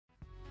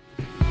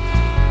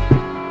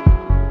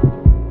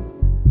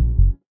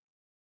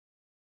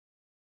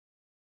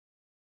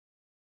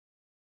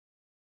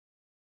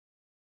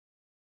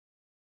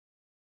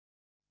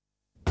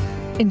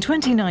In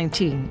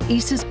 2019,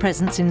 ESA's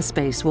presence in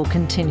space will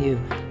continue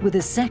with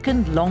a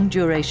second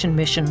long-duration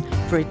mission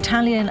for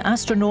Italian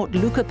astronaut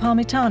Luca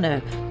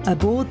Parmitano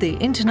aboard the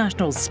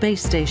International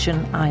Space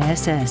Station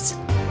ISS.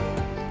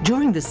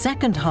 During the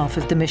second half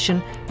of the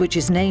mission, which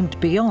is named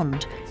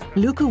Beyond,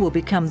 Luca will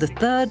become the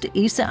third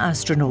ESA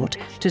astronaut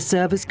to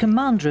serve as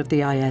commander of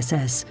the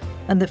ISS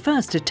and the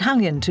first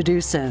Italian to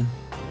do so.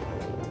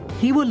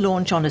 He will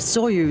launch on a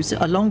Soyuz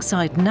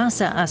alongside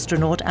NASA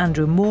astronaut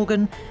Andrew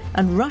Morgan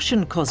and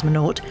Russian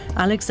cosmonaut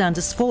Alexander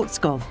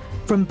Svortskov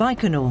from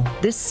Baikonur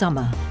this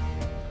summer.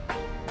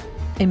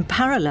 In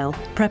parallel,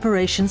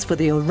 preparations for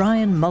the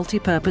Orion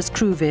multipurpose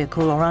crew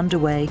vehicle are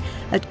underway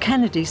at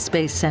Kennedy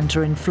Space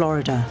Center in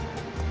Florida.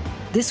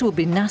 This will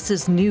be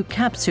NASA's new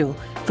capsule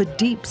for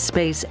deep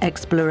space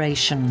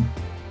exploration.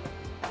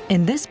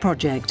 In this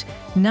project,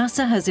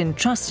 NASA has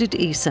entrusted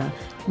ESA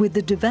with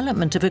the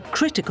development of a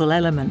critical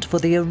element for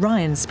the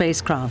Orion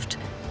spacecraft,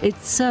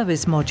 its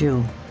service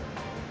module.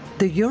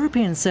 The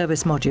European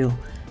service module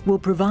will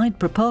provide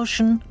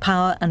propulsion,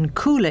 power and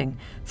cooling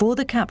for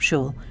the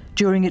capsule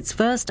during its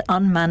first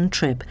unmanned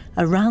trip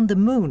around the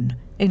Moon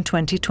in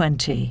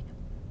 2020.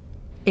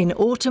 In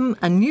autumn,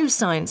 a new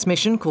science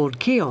mission called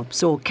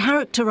Cheops, or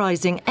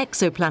Characterizing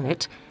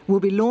Exoplanet, will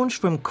be launched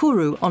from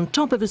Kourou on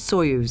top of a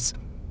Soyuz.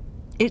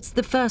 It's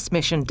the first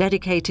mission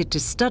dedicated to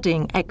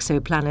studying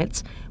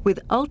exoplanets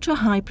with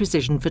ultra-high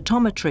precision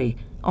photometry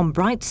on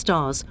bright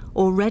stars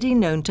already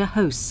known to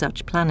host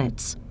such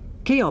planets.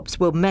 Cheops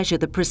will measure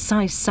the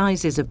precise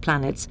sizes of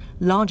planets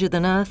larger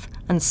than Earth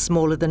and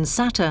smaller than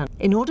Saturn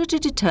in order to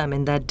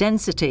determine their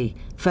density,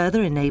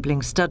 further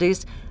enabling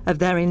studies of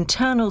their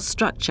internal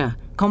structure,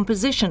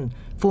 composition,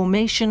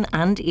 formation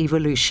and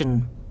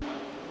evolution.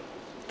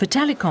 For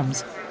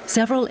telecoms,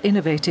 several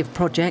innovative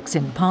projects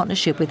in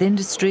partnership with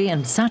industry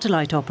and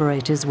satellite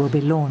operators will be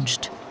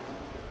launched.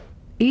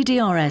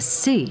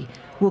 EDRS-C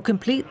will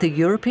complete the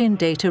European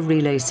Data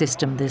Relay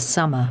System this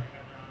summer.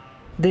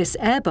 This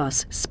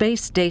Airbus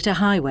Space Data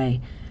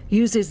Highway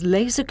uses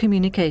laser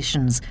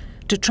communications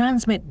to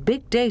transmit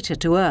big data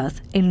to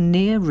Earth in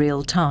near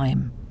real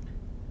time.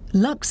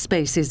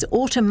 LuxSpace's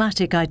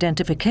automatic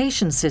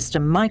identification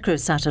system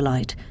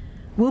microsatellite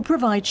will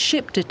provide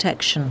ship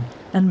detection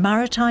and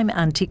maritime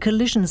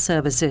anti-collision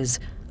services,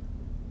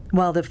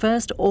 while the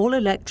first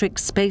all-electric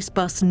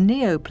Spacebus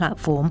Neo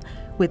platform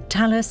with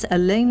Thales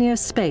Alenia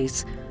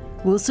Space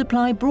will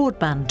supply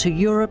broadband to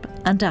Europe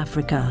and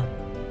Africa.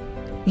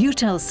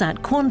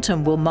 Eutelsat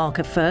Quantum will mark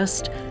a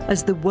first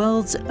as the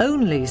world's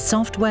only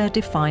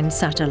software-defined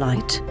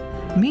satellite.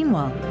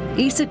 Meanwhile,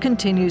 ESA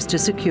continues to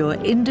secure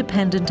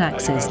independent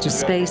access to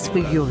space for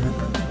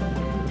Europe.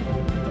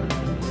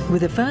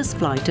 With the first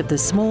flight of the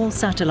Small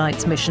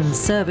Satellites Mission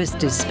Service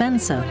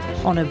Dispenser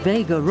on a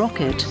Vega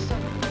rocket,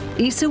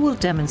 ESA will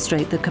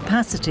demonstrate the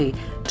capacity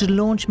to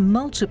launch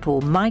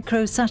multiple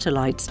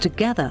microsatellites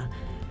together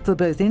for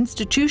both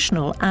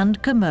institutional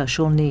and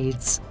commercial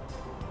needs.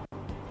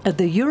 At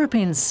the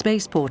European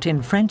Spaceport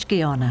in French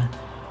Guiana,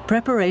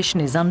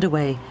 preparation is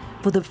underway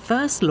for the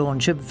first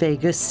launch of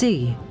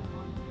Vega-C,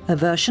 a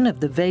version of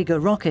the Vega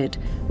rocket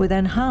with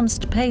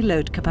enhanced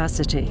payload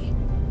capacity.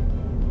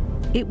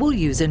 It will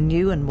use a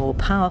new and more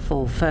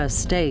powerful first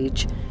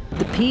stage,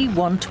 the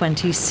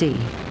P120C.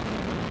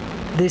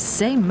 This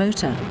same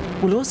motor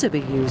will also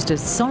be used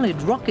as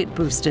solid rocket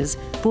boosters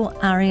for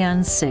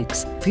Ariane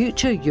 6,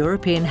 future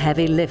European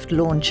heavy lift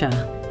launcher,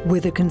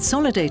 with a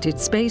consolidated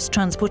space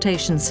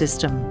transportation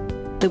system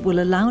that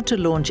will allow to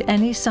launch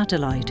any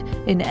satellite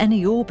in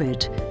any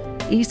orbit.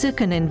 ESA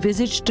can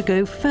envisage to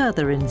go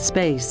further in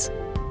space.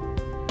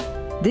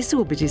 This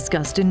will be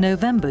discussed in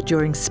November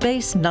during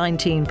Space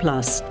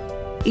 19+,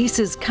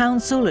 ESA's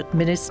council at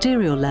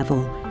ministerial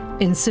level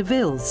in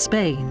Seville,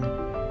 Spain.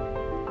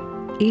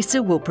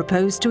 ESA will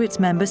propose to its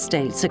member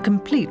states a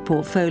complete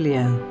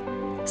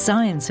portfolio: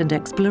 science and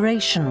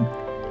exploration,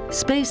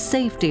 space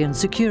safety and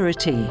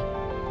security,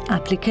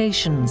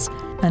 applications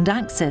and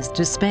access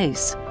to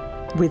space.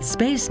 With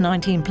Space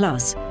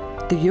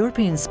 19+, the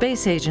European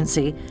Space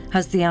Agency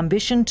has the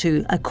ambition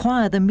to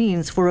acquire the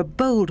means for a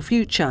bold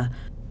future,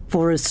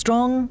 for a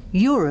strong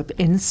Europe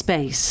in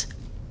space.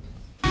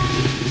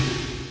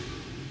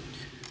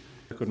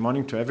 Good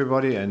morning to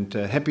everybody, and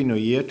Happy New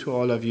Year to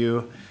all of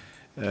you.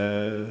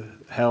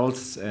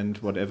 Health and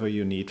whatever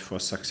you need for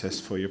success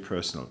for your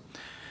personal.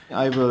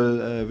 I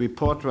will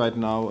report right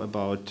now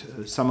about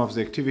some of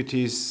the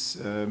activities,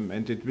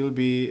 and it will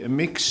be a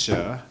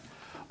mixture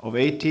of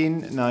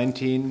 18,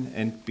 19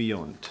 and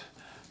beyond.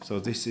 So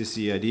this is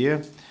the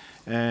idea.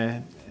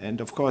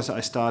 And of course I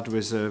start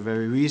with a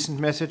very recent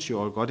message. You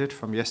all got it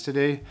from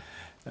yesterday.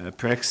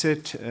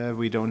 Brexit.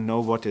 We don't know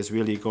what is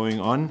really going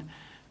on.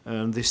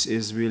 This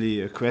is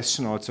really a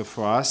question also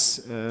for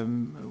us.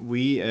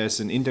 We as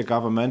an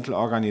intergovernmental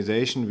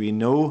organization, we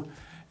know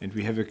and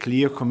we have a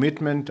clear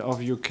commitment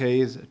of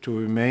UK to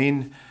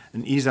remain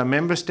an ESA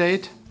member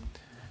state.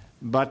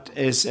 But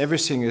as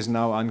everything is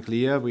now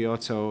unclear, we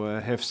also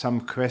have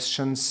some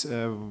questions.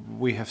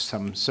 We have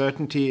some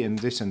certainty in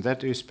this and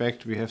that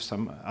respect. We have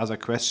some other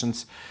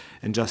questions.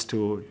 And just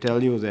to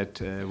tell you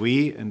that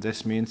we, and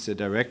this means the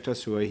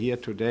directors who are here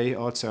today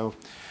also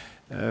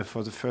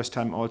for the first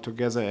time all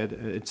together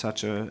at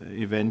such an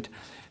event,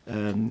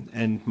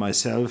 and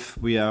myself,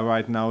 we are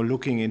right now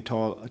looking into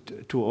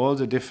all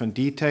the different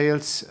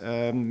details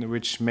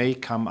which may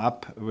come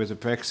up with the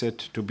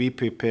Brexit to be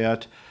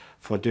prepared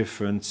for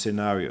different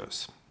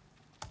scenarios.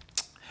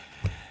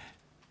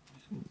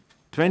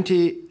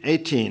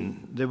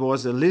 2018, there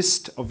was a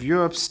list of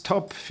Europe's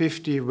top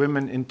 50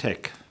 women in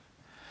tech.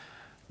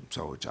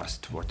 So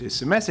just what is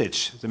the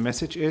message? The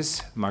message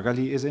is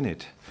Magali is in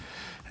it.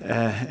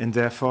 And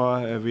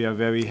therefore we are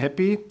very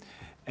happy.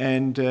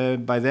 And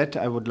by that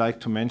I would like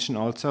to mention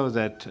also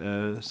that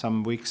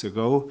some weeks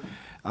ago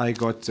I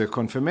got the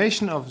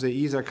confirmation of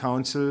the ESA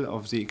Council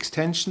of the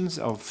extensions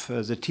of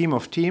the team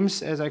of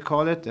teams, as I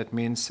call it. That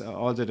means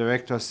all the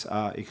directors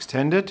are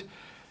extended,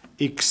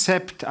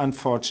 except,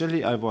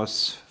 unfortunately, I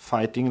was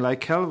fighting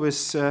like hell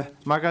with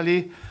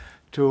Magali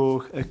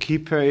to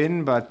keep her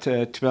in, but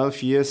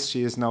 12 years,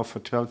 she is now for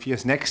 12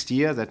 years next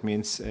year. That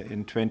means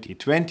in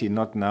 2020,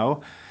 not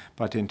now,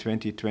 but in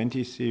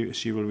 2020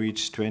 she will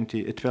reach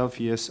 12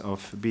 years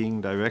of being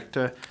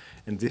director,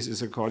 and this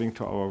is, according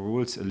to our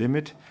rules, a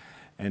limit.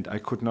 And I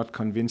could not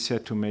convince her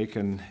to make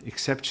an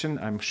exception.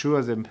 I'm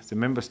sure the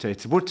member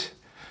states would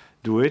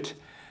do it,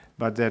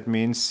 but that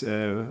means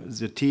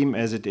the team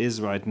as it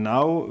is right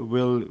now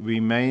will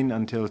remain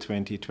until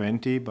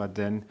 2020, but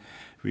then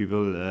we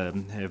will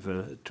have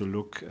to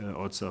look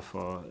also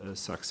for a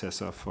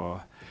successor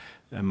for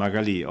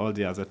Magali. All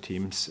the other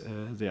teams,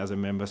 the other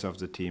members of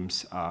the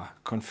teams are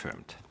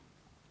confirmed.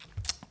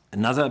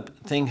 Another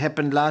thing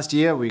happened last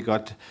year. We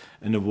got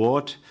an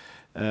award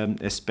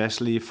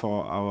especially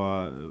for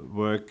our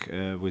work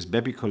with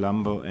Bepi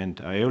Colombo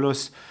and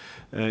Aeolus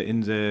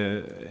in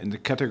the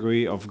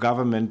category of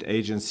government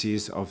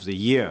agencies of the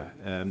year,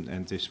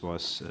 and this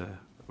was a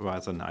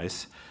rather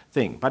nice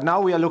thing. But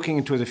now we are looking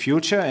into the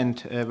future, and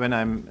when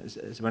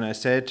I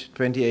said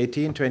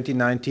 2018,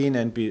 2019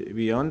 and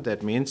beyond,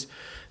 that means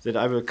that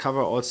I will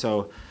cover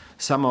also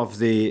some of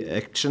the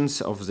actions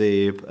of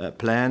the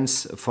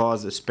plans for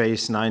the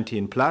Space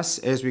 19 Plus,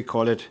 as we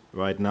call it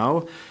right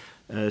now.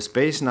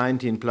 Space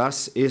 19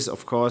 Plus is,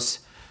 of course,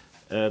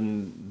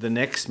 the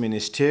next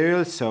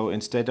ministerial. So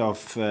instead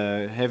of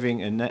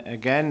having,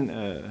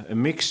 a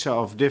mixture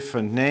of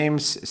different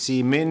names,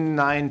 CMIN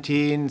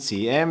 19,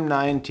 CM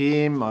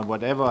 19, or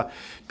whatever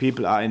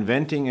people are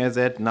inventing as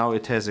that, now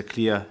it has a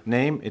clear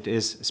name. It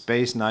is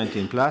Space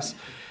 19 Plus.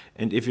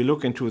 And if you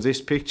look into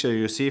this picture,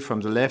 you see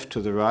from the left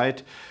to the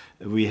right,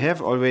 we have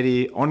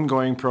already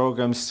ongoing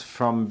programs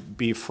from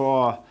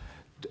before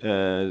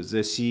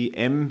the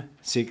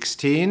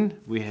CM16.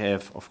 We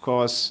have, of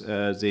course,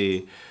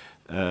 the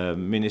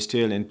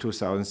ministerial in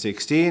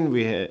 2016.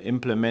 We are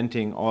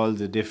implementing all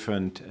the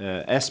different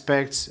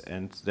aspects,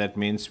 and that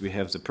means we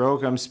have the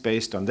programs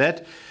based on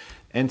that.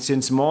 And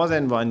since more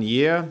than 1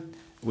 year,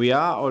 we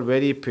are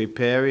already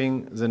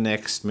preparing the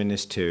next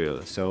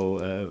ministerial.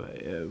 So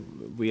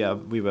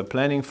we were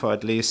planning for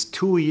at least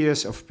 2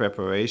 years of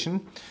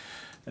preparation.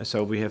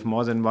 So we have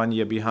more than 1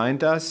 year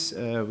behind us.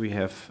 We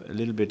have a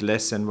little bit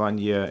less than 1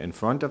 year in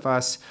front of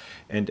us.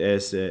 And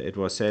as it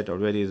was said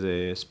already,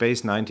 the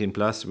Space 19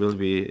 Plus will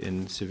be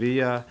in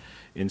Seville,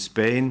 in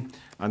Spain,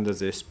 under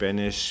the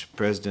Spanish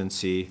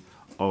presidency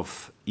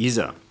of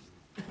ESA.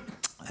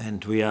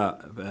 And we are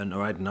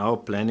right now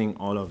planning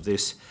all of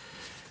this.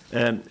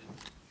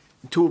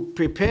 To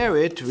prepare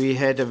it, we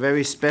had a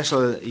very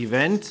special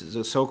event,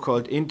 the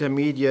so-called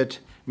intermediate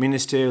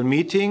ministerial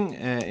meeting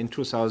in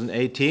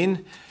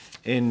 2018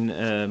 in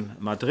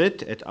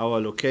Madrid at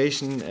our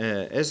location,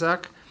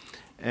 ESAC.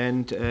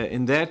 And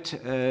in that,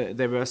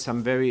 there were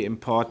some very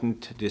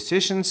important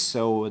decisions.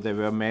 So there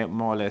were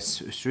more or less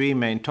 3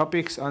 main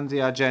topics on the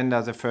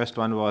agenda. The first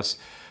one was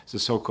the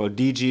so-called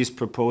DG's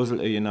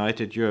proposal, A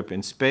United Europe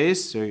in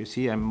Space. So you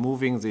see I'm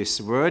moving this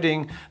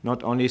wording,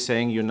 not only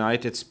saying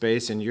United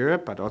Space in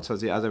Europe, but also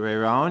the other way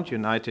around,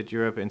 United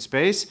Europe in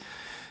Space.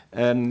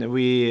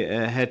 We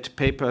had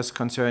papers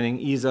concerning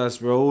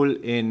ESA's role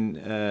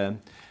in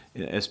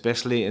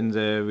especially in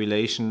the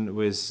relation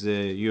with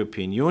the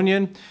European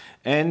Union.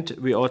 And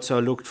we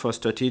also looked for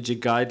strategic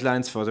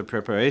guidelines for the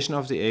preparation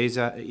of the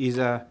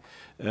ESA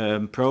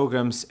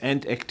programs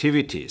and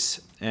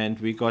activities. And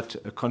we got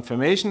a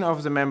confirmation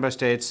of the member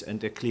states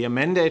and a clear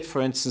mandate,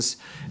 for instance,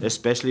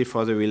 especially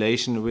for the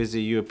relation with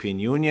the European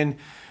Union.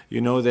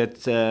 You know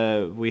that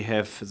we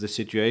have the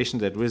situation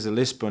that with the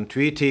Lisbon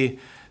Treaty,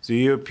 the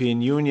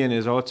European Union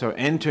is also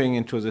entering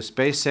into the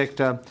space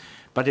sector.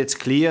 But it's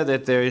clear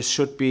that there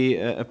should be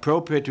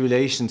appropriate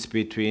relations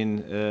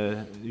between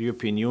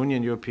European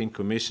Union, European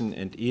Commission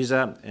and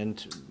ESA,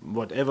 and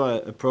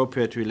whatever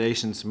appropriate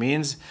relations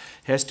means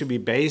has to be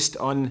based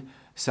on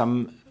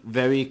some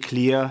very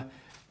clear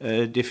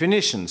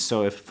definitions.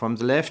 So if from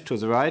the left to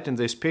the right in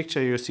this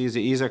picture you see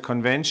the ESA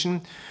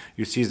Convention,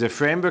 you see the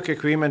Framework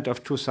Agreement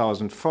of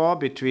 2004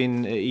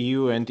 between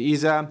EU and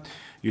ESA,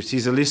 you see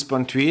the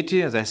Lisbon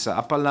Treaty, that's the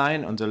upper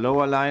line. On the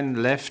lower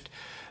line left,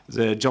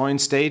 the joint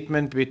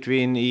statement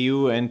between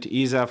EU and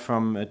ESA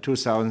from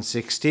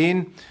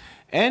 2016,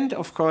 and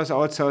of course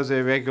also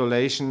the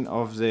regulation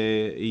of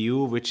the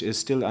EU, which is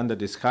still under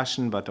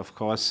discussion, but of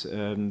course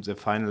the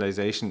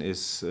finalization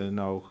is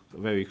now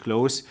very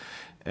close,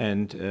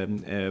 and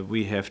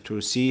we have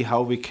to see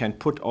how we can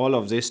put all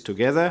of this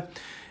together.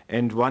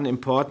 And one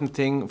important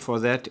thing for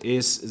that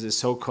is the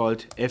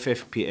so-called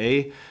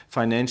FFPA,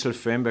 Financial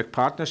Framework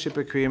Partnership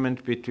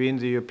Agreement between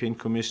the European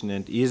Commission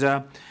and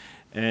ESA.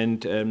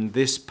 And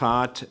this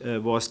part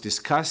was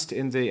discussed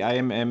in the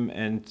IMM,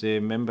 and the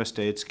member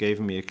states gave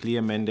me a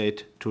clear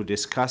mandate to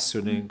discuss,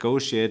 to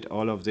negotiate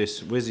all of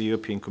this with the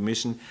European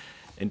Commission.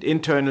 And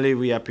internally,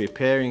 we are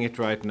preparing it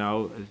right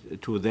now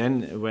to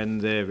then, when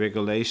the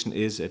regulation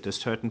is at a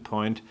certain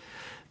point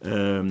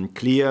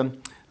clear,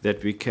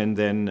 that we can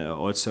then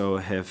also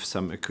have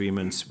some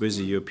agreements with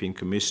the European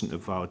Commission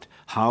about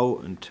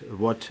how and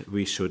what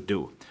we should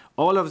do.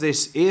 All of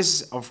this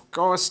is, of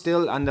course,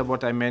 still under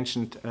what I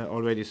mentioned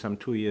already some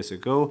 2 years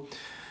ago,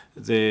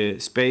 the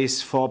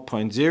Space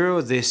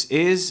 4.0. This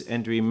is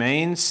and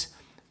remains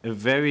a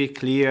very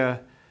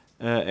clear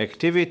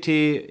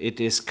activity. It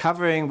is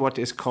covering what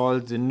is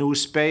called the new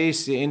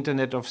space, the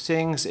Internet of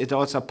Things. It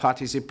also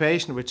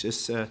participation, which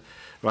is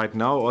right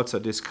now also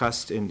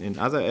discussed in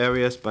other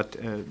areas. But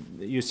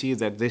you see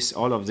that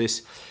all of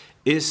this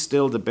is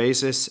still the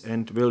basis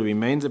and will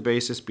remain the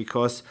basis,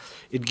 because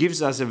it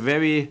gives us a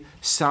very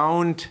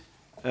sound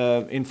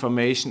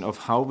information of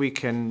how we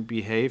can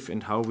behave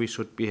and how we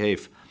should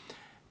behave.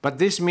 But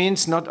this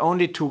means not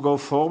only to go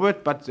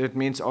forward, but it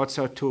means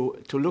also to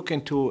look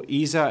into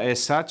ESA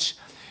as such.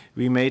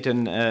 We made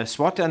a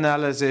SWOT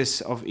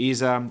analysis of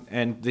ESA,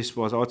 and this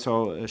was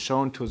also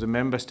shown to the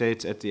member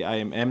states at the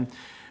IMM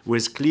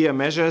with clear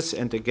measures.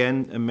 And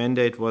again, a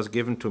mandate was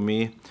given to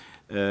me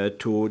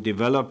to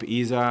develop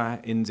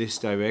ESA in this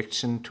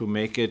direction, to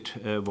make it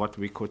what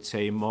we could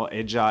say more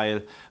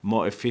agile,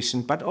 more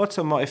efficient, but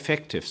also more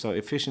effective. So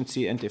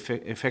efficiency and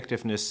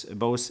effectiveness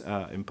both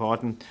are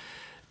important.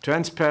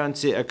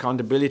 Transparency,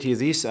 accountability,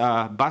 these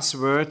are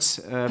buzzwords,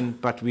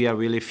 but we are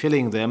really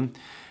filling them.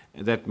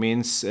 That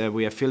means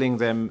we are filling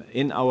them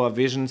in our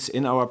visions,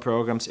 in our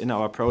programs, in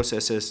our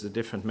processes, the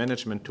different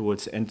management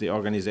tools and the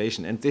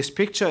organization. And this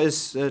picture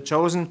is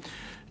chosen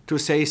to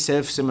say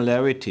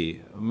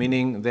self-similarity,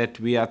 meaning that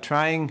we are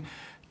trying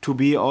to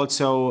be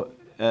also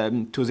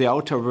to the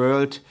outer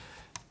world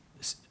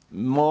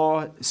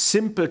more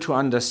simple to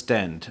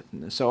understand.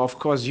 So of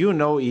course you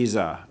know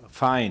ESA,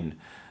 fine.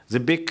 The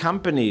big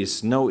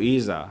companies know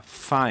ESA,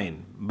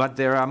 fine. But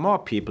there are more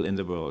people in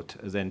the world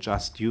than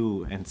just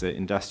you and the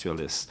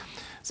industrialists.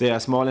 There are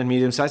small and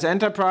medium-sized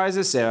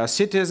enterprises, there are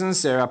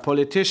citizens, there are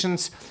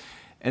politicians.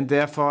 And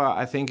therefore,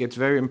 I think it's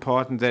very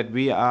important that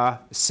we are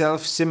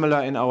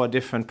self-similar in our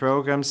different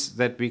programs,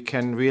 that we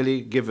can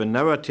really give a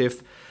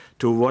narrative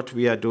to what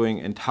we are doing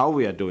and how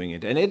we are doing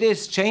it. And it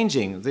is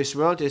changing. This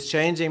world is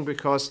changing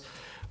because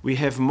we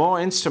have more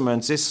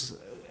instruments. This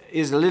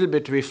is a little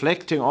bit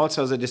reflecting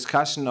also the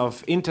discussion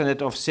of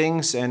Internet of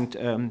Things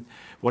and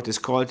what is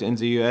called in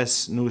the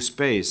US new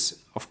space.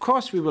 Of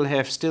course, we will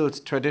have still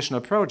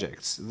traditional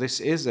projects. This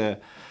is a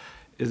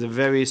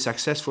very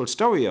successful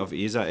story of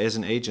ESA as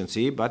an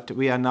agency, but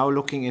we are now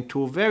looking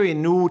into very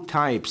new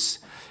types.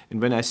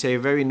 And when I say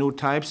very new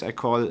types, I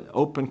call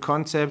open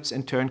concepts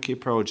and turnkey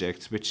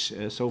projects, which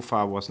so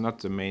far was not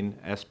the main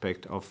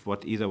aspect of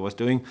what ESA was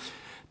doing.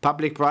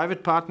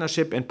 Public-private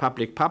partnership and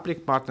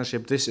public-public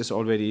partnership, this is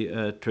already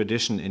a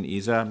tradition in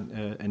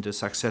ESA and a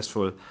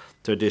successful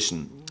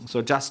tradition.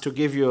 So just to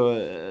give you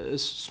a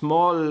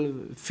small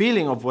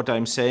feeling of what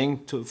I'm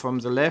saying, from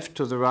the left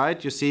to the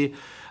right, you see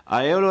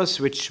Aeolus,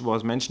 which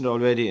was mentioned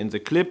already in the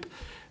clip,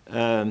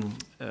 a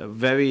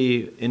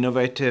very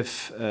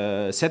innovative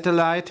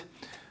satellite.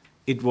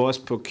 It was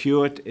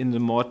procured in the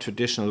more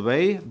traditional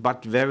way,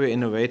 but very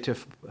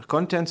innovative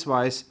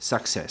contents-wise,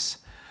 success.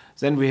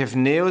 Then we have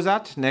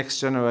NeoSat, next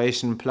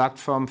generation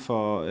platform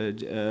for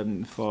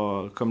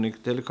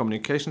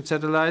telecommunication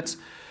satellites.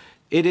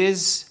 It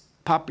is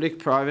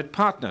public-private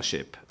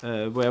partnership,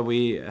 where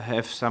we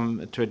have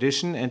some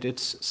tradition and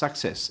its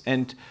success.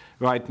 And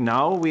right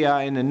now we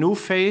are in a new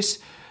phase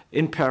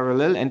in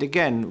parallel. And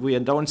again, we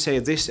don't say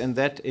this and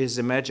that is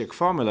the magic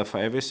formula for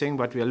everything,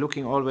 but we are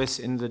looking always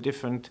in the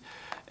different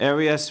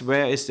areas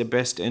where is the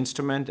best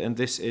instrument, and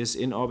this is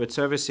in-orbit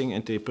servicing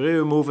and debris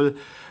removal,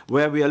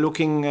 where we are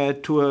looking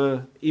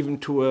even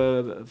to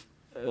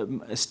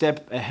a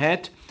step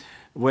ahead,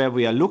 where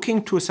we are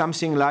looking to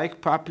something like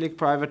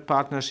public-private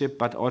partnership,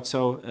 but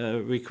also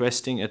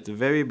requesting at the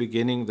very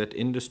beginning that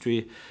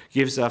industry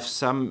gives us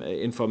some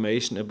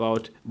information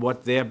about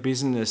what their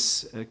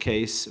business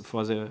case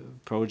for the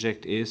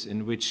project is,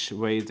 in which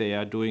way they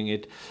are doing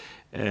it,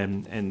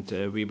 and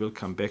we will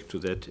come back to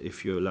that,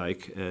 if you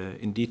like,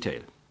 in detail.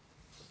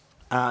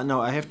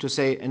 No, I have to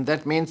say, and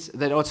that means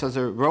that also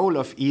the role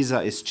of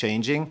ESA is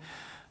changing.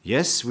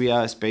 Yes, we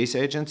are a space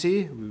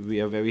agency. We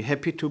are very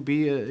happy to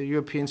be a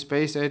European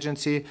space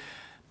agency.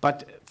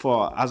 But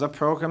for other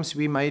programs,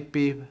 we might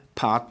be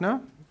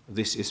partner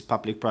This is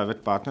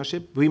public-private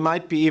partnership. We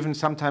might be even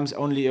sometimes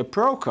only a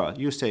broker.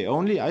 You say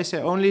only, I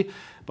say only.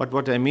 But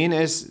what I mean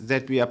is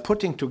that we are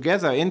putting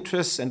together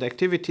interests and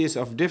activities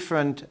of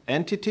different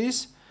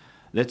entities,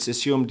 let's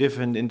assume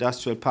different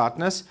industrial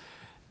partners,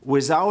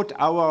 without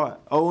our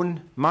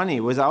own money,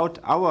 without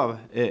our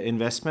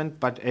investment,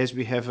 but as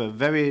we have a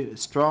very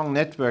strong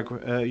network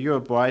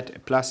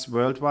Europe-wide plus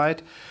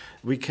worldwide,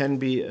 we can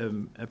be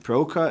a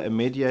broker, a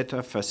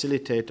mediator,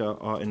 facilitator,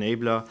 or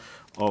enabler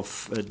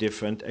of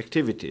different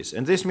activities.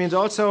 And this means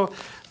also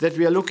that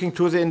we are looking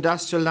to the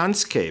industrial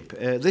landscape.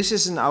 This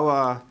is in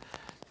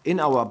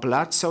our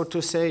blood, so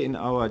to say, in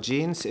our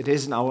genes. It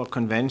is in our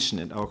convention,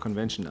 and our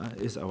convention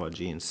is our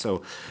genes.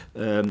 So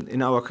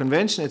in our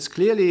convention, it's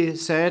clearly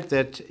said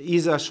that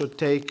ESA should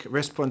take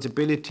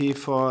responsibility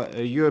for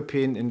a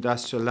European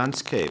industrial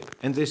landscape.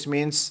 And this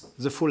means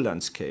the full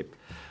landscape,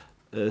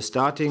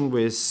 starting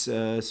with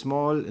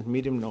small and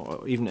medium,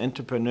 or even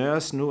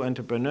entrepreneurs, new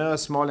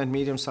entrepreneurs, small and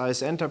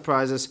medium-sized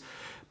enterprises,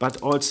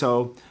 but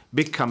also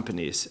big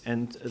companies.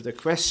 And the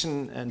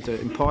question and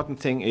the important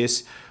thing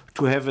is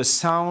to have a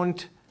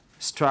sound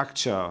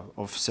structure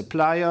of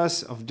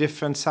suppliers of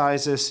different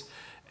sizes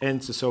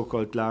and the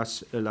so-called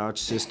large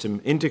system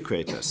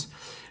integrators.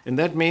 And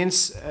that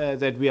means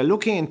that we are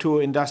looking into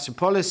industrial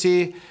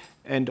policy,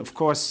 and of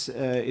course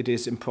it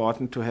is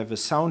important to have a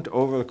sound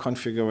overall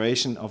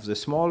configuration of the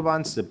small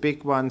ones, the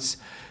big ones,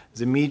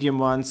 the medium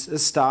ones, the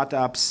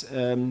startups,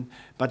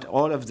 but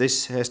all of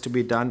this has to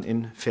be done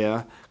in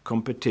fair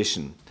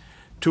competition.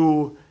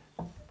 To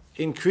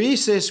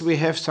increase this, we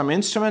have some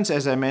instruments,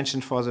 as I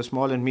mentioned, for the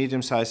small and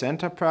medium-sized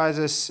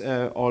enterprises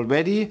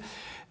already,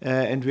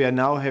 and we are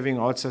now having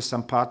also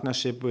some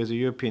partnership with the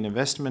European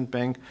Investment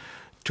Bank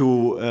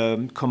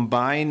to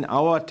combine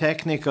our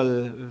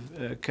technical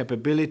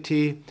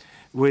capability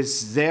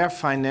with their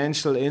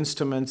financial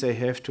instruments. They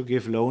have to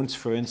give loans,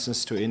 for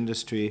instance, to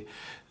industry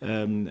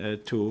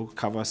to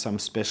cover some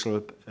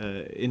special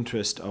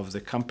interest of the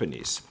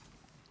companies.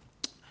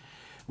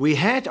 We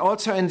had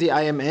also in the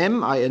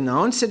IMM, I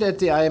announced it at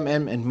the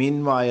IMM, and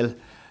meanwhile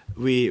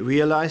we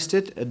realized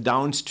it, a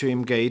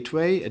downstream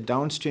gateway. A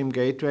downstream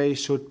gateway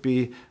should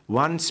be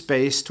one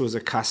space to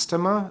the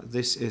customer.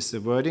 This is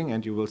the wording,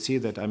 and you will see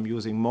that I'm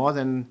using more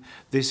than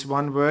this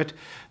one word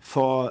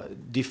for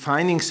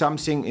defining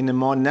something in a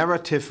more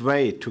narrative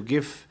way to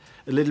give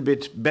a little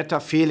bit better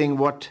feeling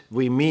what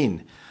we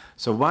mean.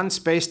 So one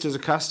space to the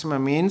customer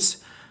means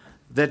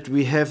that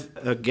we have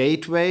a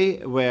gateway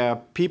where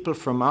people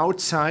from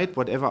outside,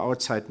 whatever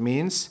outside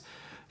means,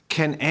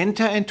 can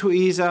enter into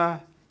ESA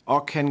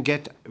or can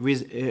get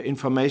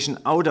information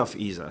out of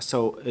ESA.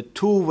 So a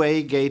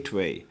two-way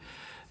gateway.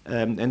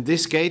 And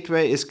this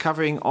gateway is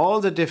covering all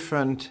the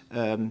different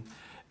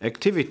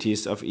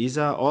activities of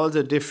ESA, all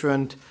the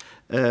different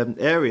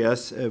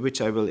areas,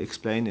 which I will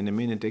explain in a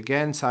minute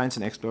again: science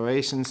and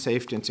exploration,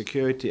 safety and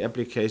security,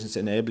 applications,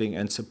 enabling,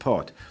 and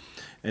support.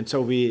 And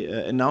so we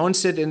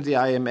announced it in the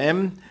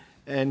IMM,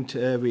 and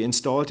we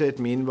installed it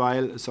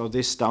meanwhile, so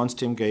this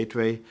downstream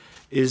gateway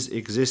is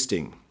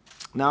existing.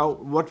 Now,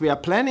 what we are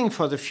planning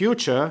for the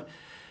future,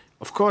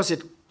 of course,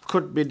 it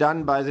could be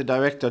done by the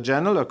Director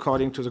General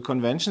according to the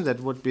convention. That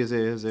would be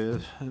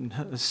the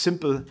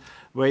simple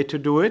way to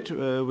do it.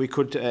 We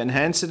could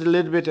enhance it a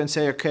little bit and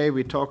say, okay,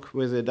 we talk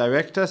with the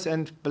directors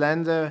and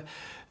plan the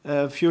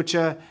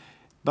future.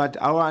 But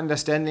our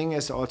understanding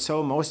is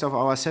also most of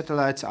our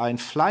satellites are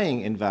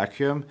flying in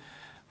vacuum.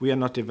 We are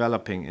not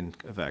developing in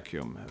a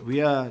vacuum.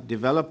 We are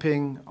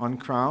developing on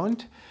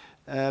ground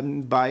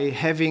by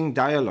having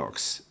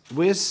dialogues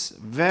with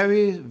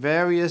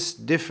various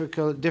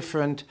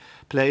different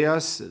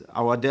players,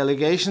 our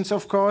delegations,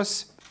 of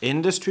course,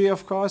 industry,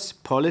 of course,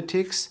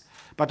 politics,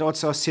 but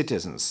also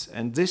citizens.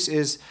 And this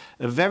is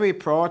a very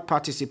broad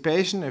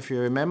participation. If you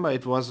remember,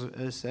 it was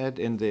said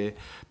in the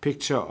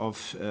picture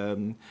of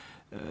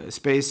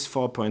Space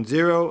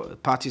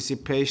 4.0,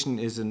 participation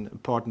is an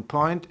important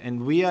point,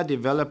 and we are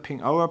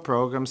developing our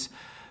programs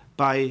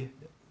by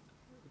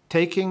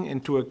taking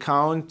into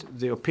account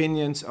the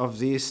opinions of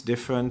these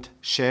different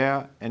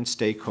share and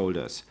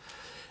stakeholders.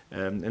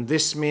 And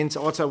this means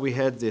also we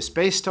had the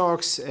space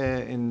talks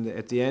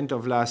at the end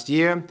of last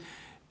year,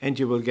 and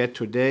you will get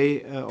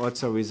today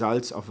also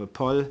results of a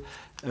poll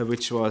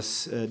which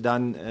was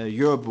done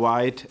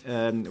Europe-wide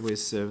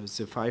with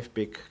the 5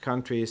 big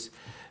countries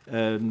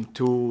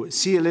to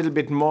see a little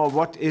bit more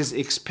what is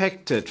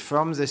expected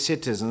from the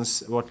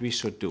citizens, what we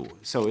should do.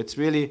 So it's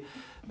really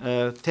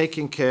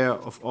taking care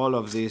of all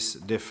of these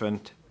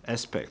different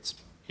aspects.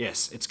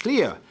 Yes, it's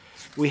clear.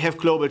 We have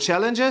global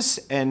challenges,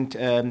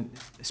 and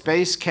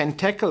space can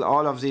tackle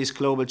all of these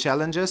global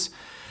challenges.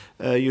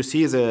 You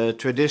see the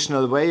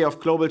traditional way of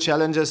global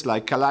challenges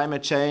like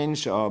climate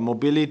change or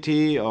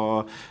mobility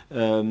or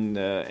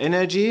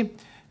energy.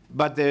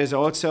 But there is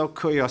also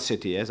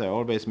curiosity, as I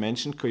always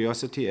mention,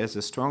 curiosity as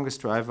the strongest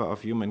driver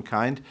of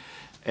humankind.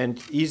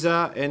 And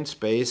ESA and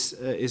space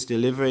is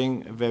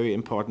delivering very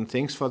important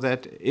things for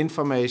that: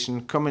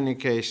 information,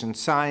 communication,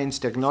 science,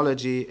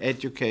 technology,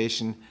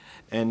 education,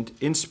 and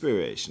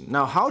inspiration.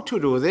 Now, how to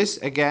do this?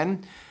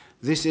 Again,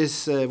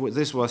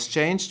 This was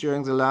changed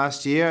during the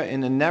last year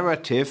in a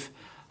narrative,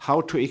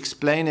 how to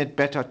explain it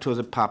better to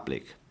the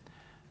public.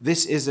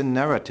 This is a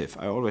narrative.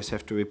 I always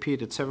have to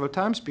repeat it several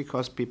times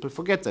because people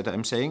forget that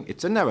I'm saying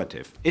it's a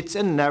narrative. It's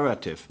a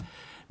narrative,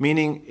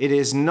 meaning it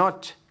is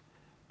not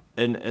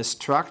a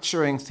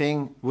structuring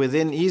thing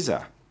within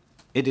ESA.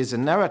 It is a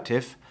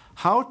narrative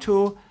how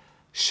to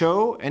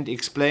show and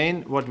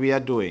explain what we are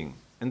doing.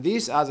 And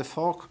these are the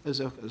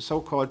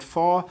so-called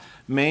four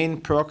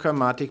main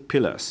programmatic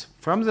pillars.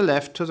 From the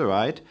left to the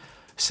right,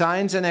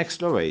 science and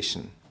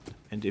exploration.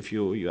 And if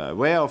you are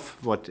aware of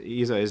what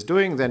ESA is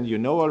doing, then you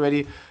know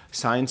already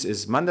science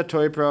is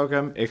mandatory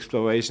program,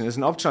 exploration is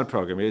an optional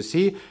program. You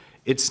see,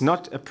 it's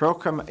not a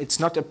program,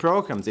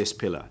 this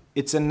pillar.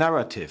 It's a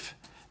narrative,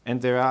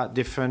 and there are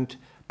different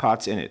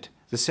parts in it.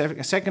 The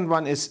second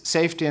one is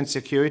safety and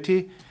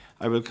security.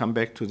 I will come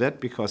back to that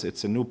because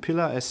it's a new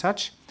pillar as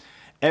such.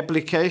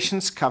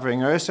 Applications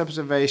covering Earth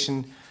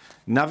observation,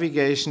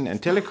 navigation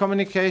and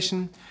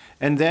telecommunication,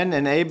 and then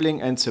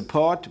enabling and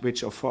support,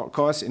 which of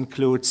course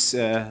includes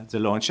the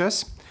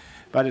launchers,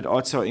 but it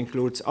also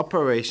includes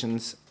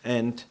operations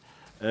and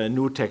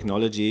new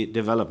technology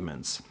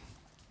developments.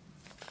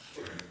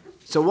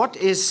 So what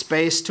is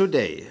space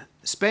today?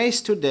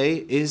 Space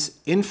today is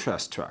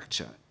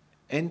infrastructure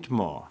and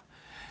more.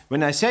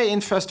 When I say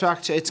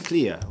infrastructure, it's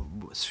clear.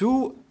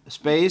 Through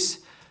space,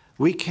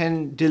 we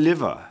can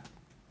deliver.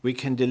 We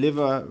can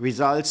deliver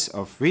results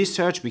of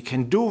research. We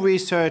can do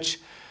research.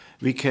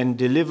 We can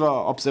deliver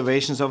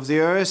observations of the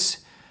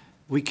Earth.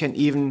 We can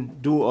even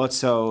do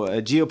also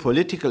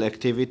geopolitical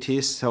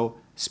activities. So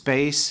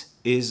space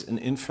is an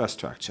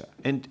infrastructure.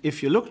 And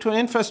if you look to an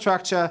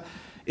infrastructure,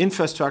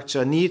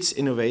 infrastructure needs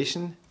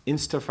innovation.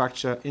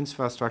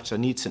 Infrastructure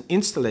needs an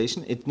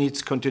installation. It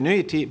needs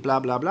continuity, blah,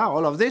 blah, blah,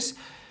 all of this.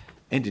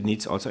 And it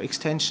needs also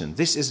extension.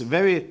 This is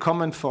very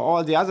common for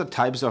all the other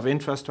types of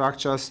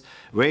infrastructures,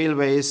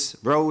 railways,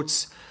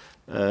 roads,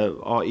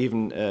 or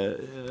even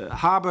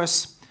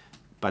harbors.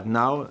 But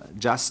now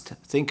just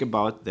think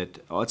about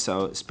that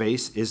also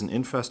space is an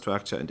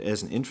infrastructure, and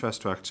as an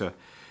infrastructure,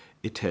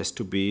 it has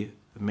to be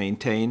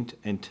maintained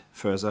and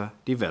further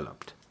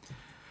developed.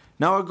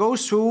 Now I go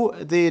through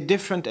the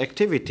different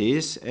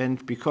activities,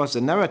 and because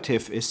the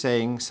narrative is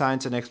saying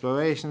science and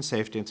exploration,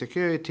 safety and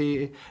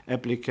security,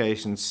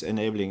 applications,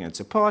 enabling and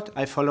support,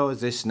 I follow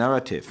this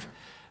narrative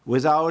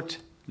without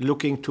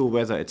looking to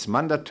whether it's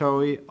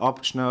mandatory,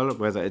 optional,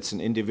 whether it's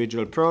an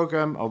individual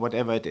program or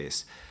whatever it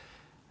is.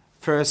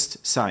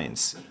 First,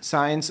 science.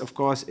 Science, of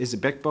course, is the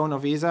backbone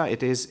of ESA.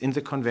 It is in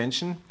the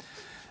convention,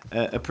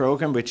 a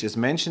program which is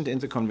mentioned in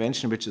the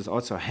convention, which is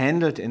also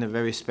handled in a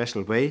very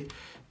special way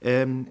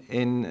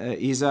in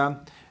ESA.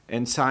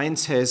 And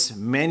science has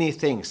many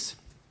things.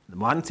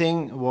 One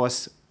thing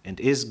was and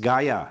is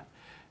Gaia.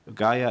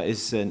 Gaia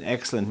is an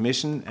excellent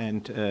mission,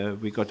 and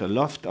we got a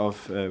lot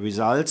of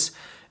results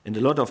and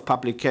a lot of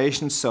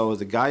publications. So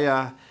the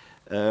Gaia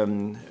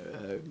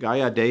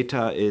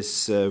data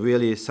is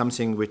really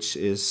something which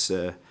is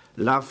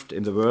loved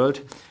in the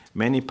world.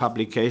 Many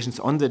publications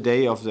on the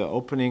day of the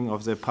opening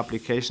of the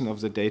publication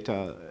of the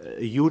data,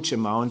 a huge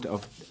amount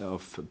of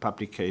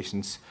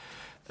publications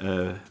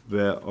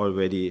were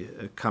already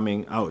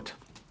coming out.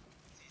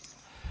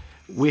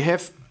 We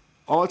have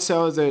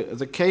also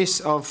the case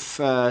of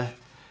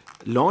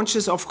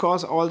launches, of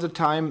course, all the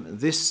time.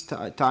 This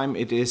time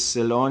it is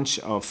the launch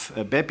of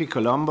Bepi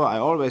Colombo. I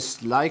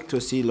always like to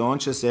see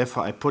launches,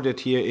 therefore I put it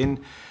here in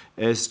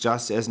as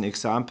just as an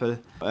example.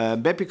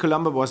 Bepi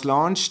Colombo was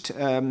launched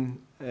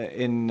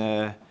in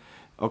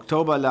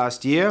October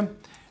last year,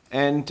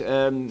 and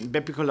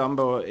Bepi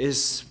Colombo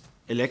is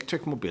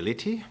electric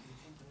mobility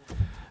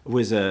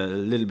with a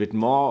little bit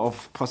more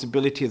of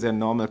possibility than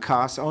normal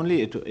cars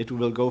only. It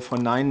will go for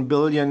 9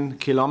 billion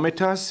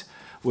kilometers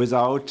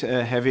without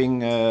having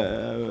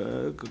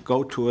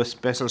go to a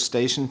special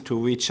station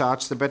to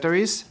recharge the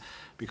batteries,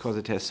 because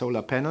it has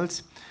solar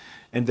panels.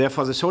 And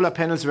therefore the solar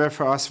panels were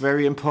for us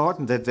very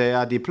important that they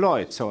are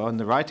deployed. So on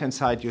the right hand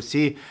side you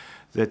see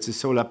that the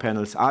solar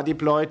panels are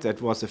deployed.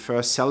 That was the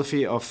first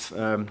selfie of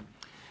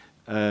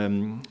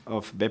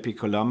Bepi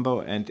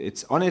Colombo, and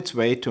it's on its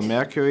way to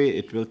Mercury.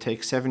 It will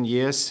take 7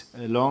 years,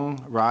 a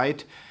long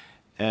ride.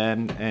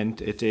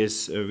 And it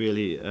is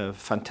really a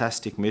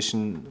fantastic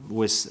mission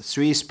with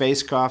 3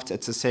 spacecrafts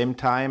at the same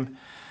time.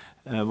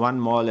 One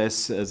more or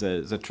less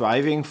the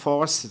driving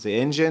force, the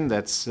engine,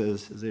 that's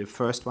the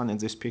first one in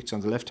this picture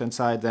on the left-hand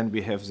side. Then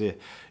we have the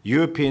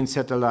European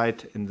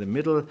satellite in the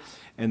middle,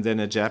 and then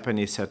a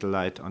Japanese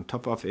satellite on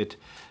top of it.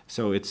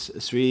 So it's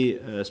 3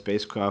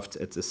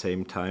 spacecrafts at the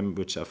same time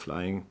which are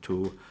flying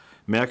to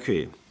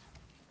Mercury.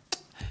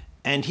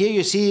 And here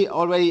you see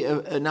already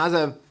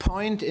another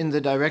point in the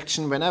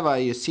direction. Whenever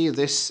you see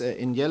this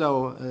in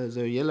yellow,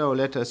 the yellow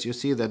letters, you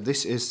see that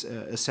this is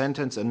a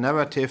sentence, a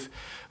narrative,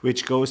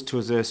 which goes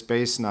to the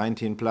Space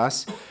 19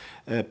 Plus.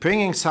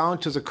 Bringing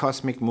sound to the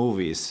cosmic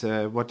movies.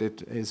 What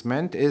it is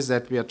meant is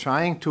that we are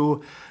trying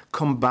to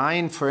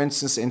combine, for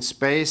instance, in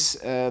space,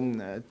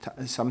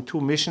 some two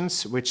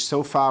missions which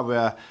so far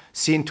were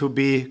seen to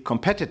be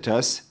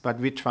competitors, but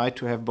we try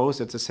to have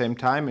both at the same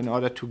time in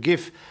order to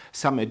give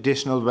some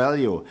additional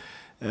value.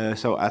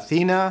 So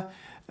Athena,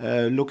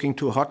 looking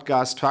to hot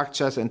gas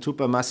structures and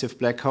supermassive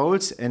black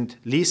holes, and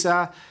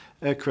LISA,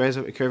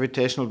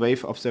 gravitational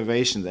wave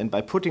observations. And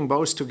by putting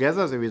both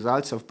together, the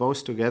results of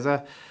both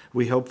together,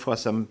 we hope for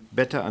some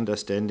better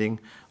understanding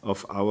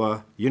of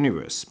our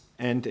universe.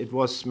 And it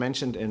was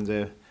mentioned in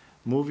the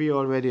movie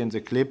already, in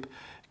the clip,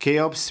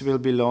 CHEOPS will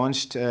be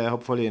launched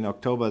hopefully in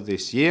October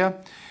this year.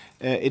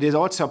 It is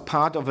also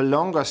part of a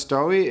longer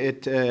story.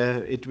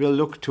 It will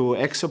look to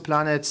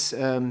exoplanets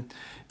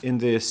in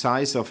the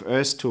size of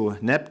Earth to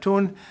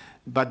Neptune,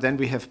 but then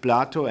we have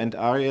Plato and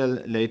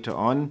Ariel later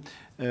on,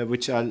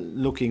 which are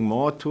looking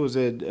more to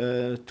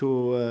the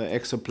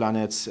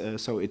exoplanets.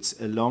 So it's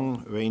a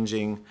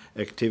long-ranging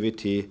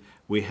activity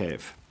we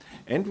have.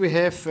 And we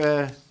have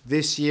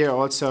this year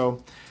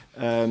also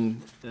a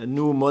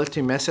new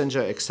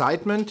multi-messenger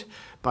excitement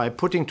by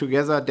putting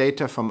together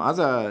data from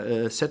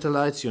other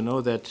satellites. You know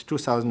that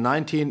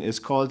 2019 is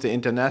called the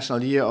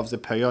International Year of the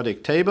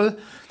Periodic Table.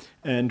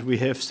 And we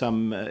have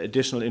some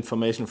additional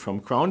information from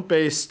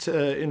ground-based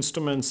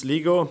instruments,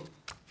 LIGO.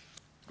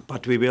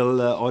 But we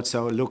will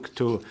also look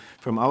to,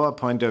 from our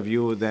point of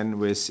view, then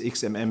with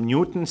XMM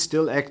Newton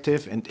still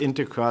active and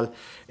integral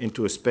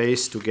into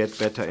space to get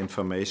better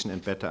information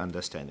and better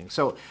understanding.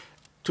 So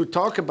to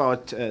talk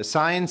about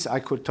science, I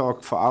could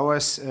talk for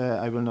hours.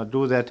 I will not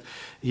do that.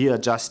 Here are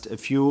just a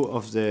few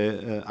of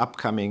the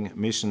upcoming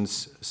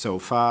missions so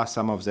far.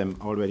 Some of them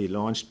already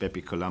launched,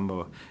 Bepi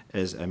Colombo,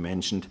 as I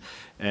mentioned.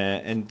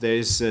 And there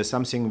is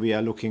something we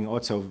are looking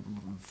also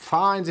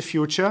far in the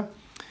future.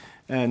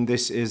 And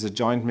this is a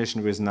joint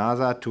mission with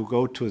NASA to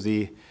go to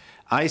the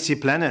icy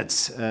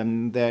planets.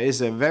 There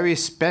is a very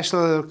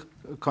special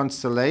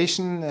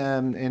constellation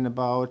in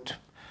about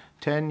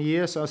 10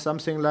 years or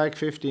something like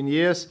 15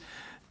 years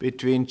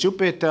between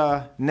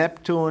Jupiter,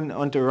 Neptune,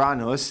 and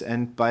Uranus.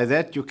 And by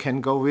that, you can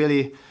go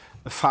really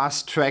a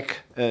fast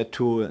track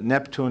to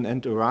Neptune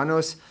and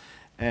Uranus.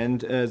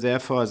 And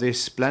therefore,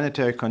 this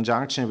planetary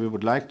conjunction we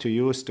would like to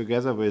use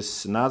together with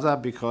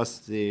NASA, because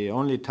the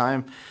only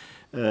time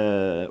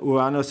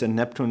Uranus and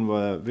Neptune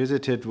were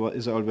visited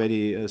is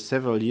already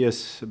several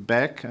years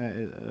back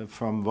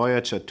from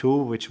Voyager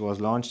 2, which was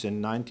launched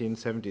in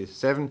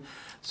 1977.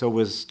 So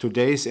with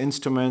today's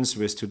instruments,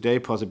 with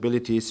today's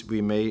possibilities, we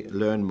may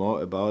learn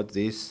more about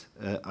these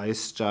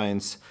ice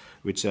giants,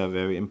 which are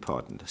very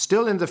important.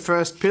 Still in the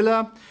first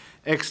pillar,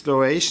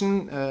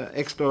 exploration.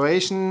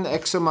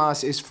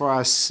 ExoMars is for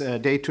us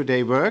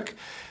day-to-day work.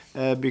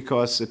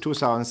 Because the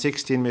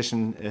 2016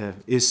 mission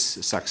is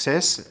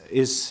success,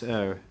 is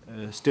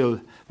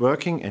still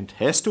working and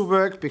has to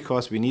work,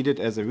 because we need it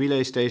as a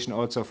relay station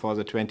also for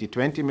the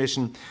 2020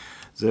 mission,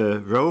 the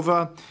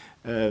rover.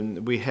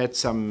 We had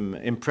some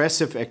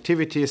impressive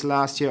activities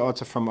last year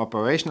also from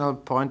operational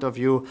point of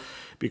view,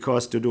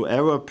 because to do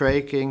error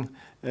braking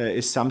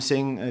is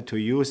something to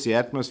use the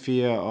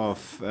atmosphere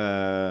of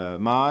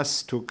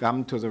Mars to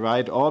come to the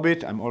right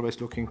orbit. I'm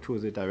always looking to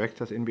the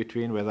directors in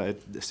between whether I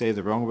say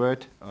the wrong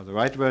word or the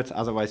right word.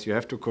 Otherwise, you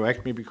have to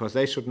correct me, because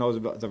they should know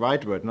the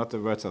right word, not the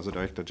words of the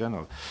Director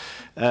General.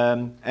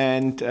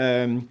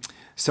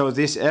 So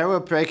this error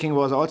braking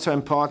was also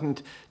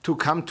important to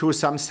come to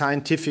some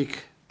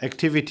scientific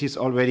activities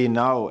already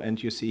now,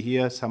 and you see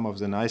here some of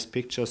the nice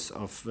pictures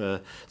of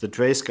the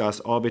trace gas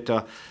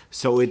orbiter.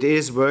 So it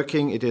is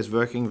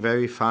working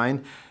very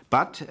fine.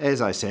 But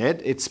as I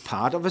said, it's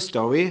part of a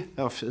story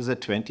of the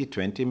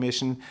 2020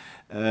 mission,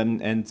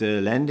 and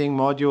the landing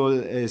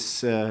module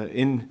is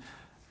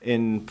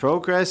in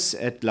progress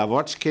at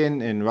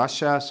Lavochkin in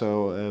Russia.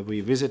 So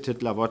we visited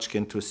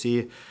Lavochkin to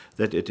see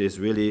that it is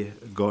really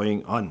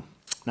going on.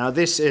 Now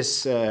this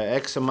is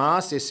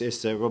ExoMars. This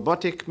is a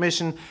robotic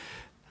mission.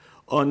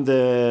 On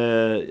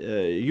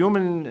the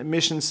human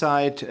mission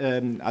side,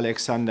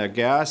 Alexander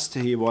Gerst,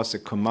 he was the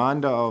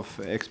commander of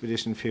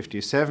Expedition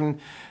 57,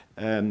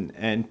 and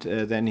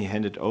then he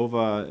handed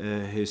over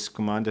his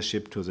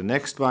commandership to the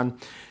next one.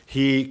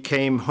 He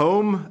came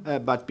home,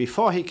 but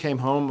before he came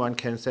home, one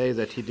can say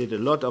that he did a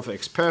lot of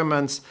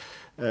experiments,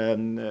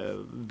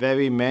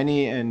 very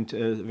many and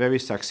very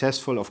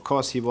successful. Of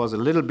course, he was a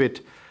little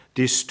bit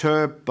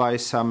disturbed by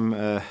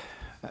some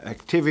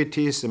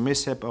activities, the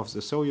mishap of the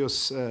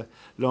Soyuz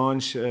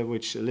launch,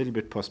 which a little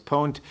bit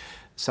postponed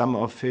some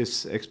of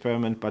his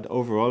experiment, but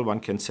overall one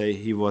can say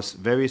he was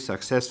very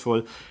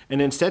successful.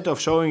 And instead of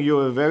showing you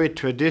a very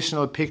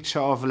traditional picture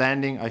of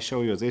landing, I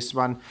show you this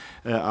one.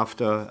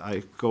 After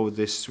I go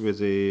this with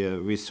the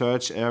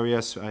research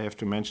areas, I have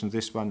to mention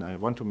this one, I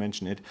want to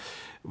mention it.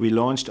 We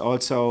launched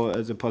also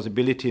the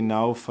possibility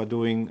now for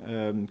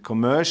doing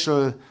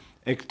commercial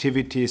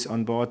activities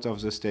on board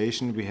of the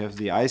station. We have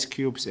the ice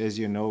cubes, as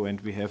you know,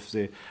 and we have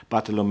the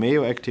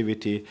Bartolomeo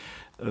activity.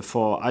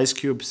 For ice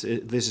cubes,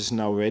 this is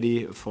now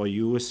ready for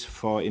use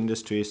for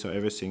industry, so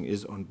everything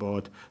is on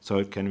board, so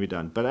it can be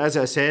done. But as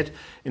I said,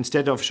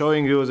 instead of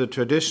showing you the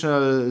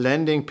traditional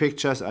landing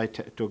pictures, I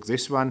took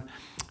this one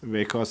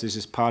because this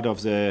is part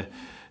of the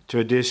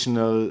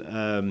traditional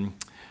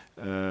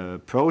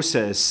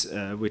process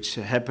which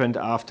happened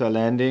after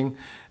landing.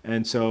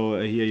 And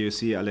so here you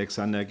see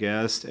Alexander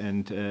Gerst,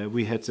 and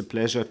we had the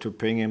pleasure to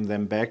bring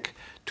them back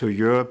to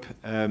Europe.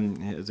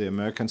 The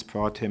Americans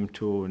brought him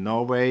to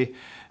Norway,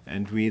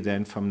 and we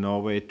then from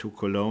Norway to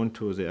Cologne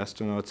to the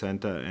astronaut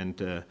center,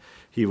 and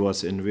he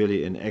was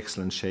really in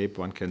excellent shape.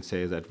 One can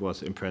say that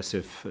was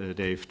impressive,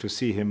 Dave, to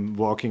see him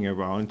walking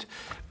around.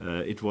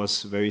 It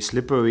was very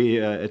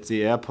slippery at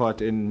the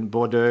airport in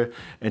Bordeaux,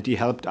 and he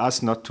helped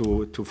us not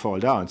to fall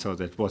down, so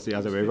that was the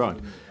other way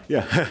around.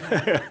 Yeah.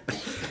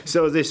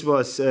 So this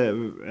was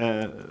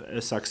a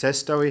success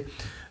story.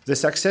 The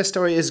success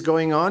story is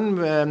going on,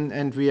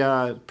 and we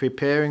are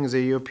preparing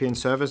the European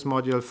Service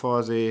Module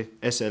for the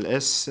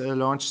SLS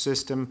launch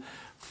system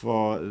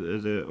for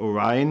the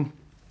Orion.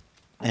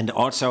 And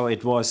also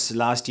it was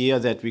last year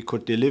that we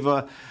could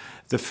deliver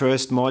the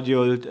first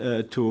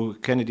module to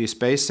Kennedy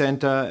Space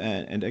Center.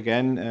 And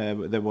again,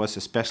 there was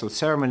a special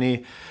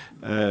ceremony.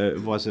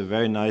 It was a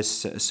very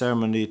nice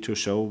ceremony to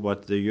show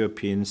what the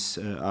Europeans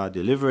are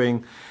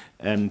delivering.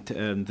 And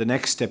the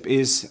next step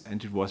is,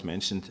 and it was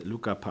mentioned,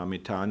 Luca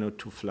Parmitano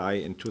to fly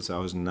in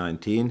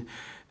 2019.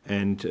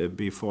 And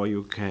before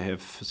you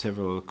have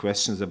several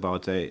questions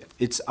about that,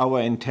 it's our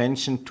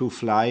intention to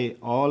fly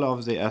all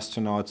of the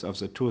astronauts of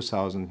the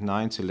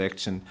 2009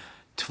 selection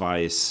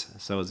twice.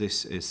 So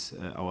this is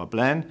our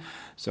plan.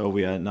 So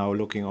we are now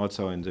looking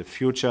also in the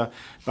future.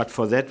 But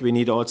for that, we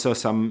need also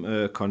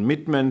some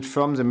commitment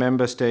from the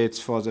member states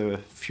for the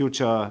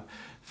future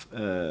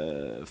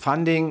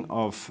funding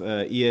of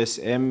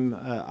ESM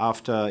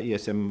after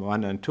ESM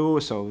 1 and 2,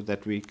 so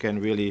that we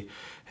can really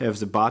have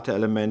the barter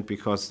element,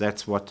 because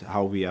that's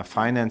how we are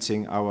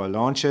financing our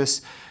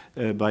launches,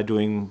 by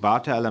doing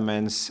barter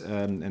elements,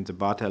 and the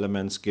barter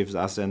elements gives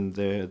us then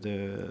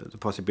the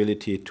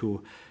possibility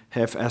to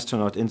have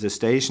astronauts in the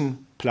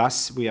station,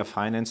 plus we are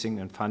financing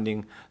and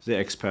funding the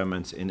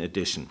experiments in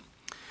addition.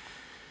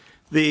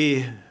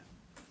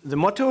 The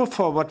motto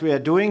for what we are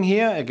doing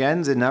here,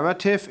 again, the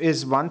narrative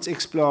is once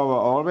explorer,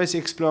 always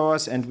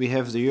explorers, and we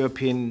have the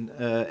European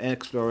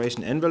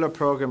Exploration Envelope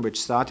Program, which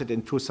started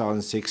in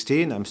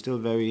 2016. I'm still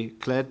very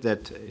glad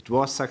that it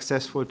was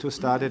successful to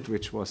start it,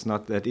 which was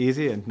not that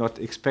easy and not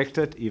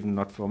expected, even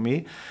not for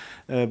me.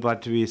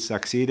 But we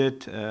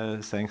succeeded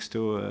thanks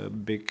to a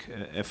big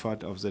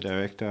effort of the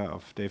director,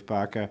 of Dave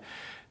Parker.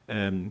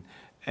 And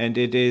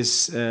it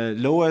is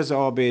low Earth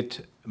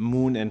orbit,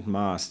 Moon and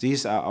Mars.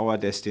 These are our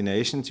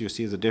destinations. You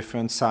see the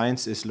difference.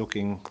 Science is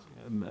looking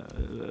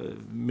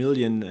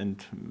million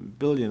and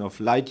billion of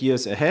light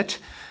years ahead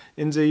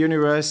in the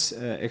universe.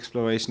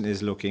 Exploration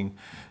is looking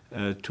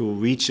to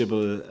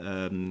reachable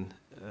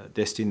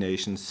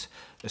destinations,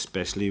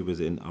 especially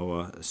within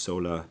our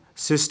solar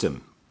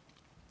system.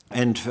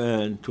 And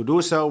to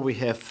do so, we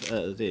have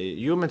the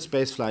human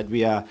spaceflight.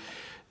 We are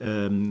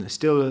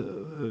still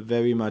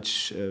very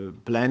much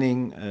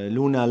planning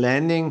lunar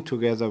landing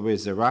together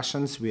with the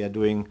Russians. We are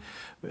doing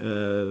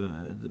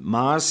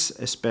Mars,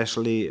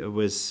 especially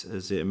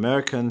with the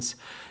Americans,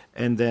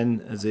 and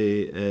then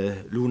the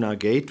Lunar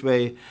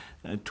Gateway.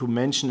 To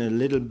mention a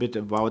little bit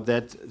about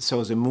that,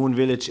 so the Moon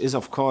Village is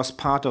of course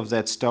part of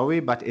that story,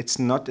 but it's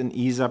not an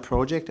ESA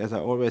project, as I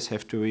always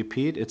have to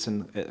repeat. It's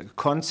a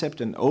concept,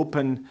 an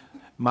open,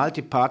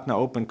 multi-partner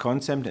open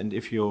concept, and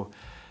if you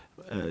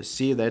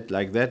see that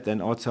like that,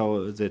 then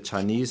also the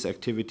Chinese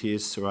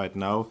activities right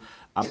now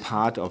are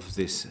part of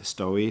this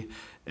story,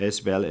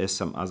 as well as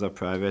some other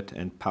private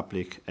and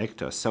public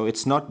actors. So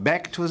it's not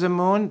back to the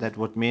moon. That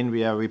would mean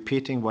we are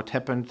repeating what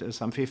happened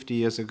some 50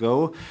 years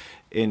ago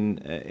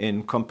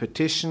in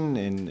competition,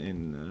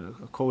 in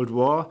Cold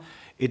War.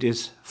 It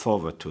is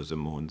forward to the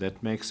moon.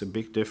 That makes a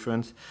big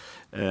difference.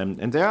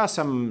 And there are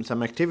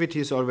some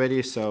activities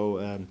already.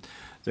 So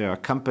there are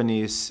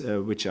companies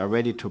which are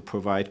ready to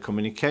provide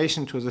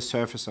communication to the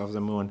surface of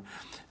the moon,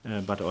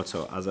 but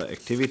also other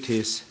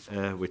activities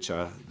which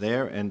are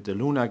there. And the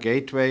Lunar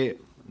Gateway,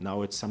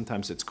 now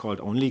sometimes it's called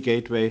only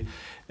Gateway,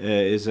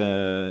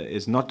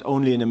 is not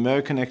only an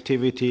American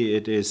activity.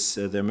 It is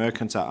the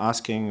Americans are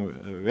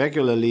asking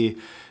regularly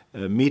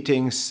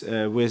meetings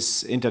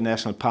with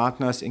international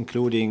partners,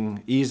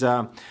 including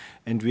ESA,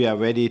 and we are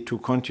ready to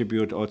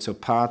contribute also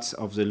parts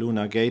of the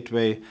Lunar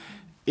Gateway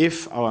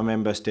if our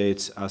member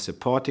states are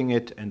supporting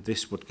it, and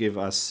this would give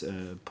us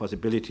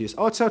possibilities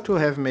also to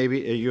have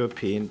maybe a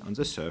European on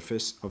the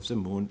surface of the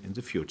moon in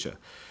the future.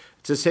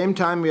 At the same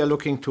time, we are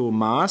looking to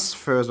Mars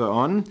further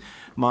on.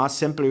 Mars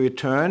Sample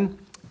Return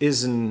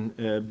isn't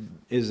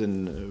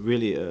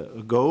really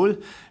a goal,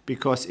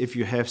 because if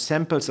you have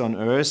samples on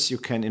Earth, you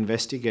can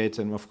investigate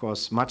them, of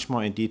course, much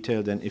more in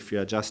detail than if you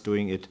are just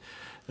doing it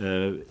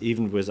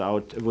even with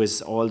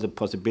all the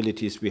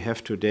possibilities we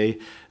have today.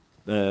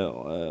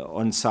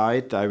 On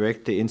site,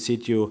 directly in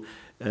situ,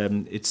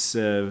 it's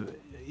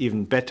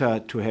even better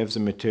to have the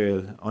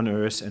material on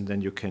Earth, and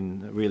then you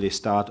can really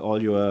start all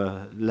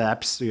your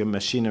labs, your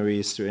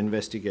machineries to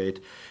investigate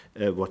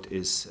what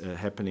is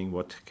happening,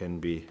 what can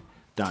be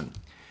done.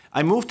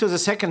 I move to the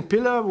second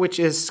pillar, which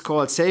is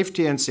called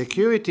safety and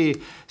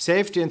security.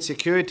 Safety and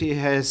security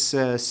has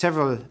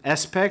several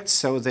aspects.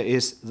 So there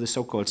is the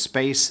so-called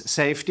space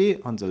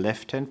safety on the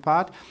left-hand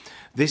part.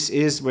 This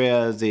is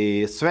where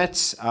the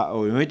threats are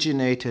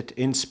originated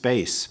in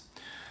space.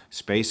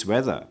 Space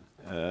weather,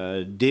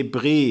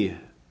 debris,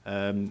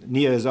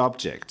 near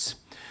objects.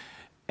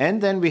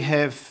 And then we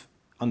have,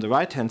 on the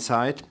right-hand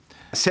side,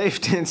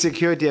 safety and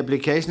security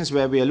applications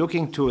where we are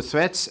looking to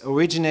threats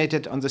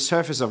originated on the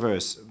surface of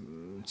Earth.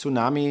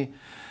 Tsunami,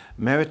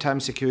 maritime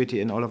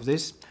security and all of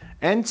this,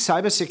 and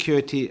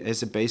cybersecurity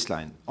as a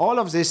baseline. All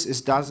of this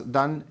is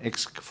done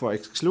for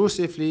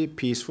exclusively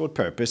peaceful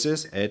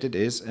purposes, as it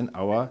is in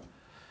our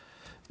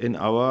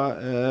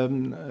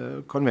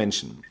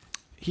convention.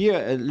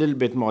 Here a little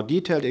bit more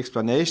detailed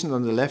explanation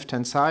on the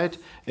left-hand side.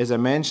 As I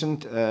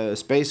mentioned,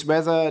 space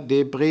weather,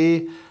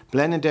 debris,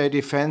 planetary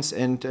defense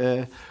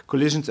and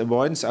collisions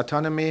avoidance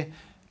autonomy.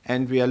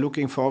 And we are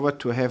looking forward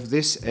to have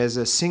this as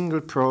a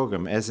single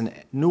program, as a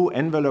new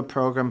envelope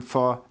program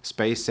for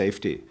space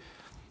safety.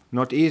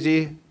 Not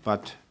easy,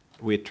 but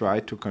we try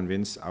to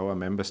convince our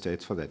member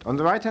states for that. On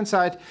the right-hand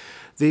side,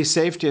 the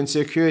safety and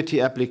security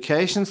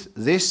applications.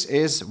 This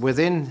is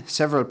within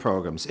several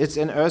programs. It's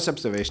in Earth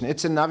observation,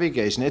 it's in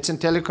navigation, it's in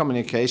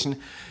telecommunication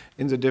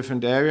in the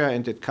different area,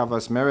 and it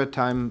covers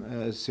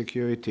maritime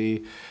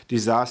security,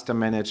 disaster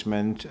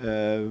management,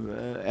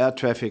 air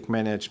traffic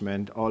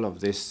management, all of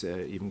this.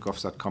 Even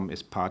gov.com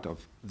is part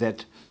of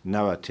that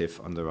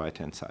narrative on the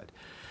right-hand side.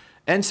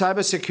 And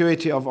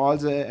cybersecurity of all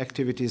the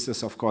activities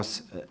is, of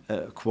course,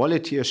 a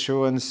quality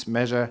assurance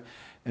measure,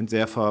 and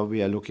therefore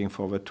we are looking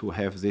forward to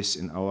have this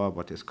in our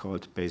what is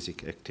called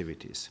basic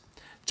activities.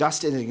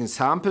 Just as an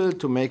example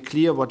to make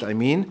clear what I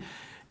mean,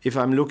 if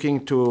I'm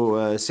looking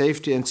to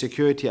safety and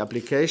security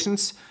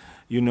applications,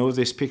 you know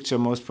this picture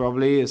most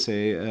probably is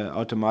a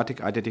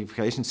automatic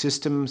identification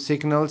system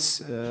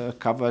signals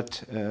covering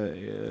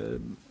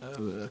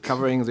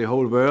the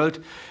whole world.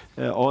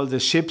 All the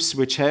ships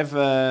which have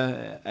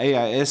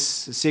AIS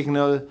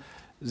signal,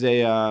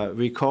 they are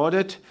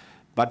recorded,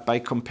 but by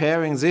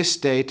comparing this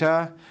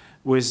data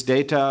with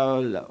data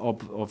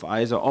of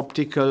either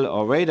optical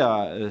or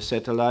radar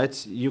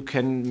satellites, you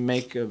can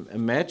make a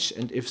match,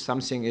 and if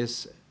something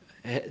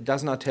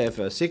does not have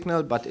a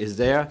signal but is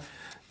there,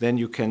 then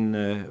you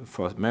can,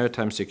 for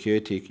maritime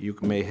security, you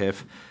may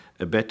have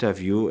a better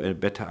view, a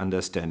better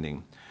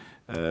understanding.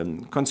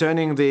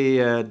 Concerning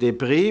the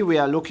debris, we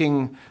are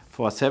looking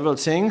for several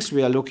things.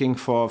 We are looking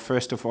for,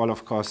 first of all,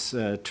 of course,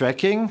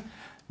 tracking.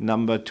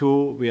 Number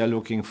two, we are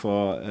looking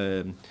for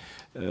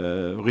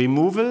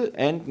removal,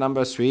 and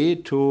number three,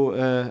 to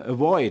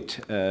avoid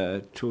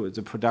to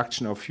the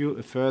production of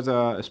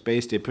further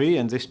space debris.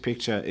 And this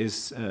picture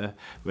is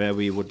where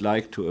we would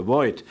like to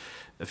avoid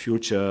a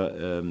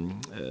future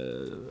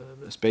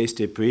space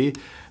debris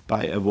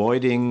by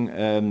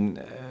avoiding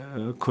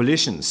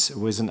collisions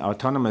with an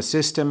autonomous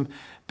system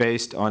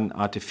based on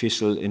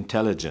artificial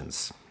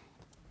intelligence.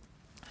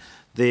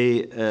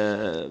 The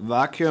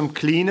vacuum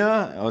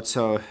cleaner,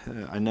 also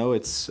I know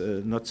it's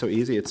not so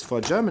easy, it's for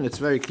German, it's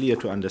very clear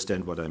to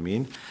understand what I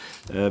mean,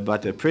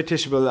 but a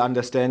British will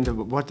understand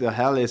what the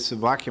hell is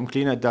vacuum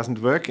cleaner. It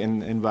doesn't work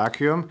in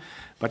vacuum,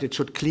 but it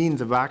should clean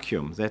the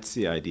vacuum, that's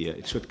the idea.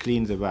 It should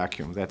clean the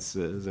vacuum, that's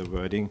the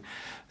wording.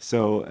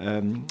 So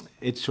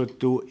it should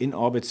do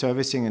in-orbit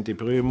servicing and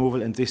debris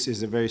removal, and this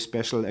is a very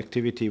special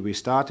activity we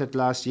started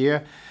last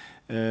year.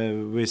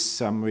 With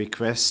some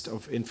request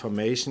of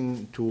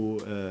information to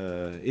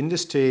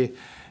industry,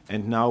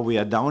 and now we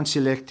are down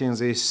selecting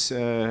these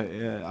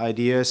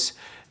ideas,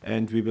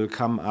 and we will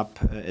come up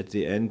at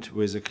the end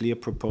with a clear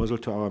proposal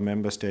to our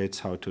member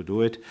states how to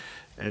do it,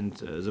 and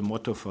the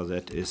motto for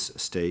that is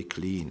stay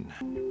clean.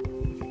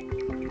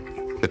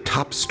 The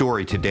top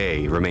story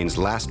today remains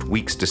last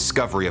week's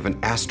discovery of an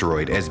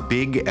asteroid as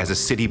big as a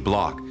city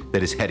block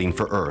that is heading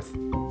for Earth,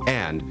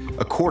 and,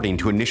 according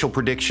to initial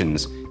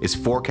predictions, is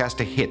forecast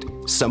to hit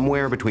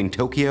somewhere between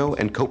Tokyo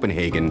and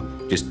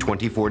Copenhagen just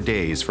 24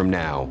 days from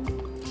now.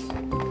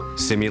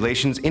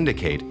 Simulations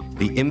indicate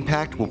the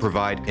impact will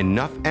provide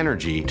enough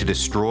energy to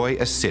destroy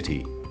a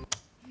city.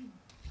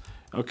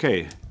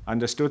 Okay,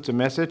 understood the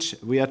message.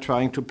 We are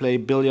trying to play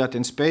billiard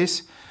in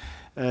space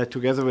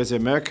together with the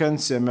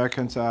Americans. The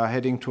Americans are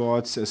heading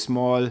towards a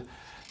small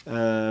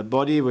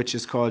body which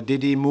is called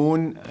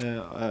Didymos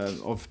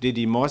of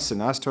Didymos,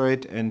 an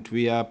asteroid, and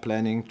we are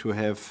planning to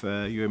have,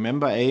 you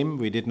remember AIM,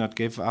 we did not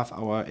give up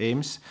our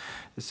aims,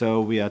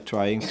 so we are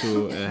trying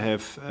to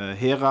have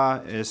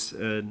Hera as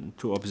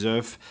to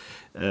observe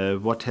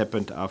what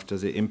happened after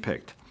the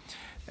impact.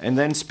 And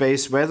then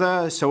space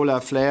weather, solar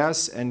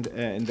flares, and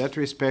in that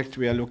respect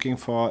we are looking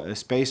for a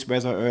space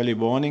weather early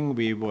warning.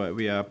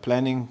 We are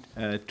planning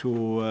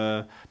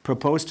to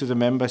propose to the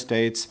member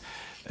states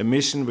a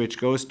mission which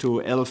goes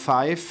to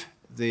L5,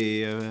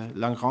 the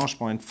Lagrange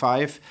point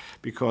 5,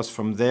 because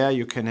from there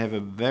you can have a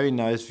very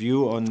nice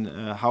view on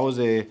how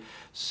the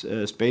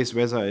space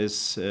weather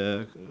is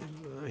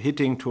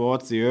hitting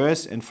towards the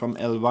Earth, and from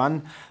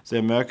L1 the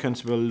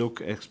Americans will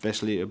look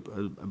especially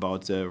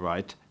about the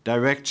right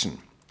direction.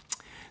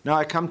 Now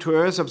I come to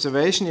Earth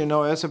observation. You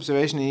know, Earth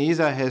observation in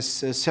ESA has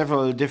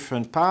several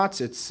different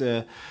parts. It's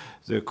the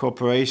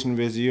cooperation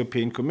with the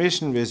European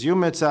Commission, with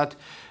EUMETSAT,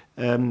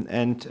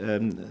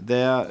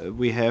 there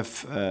we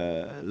have,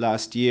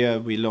 last year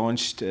we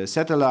launched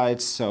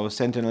satellites, so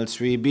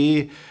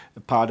Sentinel-3B,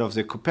 part of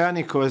the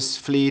Copernicus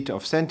fleet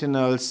of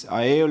Sentinels,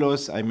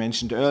 Aeolus, I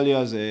mentioned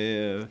earlier,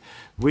 the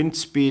wind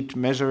speed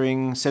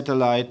measuring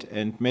satellite,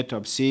 and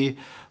METOP-C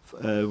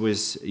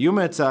with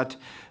EUMETSAT.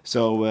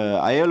 So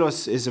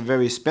Aeolus is a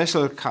very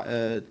special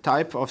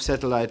type of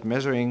satellite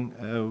measuring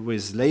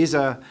with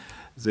laser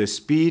the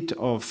speed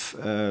of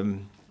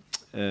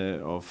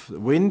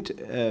wind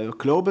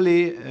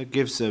globally,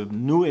 gives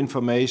new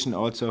information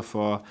also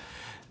for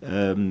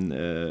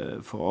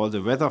all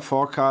the weather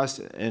forecast,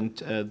 and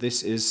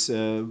this is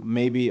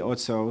maybe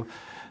also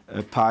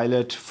a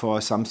pilot for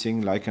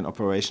something like an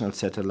operational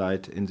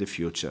satellite in the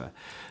future.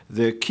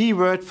 The key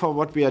word for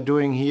what we are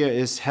doing here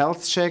is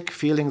health check,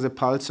 feeling the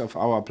pulse of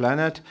our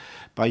planet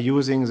by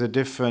using the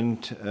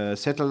different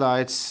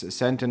satellites,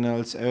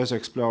 Sentinels, Earth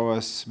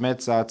Explorers,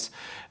 METSATs,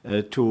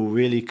 to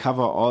really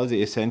cover all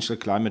the essential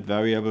climate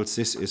variables.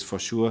 This is for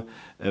sure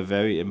a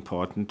very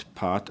important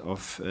part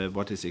of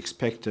what is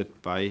expected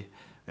by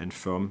and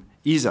from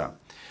ESA.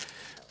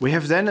 We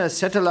have then a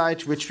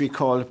satellite which we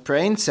call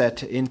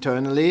BrainSat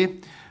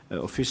internally.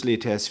 Officially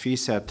it has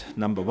VSat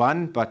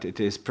 #1, but it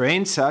is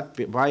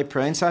BrainSat. Why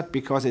BrainSat?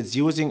 Because it's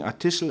using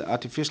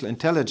artificial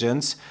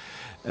intelligence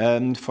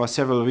for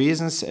several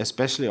reasons,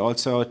 especially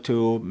also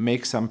to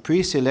make some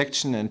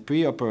pre-selection and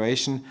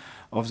pre-operation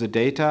of the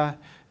data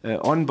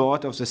on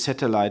board of the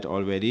satellite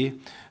already.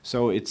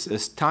 So it's a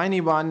tiny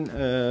one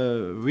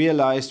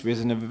realized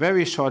within a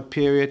very short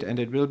period, and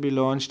it will be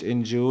launched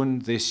in June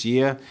this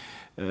year.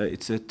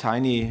 It's a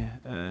tiny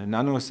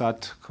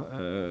nanosat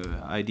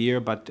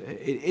idea, but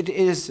it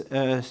is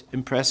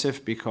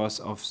impressive because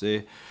of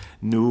the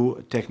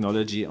new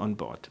technology on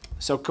board.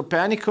 So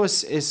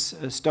Copernicus is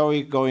a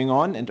story going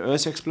on, and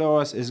Earth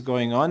Explorers is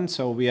going on.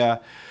 So we are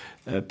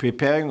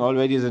preparing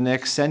already the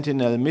next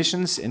Sentinel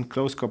missions in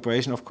close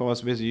cooperation, of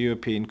course, with the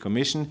European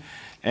Commission.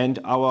 And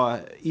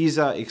our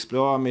ESA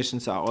Explorer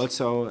missions are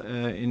also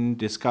in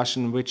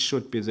discussion, which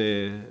should be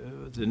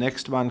the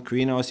next one: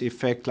 greenhouse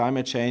effect,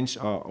 climate change,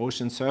 or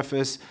ocean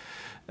surface.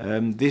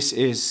 This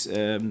is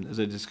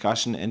the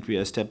discussion, and we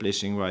are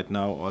establishing right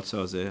now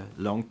also the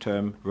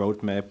long-term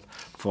roadmap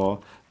for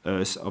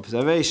Earth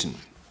observation.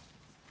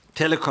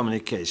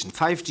 Telecommunication.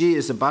 5G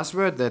is a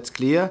buzzword, that's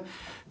clear.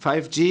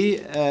 5G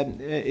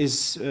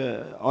is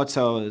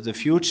also the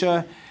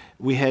future.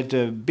 We had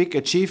big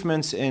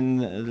achievements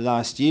in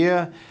last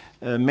year,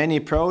 many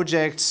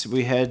projects.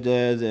 We had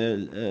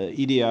the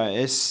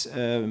EDRS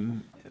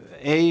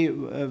A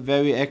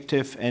very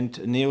active, and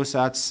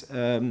NeoSats,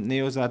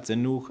 the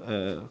new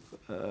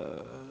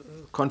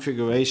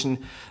configuration,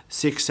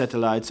 6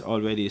 satellites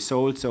already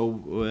sold.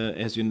 So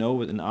as you know,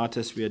 with an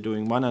ARTIS we are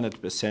doing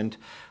 100%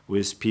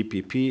 with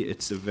PPP.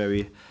 It's a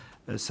very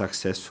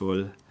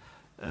successful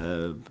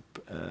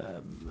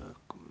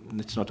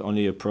it's not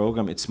only a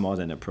program, it's more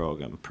than a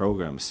program,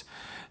 programs.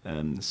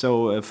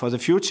 So for the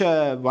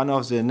future, one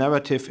of the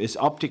narrative is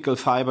optical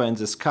fiber in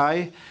the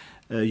sky.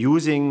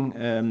 Using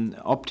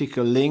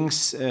optical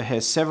links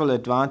has several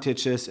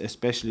advantages,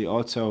 especially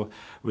also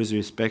with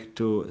respect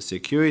to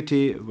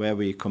security, where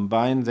we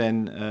combine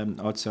then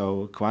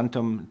also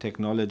quantum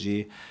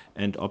technology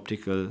and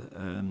optical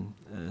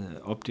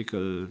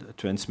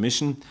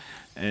transmission.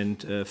 And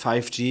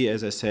 5G,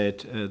 as I said,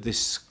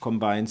 this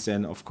combines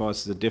then, of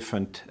course, the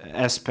different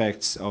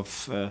aspects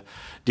of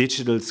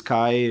digital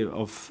sky,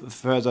 of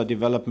further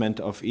development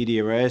of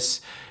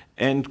EDRS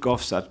and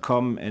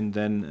GovSatcom, and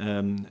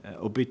then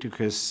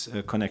ubiquitous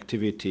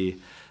connectivity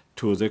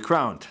to the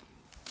ground.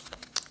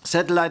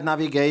 Satellite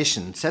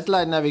navigation.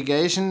 Satellite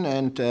navigation,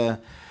 and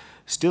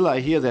still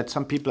I hear that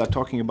some people are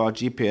talking about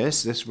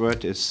GPS. This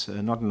word is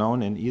not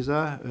known in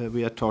ESA.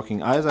 We are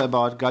talking either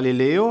about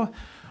Galileo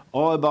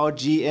or about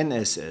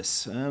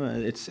GNSS.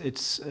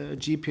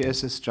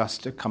 GPS is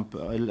just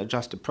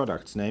a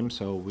product's name,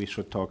 so we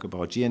should talk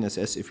about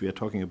GNSS if we are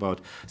talking about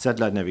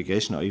satellite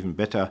navigation, or even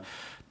better,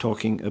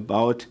 talking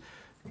about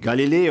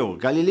Galileo.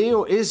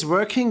 Galileo is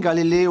working.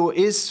 Galileo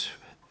is,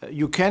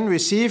 you can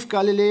receive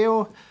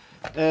Galileo,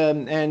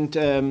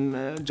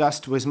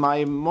 just with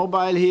my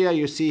mobile here,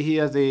 you see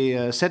here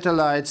the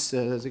satellites,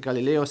 the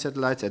Galileo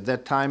satellites at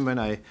that time when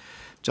I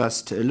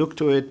just look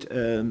to it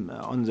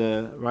on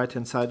the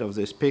right-hand side of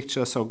this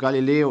picture. So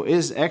Galileo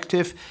is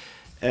active.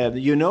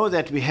 You know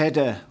that we had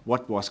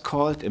what was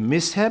called a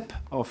mishap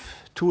of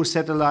 2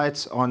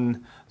 satellites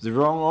on the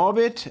wrong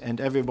orbit,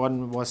 and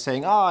everyone was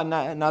saying,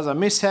 another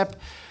mishap.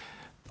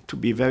 To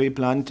be very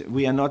blunt,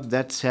 we are not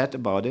that sad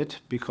about it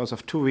because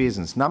of 2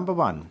 reasons. Number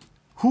one,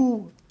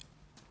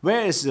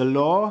 where is the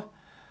law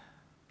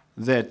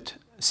that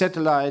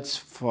satellites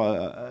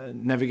for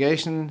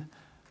navigation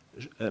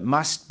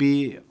must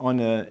be on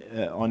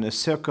a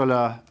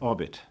circular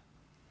orbit.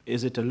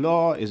 Is it a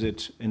law? Is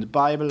it in the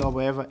Bible or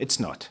wherever? It's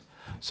not.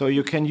 So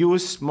you can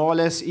use more or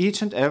less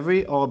each and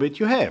every orbit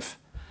you have.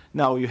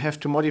 Now you have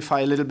to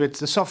modify a little bit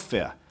the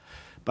software.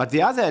 But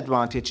the other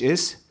advantage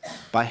is,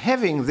 by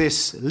having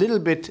this little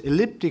bit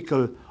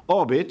elliptical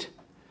orbit,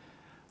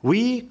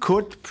 we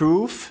could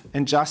prove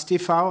and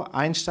justify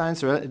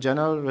Einstein's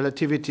general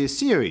relativity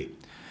theory.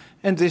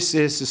 And this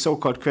is the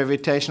so-called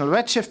gravitational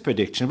redshift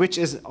prediction, which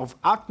is of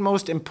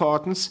utmost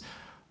importance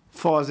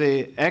for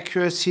the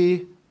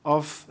accuracy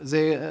of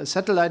the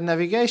satellite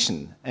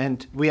navigation.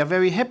 And we are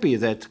very happy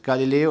that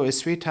Galileo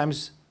is 3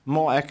 times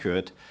more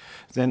accurate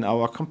than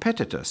our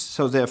competitors.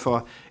 So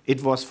therefore,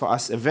 it was for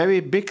us a very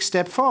big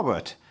step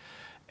forward.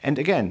 And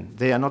again,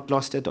 they are not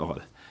lost at all.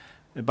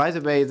 By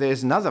the way,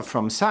 there's another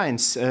from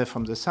science,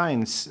 from the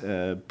science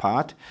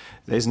part.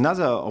 There's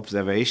another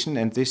observation,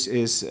 and this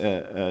is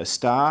a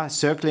star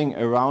circling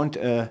around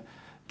a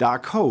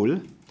dark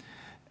hole.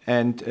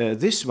 And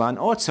this one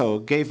also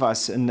gave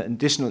us an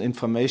additional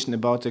information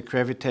about the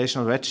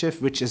gravitational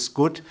redshift, which is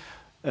good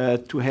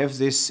to have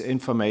this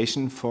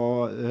information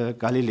for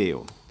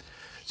Galileo.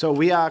 So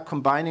we are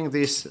combining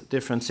these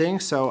different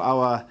things. So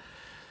our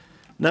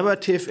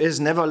narrative is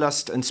never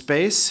lost in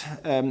space,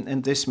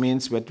 and this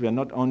means that we are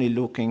not only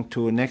looking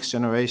to next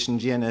generation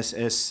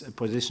GNSS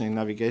positioning,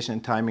 navigation,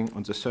 and timing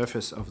on the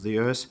surface of the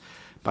Earth,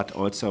 but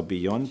also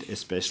beyond,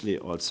 especially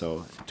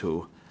also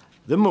to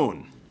the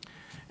Moon.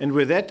 And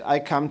with that, I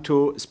come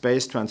to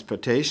space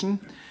transportation.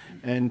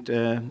 And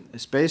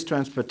space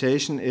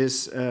transportation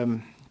is,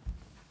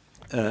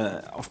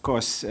 of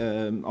course,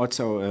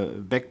 also a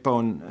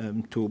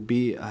backbone to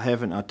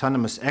have an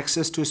autonomous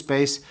access to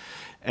space.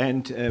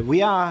 And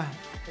we are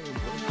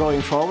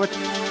going forward.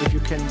 If you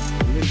can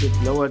a little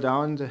bit lower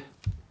down.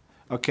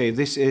 Okay,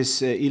 this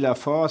is ELA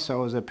 4,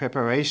 so the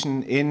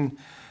preparation in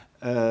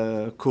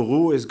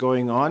Kourou is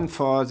going on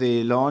for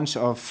the launch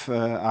of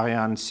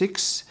Ariane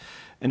 6.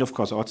 And of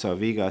course also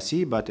Vega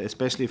C, but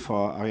especially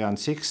for Ariane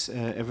 6,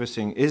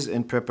 everything is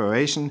in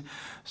preparation.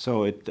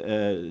 So it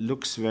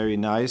looks very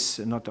nice,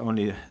 not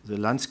only the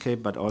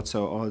landscape, but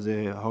also all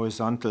the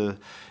horizontal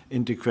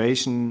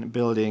integration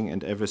building,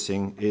 and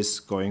everything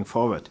is going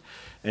forward.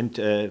 And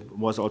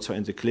was also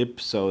in the clip,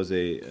 so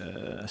the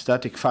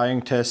static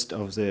firing test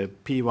of the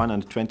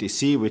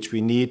P120C, which we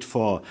need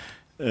for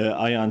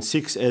Ariane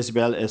 6 as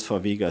well as for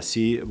Vega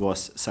C,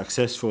 was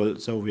successful,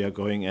 so we are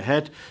going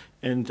ahead.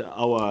 And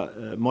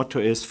our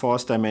motto is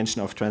 4th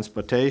dimension of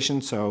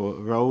transportation, so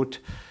road,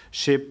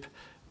 ship,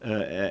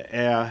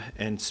 air,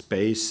 and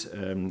space.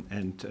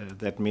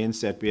 That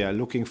means that we are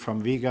looking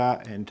from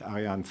Vega and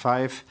Ariane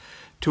 5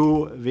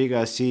 to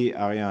Vega C,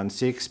 Ariane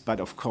 6,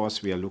 but of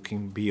course we are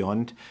looking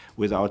beyond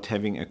without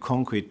having a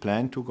concrete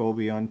plan to go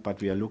beyond,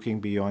 but we are looking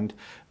beyond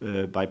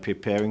by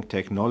preparing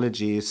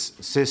technologies,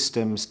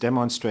 systems,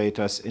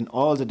 demonstrators in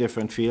all the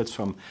different fields,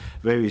 from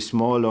very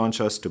small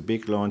launchers to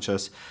big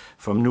launchers,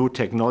 from new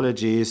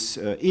technologies.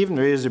 Even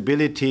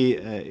reusability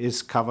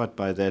is covered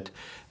by that,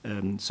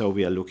 so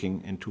we are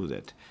looking into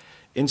that.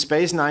 In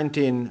Space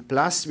 19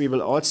 Plus, we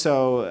will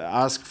also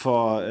ask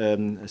for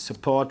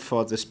support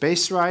for the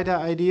Space Rider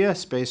idea.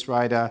 Space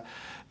Rider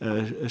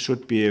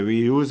should be a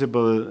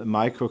reusable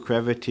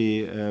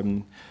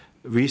microgravity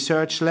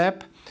research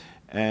lab.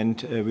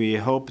 And we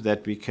hope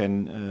that we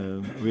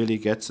can really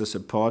get the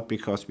support,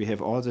 because we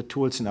have all the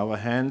tools in our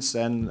hands,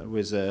 and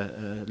with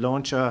a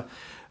launcher,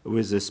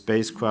 with a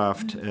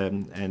spacecraft,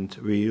 and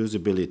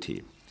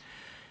reusability.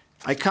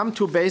 I come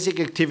to basic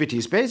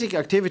activities. Basic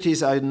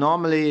activities are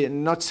normally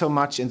not so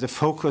much in the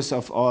focus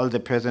of all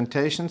the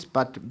presentations,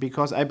 but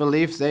because I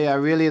believe they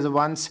are really the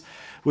ones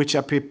which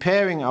are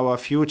preparing our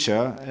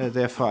future,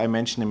 therefore I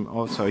mention them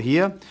also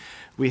here.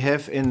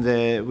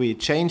 We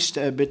changed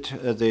a bit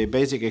the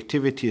basic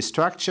activity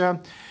structure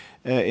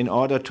in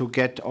order to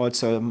get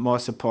also more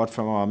support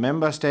from our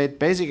member state.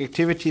 Basic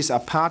activities are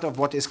part of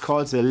what is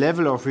called the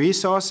level of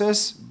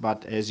resources,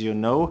 but as you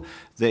know,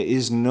 there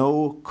is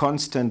no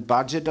constant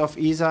budget of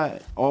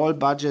ESA. All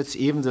budgets,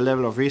 even the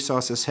level of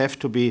resources, have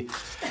to be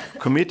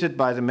committed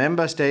by the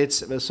member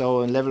states.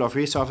 So a level of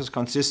resources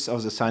consists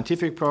of the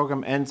scientific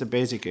program and the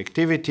basic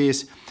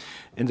activities.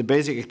 In the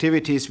basic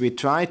activities, we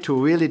try to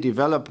really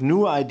develop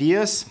new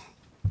ideas,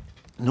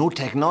 new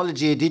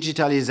technology,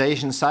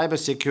 digitalization,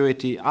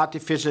 cybersecurity,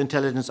 artificial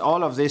intelligence.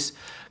 All of this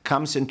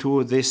comes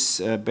into this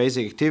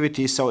basic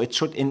activity, so it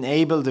should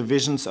enable the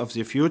visions of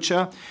the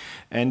future.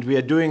 And we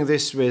are doing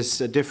this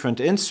with different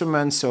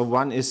instruments. So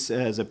one is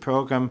the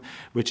program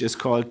which is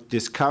called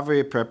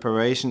Discovery,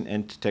 Preparation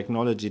and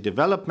Technology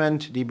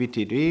Development,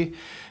 DBTD,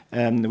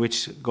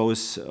 which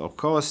goes, of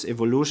course,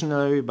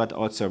 evolutionary, but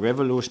also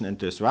revolution and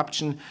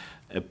disruption.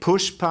 A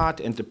push part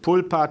and the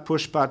pull part.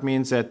 Push part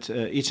means that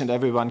each and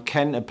everyone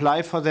can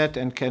apply for that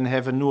and can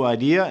have a new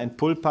idea, and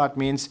pull part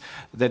means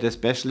that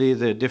especially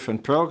the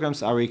different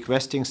programs are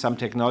requesting some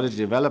technology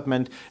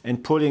development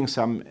and pulling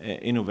some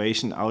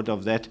innovation out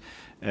of that,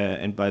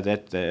 and by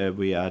that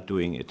we are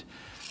doing it.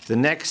 The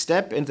next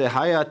step in the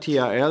higher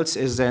TRLs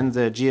is then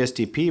the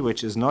GSDP,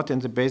 which is not in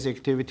the basic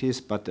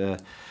activities, but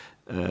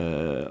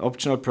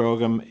optional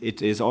program.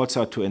 It is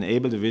also to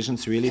enable the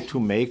visions really to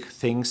make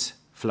things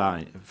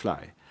fly.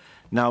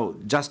 Now,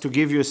 just to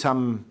give you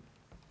some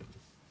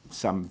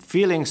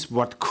feelings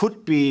what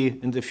could be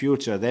in the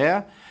future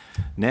there,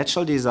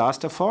 natural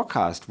disaster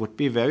forecast would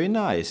be very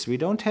nice. We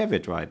don't have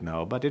it right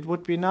now, but it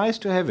would be nice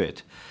to have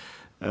it.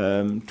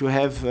 To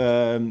have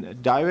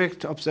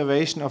direct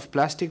observation of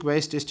plastic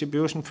waste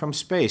distribution from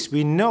space.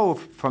 We know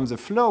from the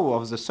flow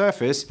of the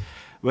surface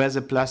where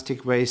the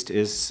plastic waste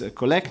is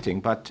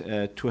collecting, but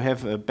to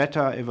have a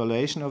better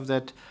evaluation of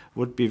that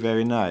would be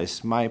very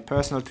nice. My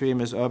personal dream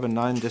is urban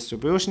 9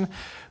 distribution.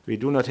 We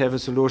do not have a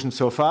solution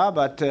so far,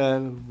 but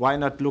why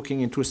not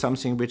looking into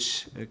something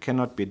which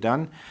cannot be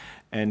done?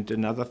 And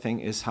another thing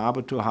is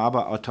harbor-to-harbor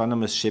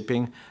autonomous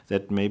shipping.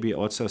 That may be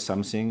also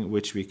something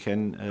which we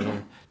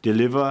can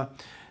deliver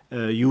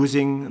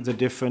using the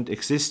different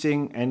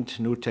existing and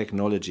new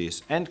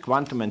technologies. And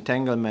quantum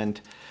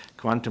entanglement,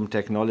 quantum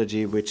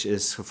technology, which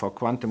is for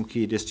quantum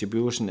key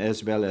distribution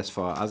as well as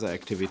for other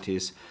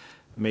activities,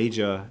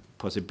 major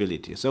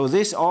possibilities. So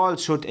this all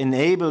should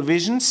enable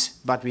visions,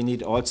 but we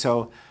need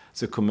also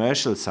the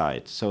commercial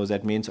side. So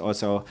that means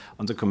also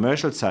on the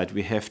commercial side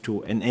we have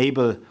to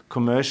enable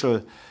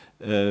commercial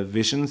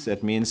visions.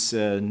 That means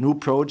new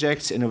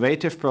projects,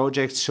 innovative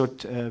projects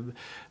should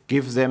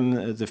give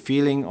them the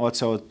feeling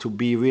also to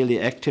be really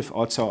active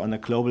also on a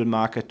global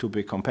market, to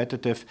be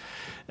competitive.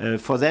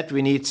 For that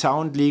we need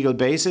sound legal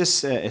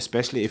basis,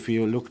 especially if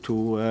you look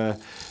to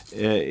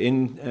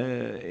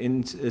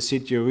in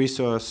situ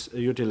resource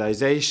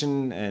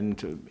utilization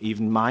and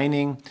even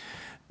mining.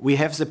 We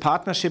have the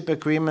partnership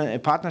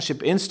agreement,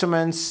 partnership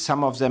instruments,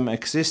 some of them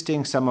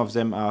existing, some of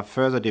them are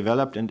further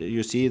developed, and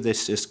you see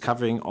this is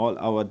covering all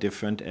our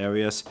different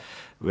areas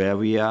where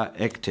we are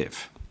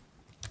active.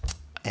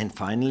 And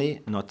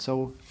finally, not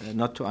to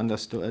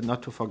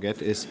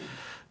forget is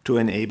to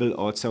enable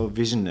also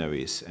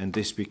visionaries, and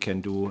this we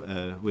can do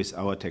with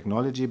our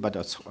technology, but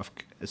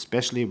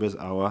especially with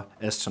our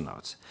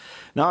astronauts.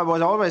 Now, I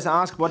was always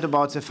asked, what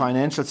about the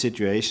financial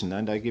situation?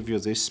 And I give you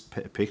this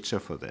picture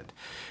for that.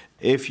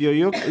 If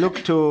you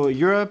look to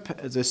Europe,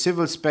 the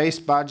civil space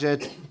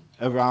budget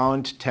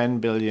around 10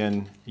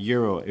 billion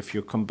euro. If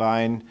you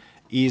combine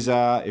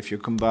ESA, if you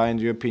combine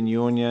the European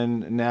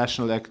Union,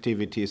 national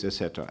activities,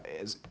 etc.,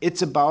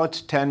 it's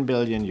about 10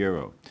 billion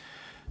euro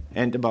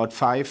and about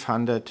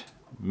 500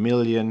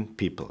 million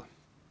people.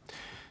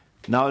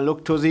 Now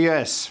look to the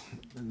US.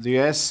 The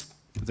US,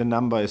 the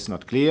number is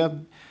not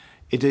clear.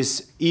 It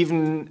is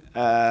even,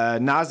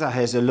 NASA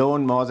has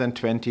alone more than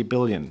 20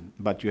 billion,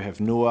 but you have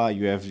NOAA,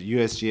 you have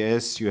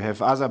USGS, you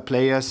have other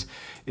players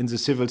in the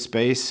civil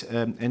space,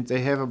 and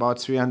they have about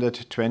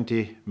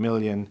 320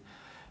 million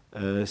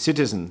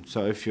citizens.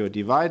 So if you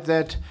divide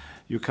that,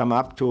 you come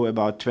up to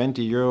about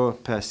 20 euro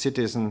per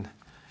citizen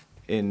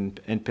and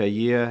per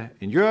year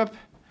in Europe,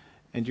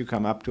 and you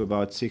come up to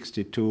about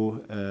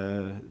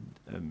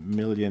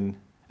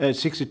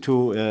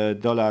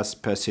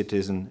 $62 per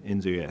citizen in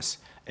the US.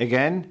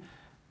 Again,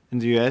 in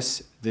the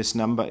US, this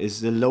number is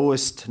the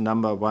lowest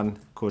number one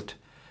could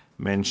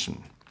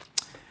mention.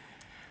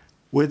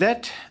 With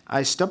that,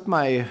 I stop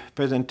my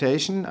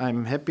presentation.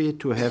 I'm happy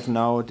to have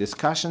now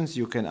discussions.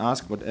 You can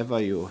ask whatever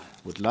you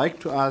would like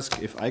to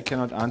ask. If I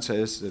cannot answer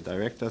it, the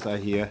directors are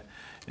here,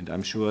 and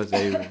I'm sure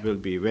they will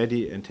be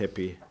ready and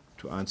happy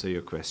to answer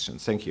your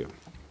questions. Thank you.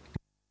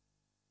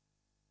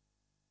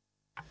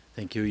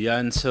 Thank you,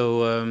 Jan.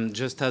 So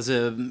just as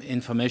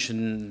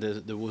information,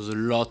 there was a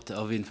lot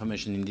of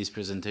information in this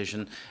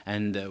presentation,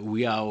 and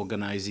we are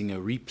organizing a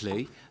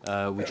replay,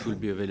 which will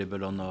be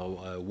available on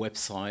our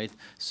website,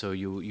 so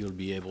you'll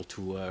be able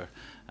to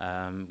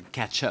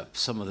catch up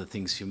some of the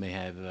things you may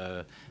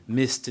have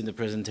missed in the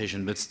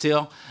presentation. But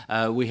still,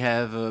 we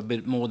have a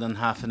bit more than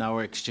half an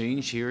hour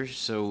exchange here,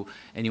 so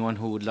anyone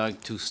who would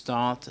like to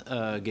start,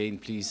 again,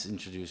 please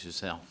introduce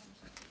yourself.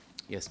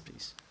 Yes,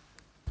 please.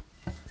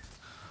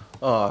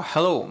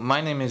 Hello, my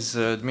name is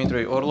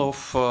Dmitry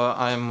Orlov.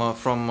 I'm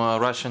from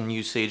Russian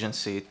news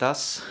agency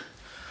TASS.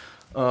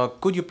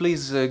 Could you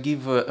please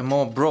give a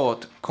more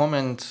broad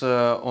comment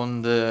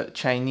on the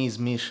Chinese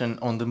mission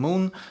on the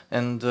moon,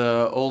 and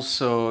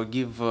also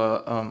give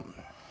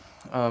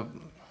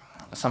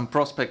some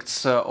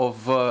prospects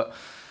of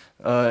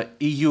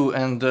EU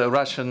and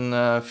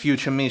Russian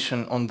future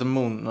mission on the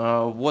moon?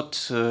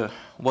 What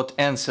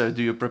answer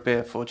do you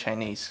prepare for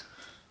Chinese?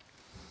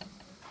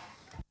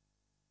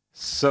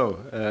 So,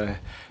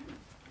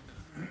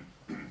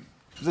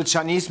 the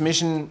Chinese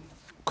mission,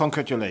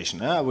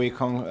 congratulations.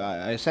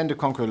 I send the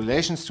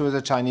congratulations to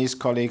the Chinese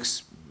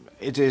colleagues.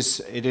 It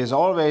is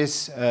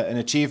always an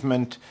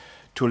achievement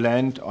to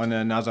land on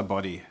another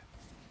body,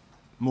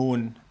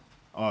 moon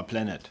or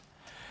planet.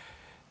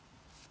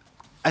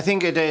 I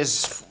think it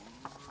is,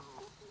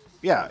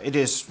 yeah, it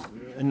is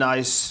a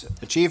nice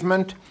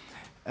achievement.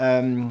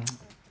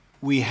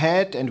 We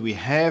had and we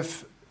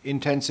have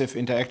intensive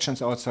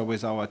interactions also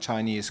with our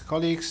Chinese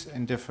colleagues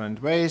in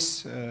different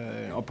ways,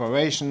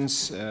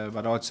 operations,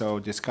 but also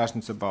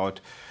discussions about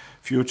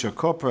future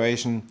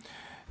cooperation.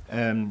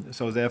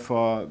 So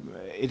therefore,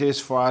 it is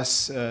for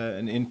us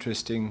an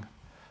interesting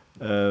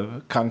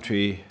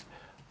country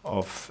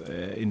of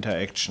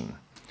interaction.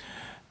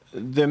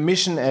 The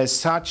mission as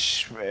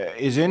such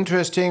is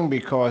interesting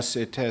because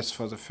it has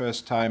for the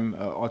first time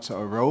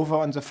also a rover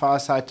on the far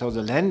side. So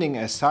the landing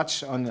as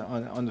such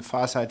on the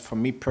far side for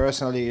me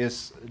personally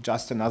is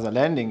just another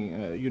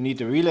landing. You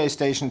need a relay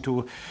station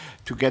to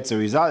get the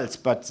results,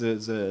 but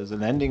the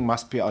landing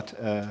must be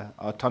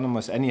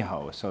autonomous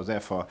anyhow. So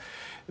therefore,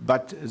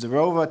 but the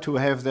rover to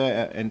have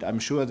there, and I'm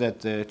sure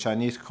that the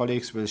Chinese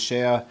colleagues will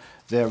share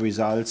their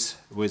results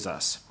with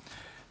us.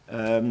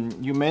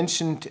 You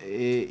mentioned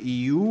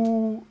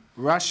EU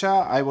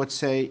Russia. I would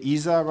say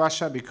ESA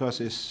Russia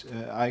because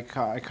I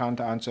can't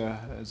answer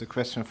the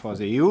question for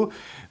the EU,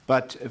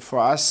 but for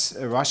us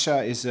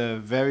Russia is a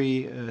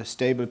very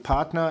stable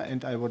partner,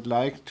 and I would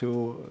like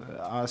to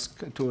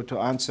ask to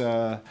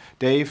answer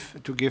Dave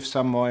to give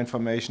some more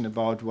information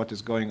about what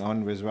is going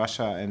on with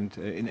Russia and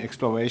in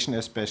exploration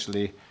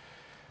especially.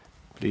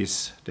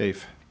 Please,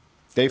 Dave.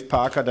 Dave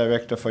Parker,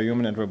 Director for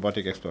Human and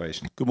Robotic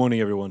Exploration. Good morning,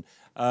 everyone.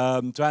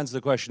 To answer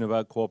the question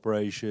about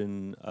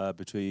cooperation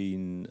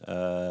between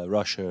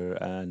Russia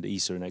and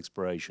ESA in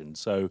exploration.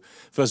 So,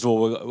 first of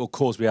all, of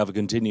course, we have a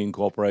continuing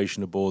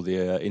cooperation aboard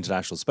the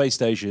International Space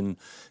Station.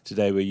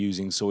 Today, we're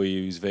using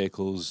Soyuz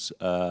vehicles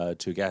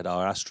to get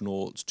our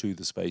astronauts to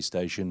the space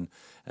station,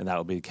 and that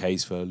will be the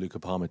case for Luca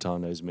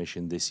Parmitano's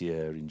mission this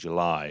year in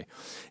July.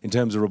 In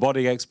terms of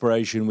robotic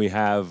exploration, we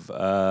have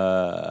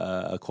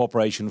a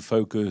cooperation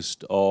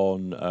focused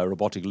on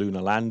robotic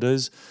lunar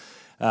landers.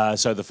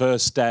 So the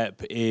first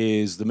step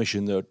is the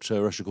mission that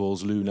Russia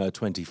calls Luna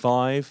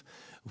 25,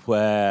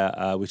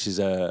 which is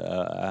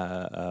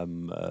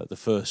the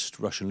first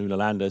Russian lunar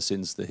lander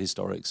since the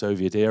historic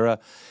Soviet era.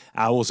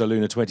 Also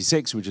Luna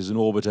 26, which is an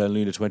orbiter, and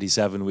Luna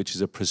 27, which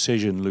is a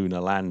precision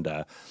lunar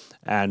lander.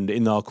 And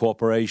in our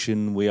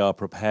cooperation, we are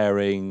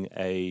preparing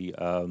a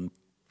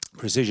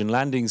precision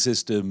landing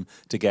system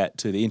to get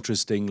to the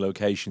interesting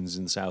locations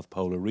in the South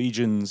Polar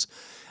regions,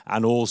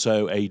 and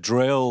also a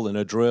drill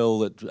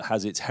that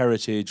has its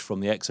heritage from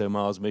the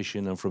ExoMars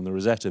mission and from the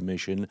Rosetta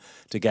mission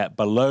to get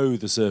below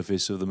the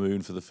surface of the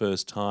moon for the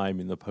first time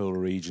in the polar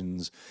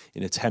regions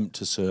in attempt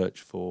to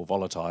search for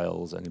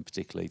volatiles, and in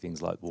particular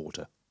things like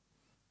water.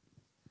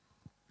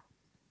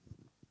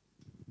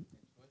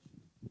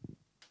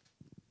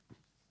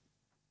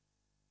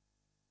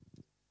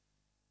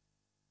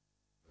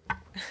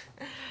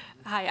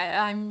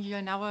 Hi, I'm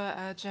Julian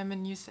Nauer,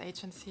 German news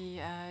agency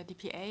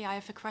DPA. I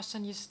have a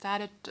question. You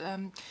started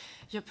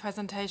your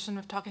presentation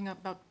with talking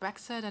about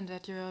Brexit and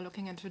that you're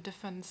looking into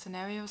different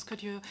scenarios.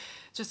 Could you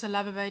just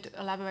elaborate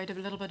a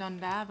little bit on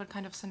that? What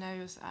kind of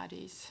scenarios are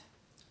these?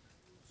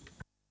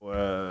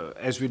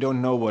 As we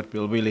don't know what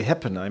will really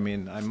happen, I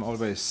mean, I'm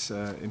always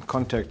in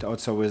contact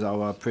also with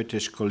our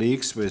British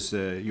colleagues, with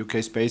the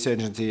UK Space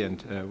Agency,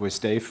 and with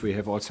Dave. We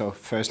have also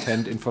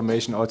first-hand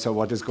information also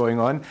what is going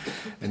on.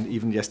 And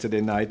even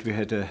yesterday night we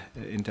had an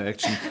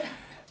interaction.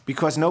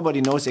 Because nobody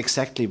knows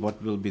exactly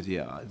what will be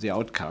the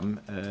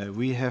outcome,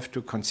 we have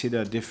to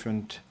consider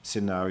different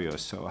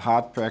scenarios. So a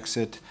hard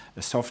Brexit,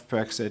 a soft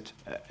Brexit,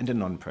 and a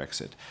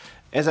non-Brexit.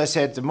 As I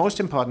said, the most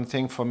important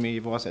thing for me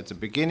was at the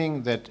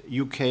beginning that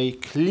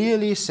UK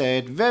clearly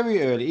said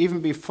very early,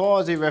 even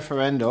before the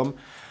referendum,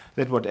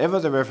 that whatever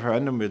the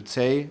referendum will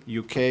say,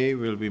 UK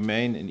will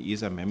remain an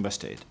ESA member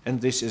state.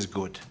 And this is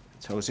good.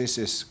 So this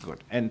is good.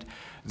 And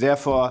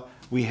therefore,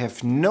 we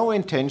have no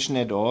intention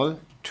at all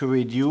to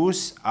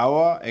reduce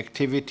our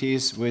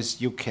activities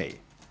with UK.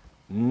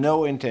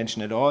 No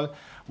intention at all.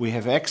 We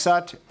have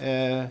EXAT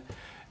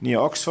near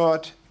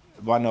Oxford,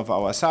 one of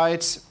our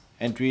sites,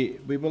 and we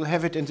will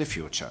have it in the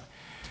future.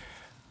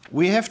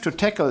 We have to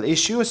tackle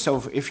issues.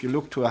 So if you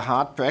look to a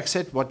hard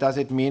Brexit, what does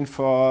it mean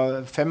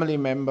for family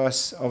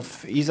members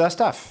of ESA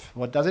staff?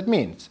 What does it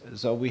mean?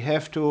 So we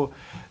have to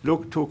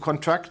look to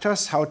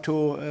contractors, how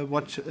to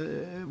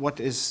what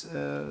is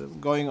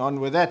going on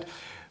with that.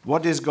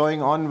 What is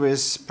going on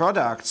with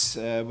products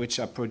which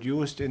are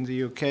produced in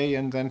the UK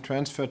and then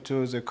transferred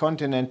to the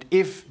continent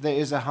if there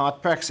is a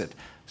hard Brexit?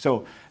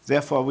 So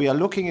therefore, we are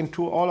looking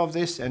into all of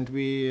this, and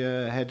we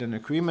had an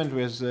agreement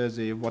with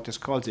what is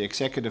called the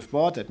executive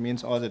board. That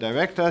means all the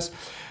directors,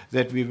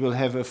 that we will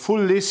have a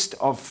full list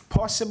of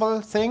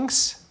possible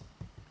things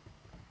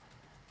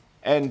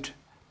and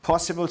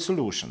possible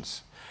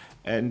solutions.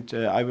 And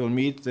I will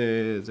meet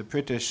the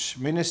British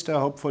minister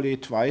hopefully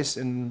twice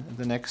in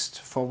the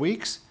next 4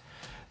 weeks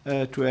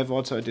to have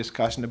also a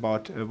discussion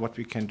about what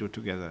we can do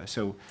together.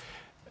 So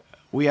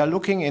we are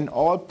looking in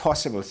all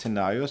possible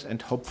scenarios,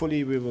 and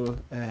hopefully we will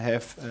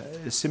have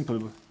a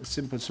simple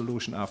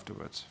solution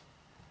afterwards.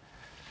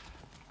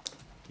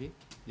 Okay.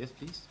 Yes,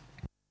 please.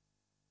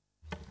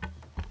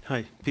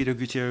 Hi, Peter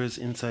Gutierrez,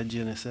 Inside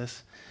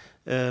GNSS.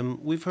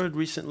 We've heard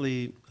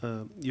recently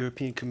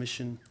European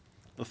Commission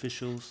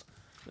officials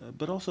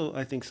but also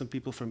I think some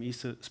people from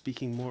ESA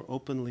speaking more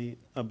openly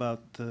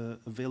about the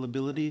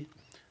availability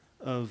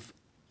of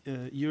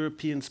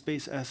European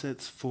space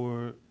assets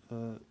for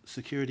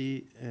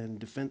security and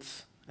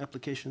defense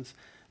applications,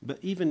 but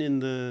even in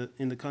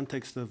the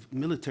context of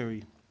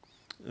military.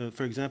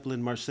 For example,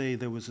 in Marseille,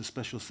 there was a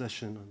special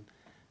session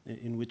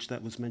in which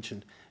that was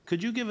mentioned.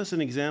 Could you give us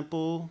an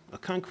example, a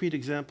concrete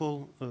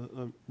example,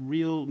 a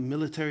real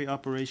military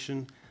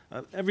operation?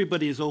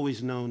 Everybody has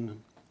always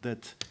known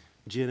that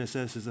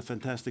GNSS is a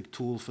fantastic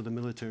tool for the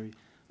military.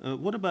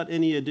 What about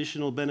any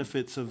additional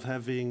benefits of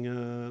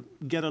having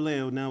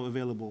Galileo now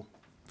available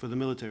for the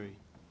military?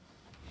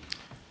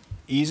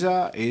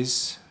 ESA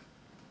is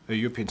a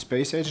European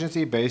Space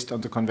Agency based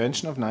on the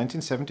Convention of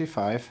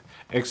 1975,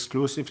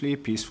 exclusively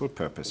peaceful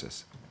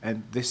purposes.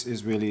 And this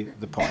is really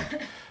the point.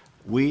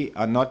 We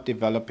are not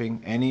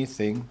developing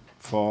anything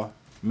for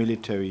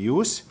military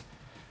use.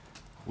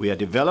 We are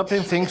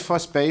developing things for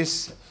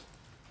space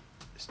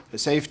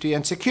safety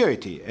and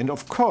security. And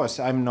of course,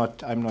 I'm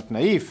not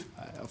naive.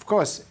 Of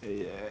course,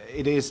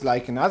 it is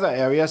like in other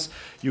areas,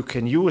 you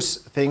can use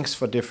things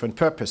for different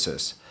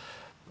purposes.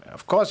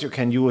 Of course, you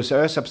can use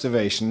Earth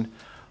observation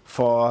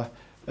for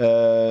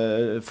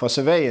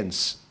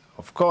surveillance.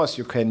 Of course,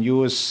 you can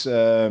use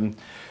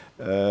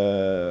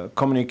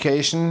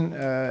communication,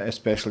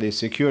 especially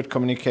secured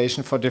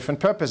communication, for different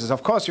purposes.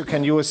 Of course, you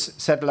can use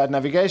satellite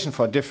navigation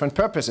for different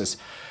purposes.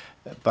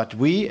 But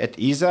we at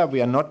ESA,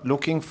 we are not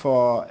looking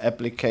for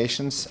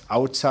applications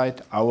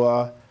outside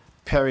our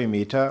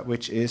perimeter,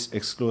 which is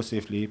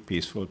exclusively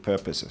peaceful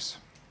purposes.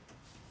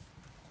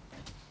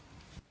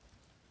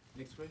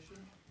 Next question?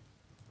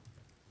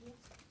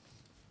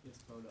 Yes,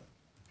 Paula.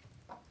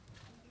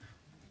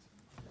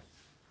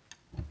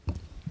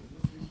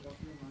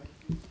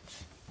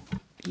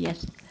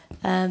 Yes.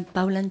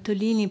 Paola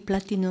Antolini,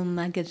 Platinum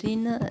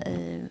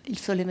Magazine, Il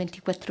Sole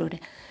 24 Ore.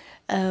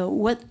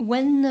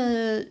 When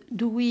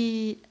do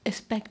we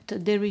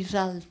expect the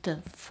result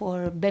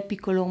for Bepi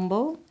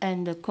Colombo?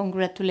 And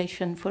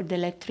congratulations for the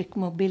electric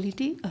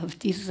mobility of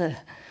this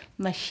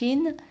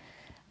machine.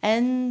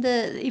 And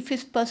if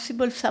it's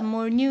possible, some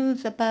more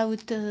news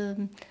about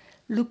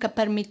Luca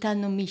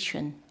Parmitano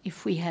mission,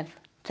 if we have.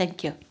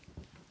 Thank you.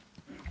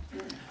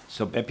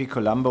 So Bepi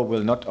Colombo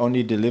will not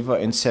only deliver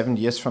in 7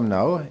 years from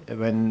now,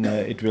 when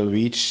it will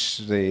reach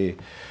the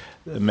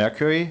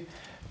Mercury.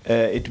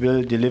 It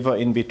will deliver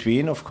in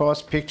between, of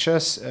course,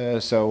 pictures.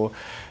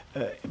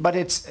 But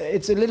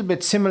it's a little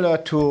bit similar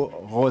to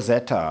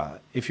Rosetta.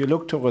 If you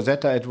look to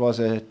Rosetta, it was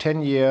a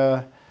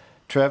 10-year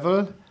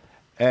travel,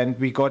 and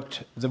we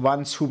got the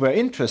ones who were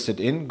interested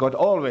in got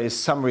always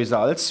some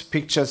results,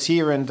 pictures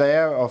here and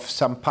there of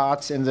some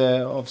parts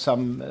of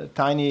some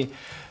tiny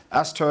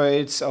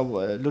asteroids or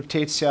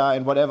Lutetia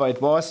and whatever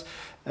it was.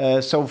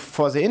 So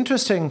for the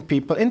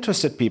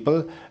interested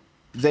people,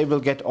 they will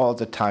get all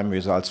the time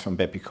results from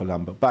Bepi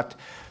Colombo. But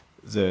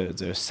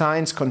the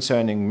science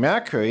concerning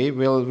Mercury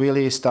will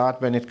really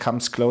start when it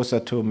comes closer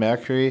to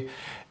Mercury,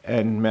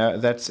 and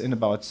that's in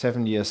about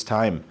 7 years'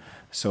 time.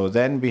 So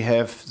then we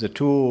have the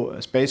two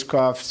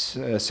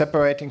spacecrafts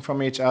separating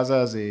from each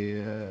other,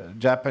 the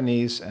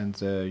Japanese and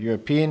the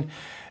European,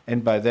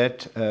 and by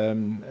that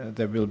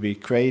there will be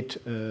great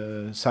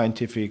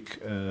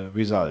scientific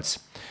results.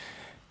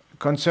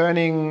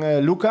 Concerning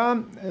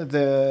Luca,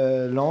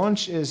 the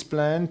launch is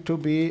planned to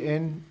be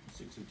in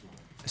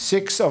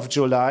 6th of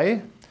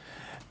July.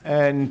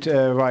 And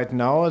right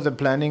now the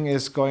planning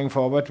is going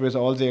forward with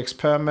all the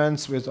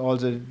experiments, with all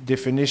the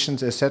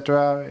definitions,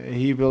 etc.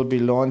 He will be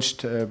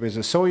launched with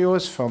a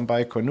Soyuz from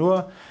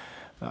Baikonur.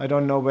 I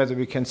don't know whether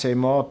we can say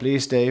more.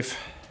 Please, Dave.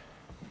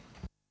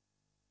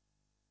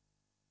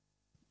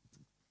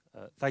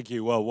 Thank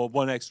you. Well,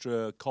 one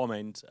extra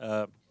comment.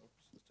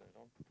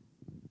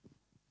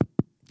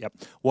 Yep.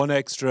 One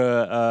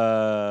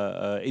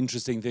extra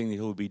interesting thing that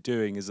he'll be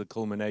doing is the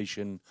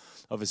culmination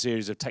of a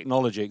series of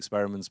technology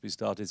experiments we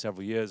started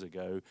several years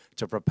ago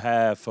to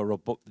prepare for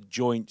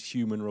joint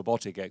human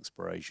robotic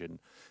exploration.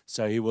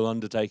 So he will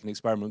undertake an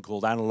experiment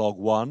called Analog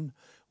 1,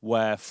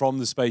 where from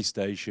the space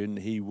station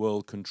he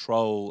will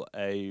control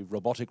a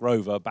robotic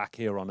rover back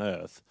here on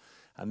Earth.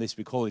 And this,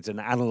 we call it an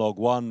Analog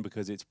 1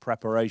 because it's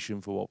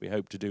preparation for what we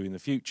hope to do in the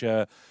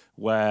future,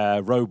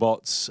 where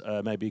robots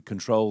may be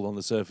controlled on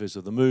the surface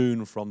of the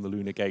moon from the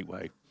Lunar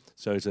Gateway.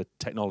 So it's a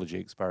technology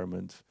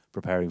experiment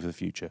preparing for the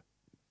future.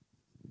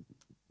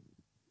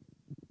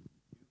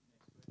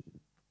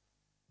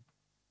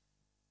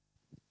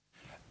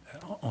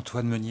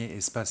 Antoine Meunier,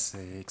 Espace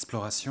et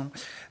Exploration.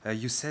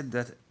 You said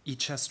that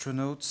each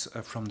astronaut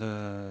from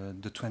the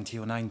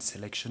 2009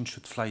 selection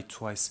should fly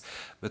twice.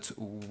 But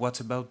what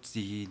about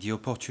the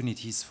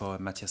opportunities for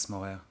Matthias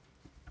Maurer?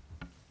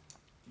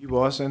 He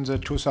was in the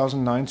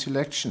 2009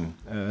 selection.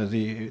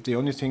 The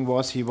only thing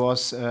was he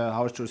was,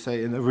 how to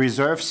say, in a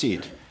reserve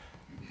seat.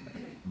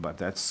 But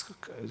that's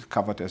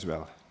covered as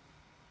well.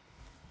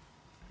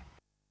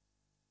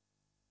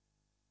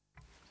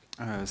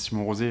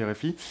 Simon Rosé,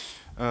 RFI.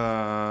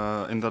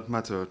 In that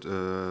matter,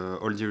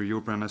 all the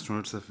European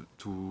astronauts have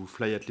to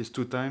fly at least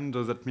 2 times.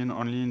 Does that mean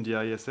only in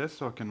the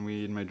ISS, or can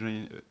we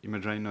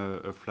imagine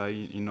a fly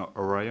in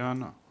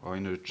Orion or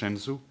in a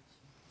Chenzhou?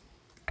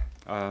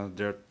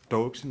 There are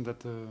talks in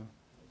that.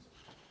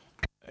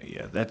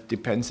 Yeah, that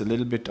depends a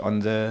little bit on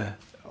the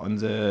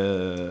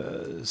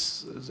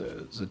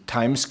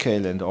time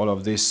scale and all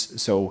of this.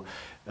 So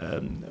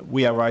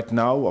we are right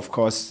now, of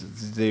course,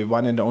 the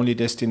one and only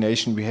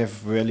destination we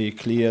have really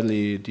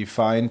clearly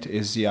defined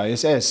is the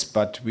ISS,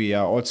 but we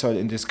are also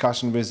in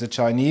discussion with the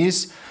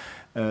Chinese.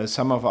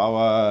 Some of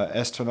our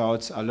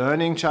astronauts are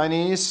learning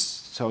Chinese,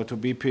 so to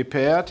be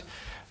prepared.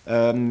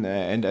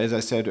 And as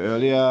I said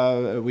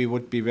earlier, we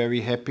would be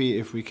very happy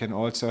if we can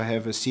also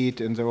have a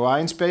seat in the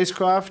Orion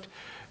spacecraft.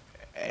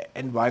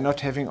 And why not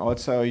having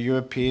also a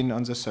European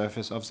on the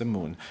surface of the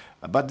moon?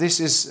 But this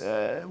is,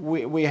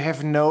 we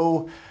have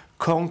no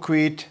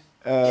concrete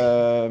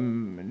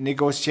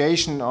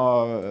negotiation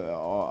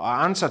or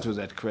answer to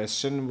that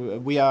question.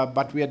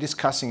 But we are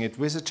discussing it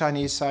with the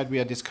Chinese side. We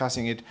are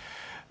discussing it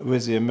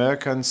with the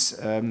Americans,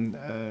 and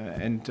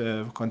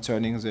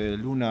concerning the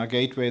lunar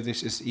gateway.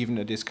 This is even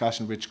a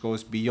discussion which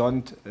goes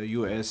beyond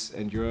US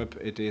and Europe.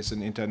 It is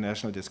an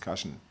international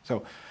discussion.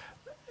 So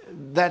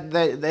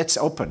that's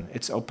open.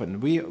 It's open.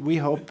 We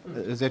hope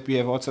that we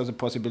have also the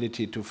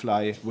possibility to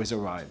fly with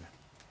Orion.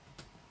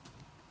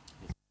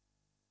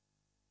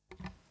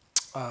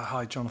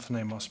 Hi, Jonathan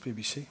Amos,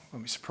 BBC.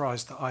 Won't be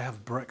surprised that I have a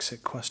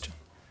Brexit question.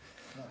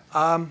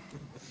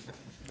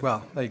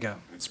 Well, there you go.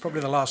 It's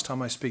probably the last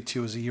time I speak to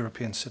you as a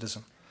European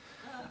citizen.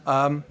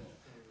 You're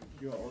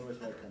always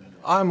welcome.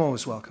 I'm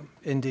always welcome,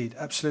 indeed,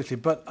 absolutely.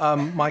 But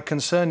my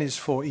concern is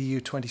for EU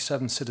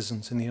 27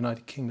 citizens in the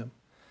United Kingdom.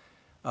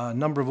 A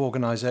number of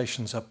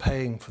organisations are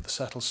paying for the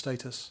settled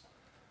status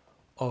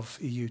of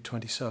EU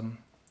 27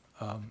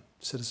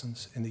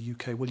 citizens in the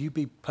UK. Will you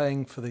be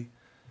paying for the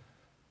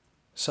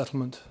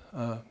settlement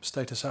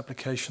status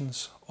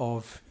applications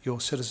of your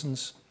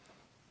citizens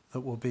that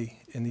will be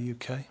in the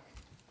UK?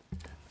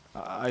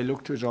 I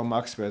look to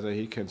Jean-Max whether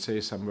he can say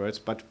some words,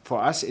 but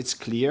for us it's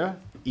clear,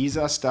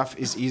 ESA stuff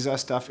is ESA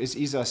stuff is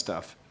ESA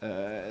stuff.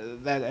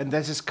 And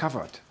that is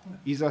covered.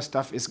 ESA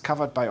stuff is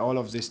covered by all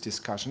of these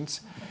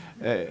discussions.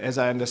 As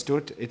I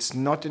understood, it's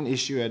not an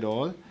issue at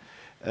all.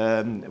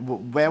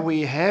 Where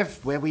we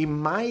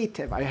might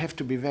have, I have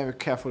to be very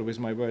careful with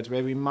my words,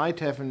 where we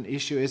might have an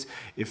issue is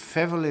if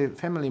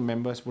family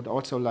members would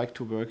also like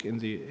to work in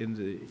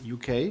the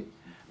UK,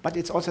 but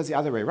it's also the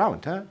other way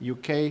around, huh?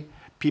 UK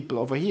people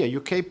over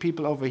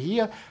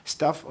here,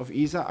 stuff of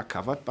ESA are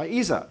covered by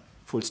ESA,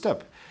 full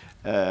stop.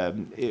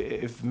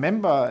 If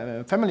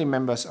family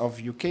members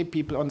of UK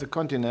people on the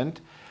continent,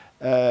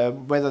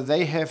 whether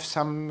they have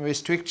some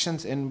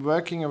restrictions in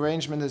working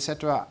arrangements,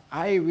 etc.,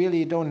 I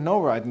really don't know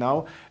right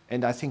now,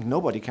 and I think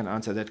nobody can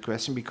answer that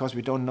question because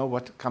we don't know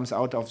what comes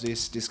out of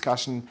this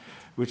discussion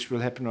which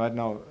will happen right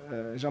now.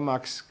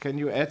 Jean-Max, can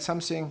you add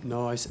something?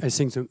 No, I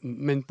think the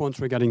main point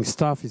regarding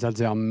staff is that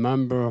they are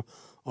member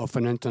of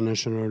an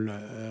international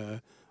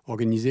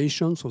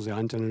organization, so they are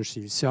international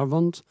civil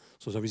servants,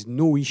 so there is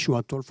no issue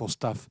at all for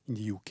staff in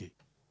the UK.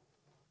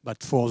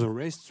 But for the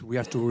rest, we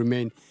have to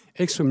remain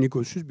extremely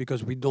cautious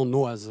because we don't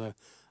know, as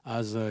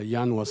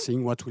Jan was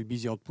saying, what will be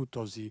the output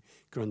of the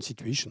current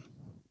situation.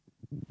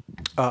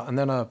 And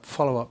then a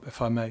follow-up,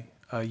 if I may,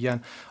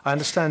 Jan. I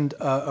understand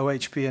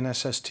OHB and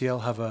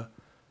SSTL have a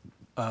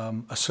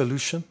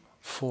solution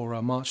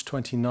for March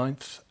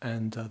 29th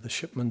and the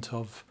shipment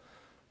of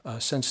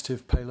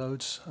sensitive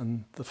payloads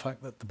and the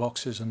fact that the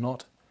boxes are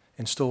not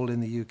installed in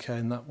the UK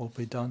and that will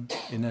be done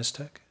in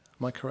ESTEC.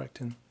 Am I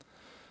correct in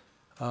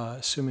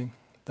assuming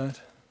that?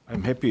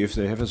 I'm happy if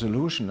they have a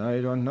solution. I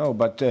don't know.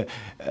 But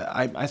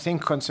I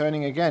think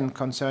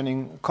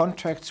concerning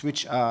contracts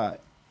which are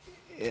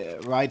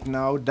right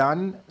now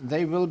done,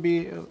 they will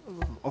be,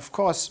 of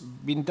course,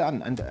 been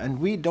done. And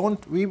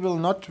we will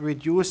not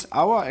reduce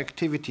our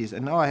activities.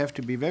 And now I have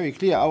to be very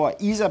clear, our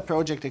ESA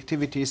project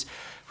activities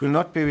will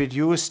not be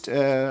reduced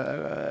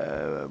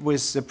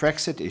with the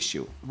Brexit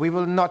issue. We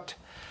will not.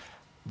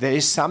 There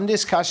is some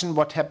discussion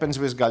what happens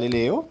with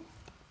Galileo.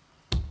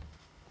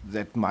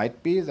 That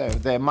might be.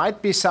 There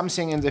might be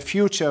something in the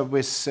future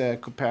with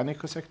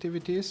Copernicus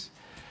activities,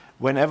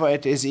 whenever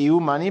it is EU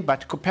money,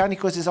 but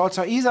Copernicus is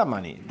also ESA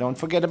money. Don't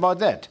forget about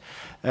that.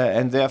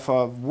 And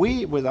therefore,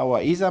 with our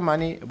ESA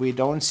money, we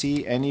don't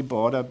see any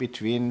border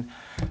between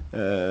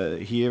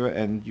here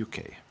and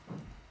UK.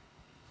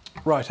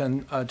 Right,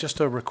 and just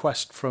a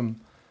request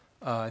from,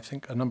 I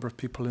think, a number of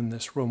people in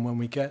this room. When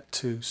we get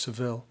to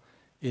Seville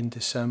in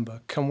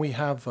December, can we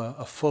have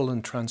a full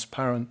and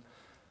transparent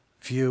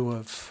view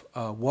of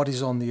what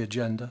is on the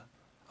agenda,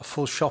 a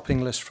full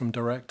shopping list from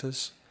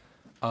directors,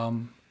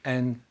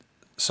 and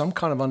some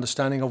kind of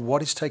understanding of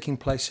what is taking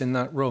place in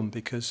that room?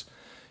 Because,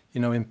 you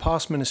know, in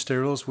past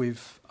ministerials,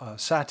 we've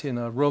sat in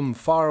a room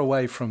far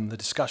away from the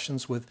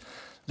discussions with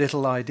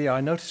little idea. I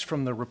noticed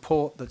from the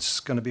report that's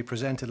going to be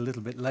presented a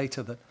little bit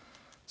later that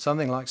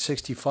something like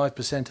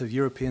 65% of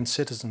European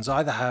citizens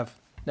either have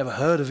never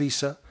heard of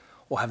ESA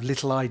or have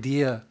little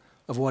idea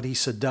of what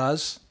ESA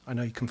does. I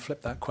know you can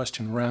flip that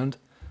question around,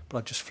 but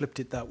I've just flipped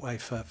it that way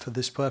for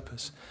this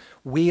purpose.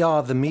 We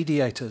are the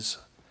mediators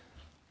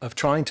of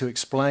trying to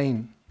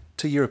explain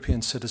to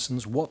European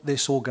citizens what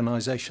this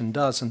organisation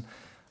does, and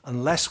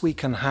unless we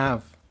can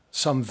have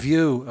some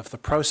view of the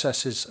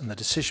processes and the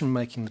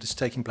decision-making that is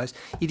taking place,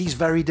 it is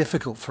very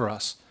difficult for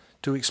us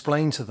to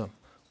explain to them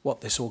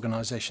what this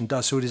organisation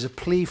does. So it is a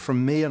plea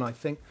from me, and I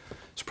think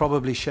it's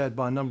probably shared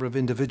by a number of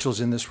individuals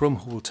in this room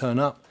who will turn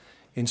up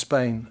in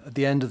Spain at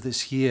the end of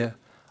this year,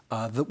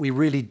 that we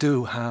really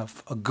do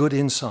have a good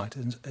insight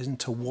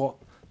into what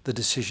the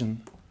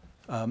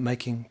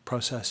decision-making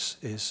process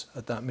is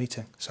at that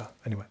meeting. So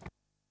anyway.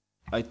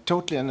 I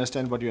totally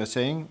understand what you are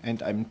saying,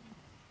 and I'm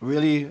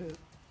really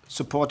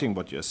supporting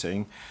what you're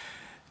saying.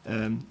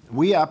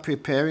 We are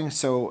preparing,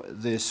 so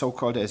the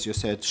so-called, as you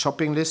said,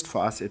 shopping list.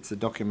 For us, it's a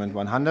document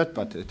 100,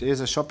 but it is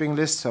a shopping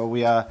list. So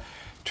we are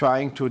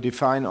trying to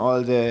define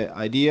all the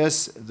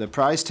ideas, the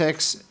price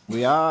tags.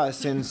 We are,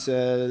 since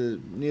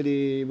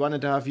nearly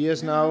 1.5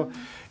 years now,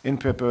 in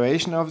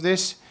preparation of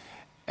this.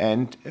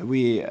 And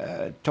we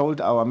told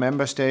our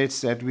member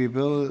states that we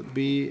will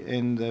be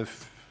in the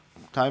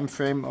time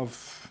frame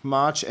of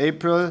March,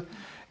 April,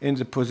 in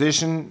the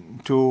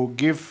position to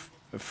give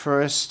a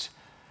first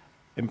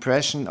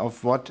impression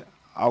of what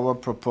our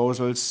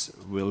proposals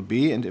will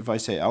be. And if I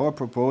say our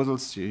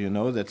proposals, you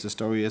know that the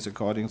story is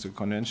according to the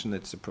convention.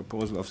 It's the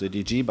proposal of the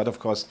DG, but of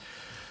course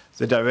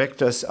the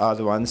directors are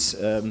the ones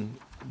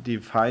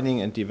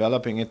defining and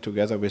developing it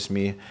together with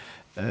me,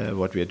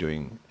 what we are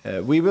doing.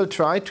 We will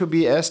try to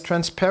be as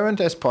transparent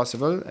as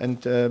possible,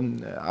 and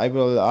I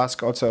will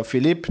ask also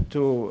Philippe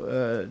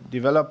to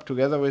develop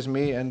together with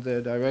me and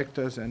the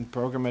directors and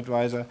program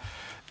advisor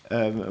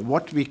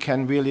what we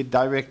can really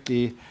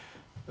directly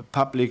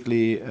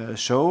publicly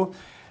show.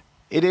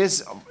 It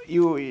is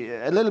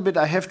a little bit,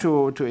 I have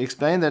to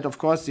explain that, of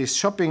course, this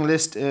shopping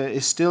list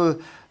is still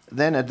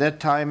then at that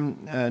time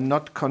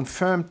not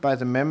confirmed by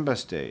the member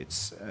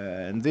states.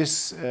 And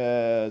this,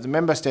 the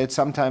member states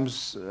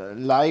sometimes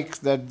like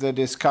that the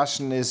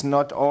discussion is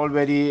not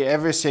already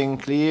everything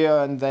clear,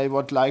 and they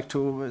would like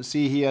to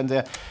see here and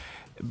there.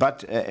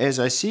 But as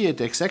I see it,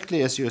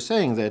 exactly as you're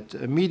saying,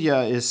 that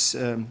media is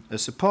a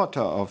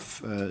supporter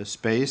of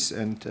space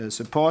and a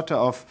supporter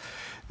of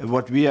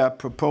what we are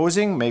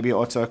proposing, maybe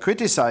also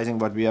criticizing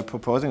what we are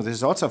proposing. This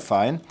is also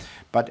fine,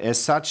 but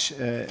as such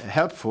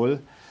helpful.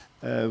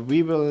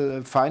 We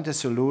will find a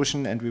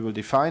solution, and we will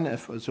define a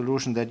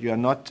solution that you are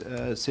not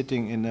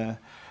sitting in a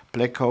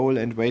black hole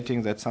and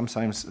waiting that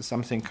sometimes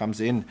something comes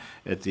in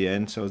at the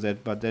end, so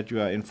that, but that you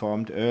are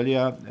informed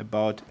earlier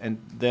about, and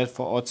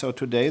therefore also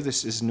today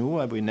this is new.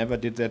 We never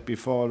did that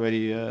before,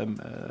 already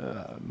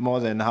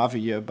more than half a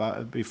year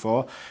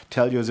before,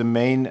 tell you the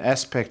main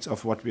aspects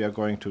of what we are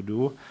going to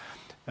do.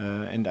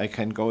 And I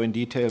can go in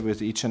detail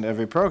with each and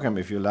every program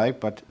if you like,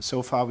 but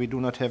so far we do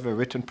not have a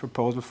written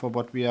proposal for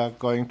what we are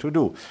going to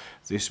do.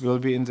 This will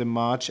be in the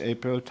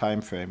March-April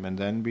timeframe, and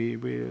then we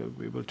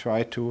will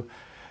try to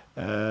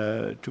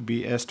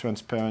be as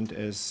transparent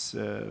as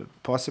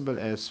possible,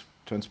 as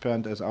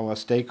transparent as our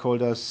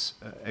stakeholders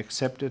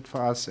accept it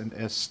for us, and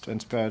as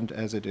transparent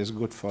as it is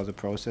good for the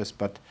process.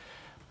 But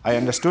I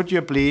understood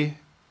your plea,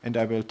 and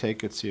I will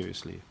take it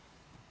seriously.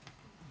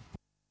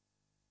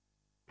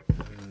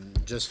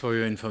 Just for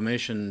your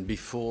information,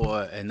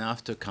 before and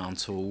after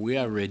council, we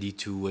are ready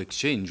to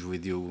exchange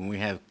with you. We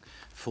have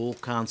 4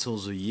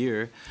 councils a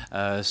year,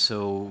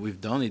 so we've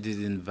done it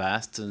in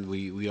VAST, and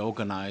we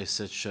organize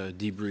such a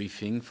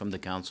debriefing from the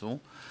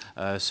council,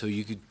 so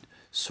you could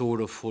sort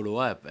of follow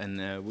up.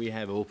 And we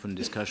have open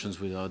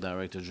discussions with our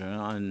Director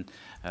General and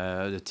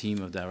the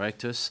team of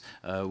directors,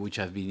 which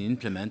have been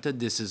implemented.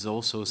 This is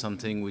also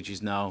something which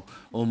is now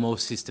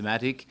almost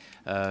systematic,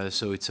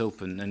 so it's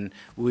open. And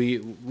we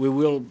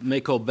will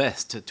make our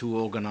best to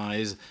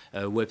organize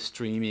web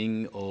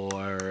streaming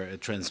or a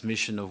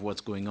transmission of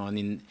what's going on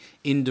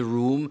in the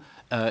room,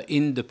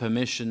 in the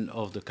permission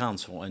of the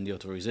council and the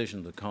authorization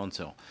of the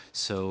council.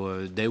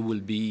 So there will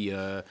be,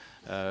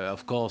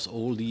 of course,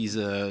 all these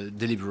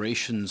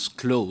deliberations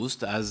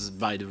closed as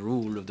by the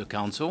rule of the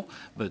council,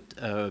 but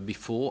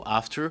before,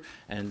 after,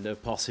 and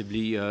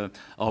possibly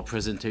our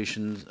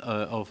presentations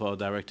of our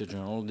Director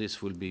General,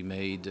 this will be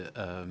made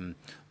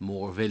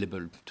more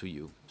available to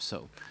you.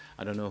 So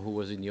I don't know who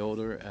was in the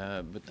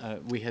order,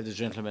 but we have the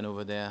gentleman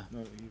over there.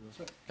 No,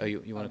 he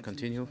was. You want to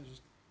continue?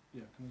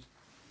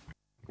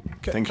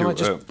 Can I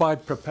just, by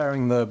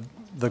preparing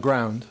the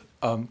ground,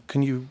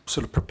 can you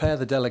sort of prepare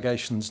the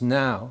delegations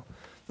now?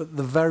 At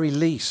the very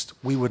least,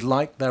 we would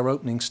like their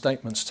opening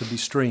statements to be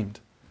streamed.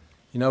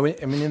 You know,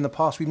 I mean, in the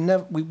past, we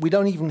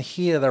don't even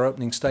hear their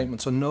opening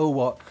statements or know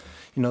what,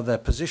 you know, their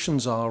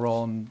positions are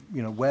on,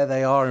 you know, where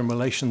they are in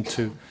relation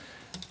to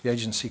the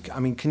agency. I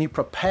mean, can you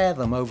prepare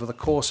them over the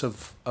course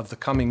of the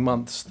coming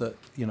months that,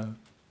 you know,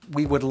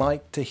 we would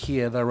like to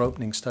hear their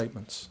opening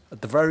statements,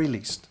 at the very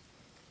least?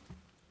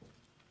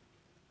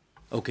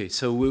 Okay,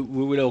 so we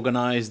will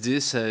organize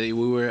this. We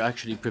were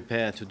actually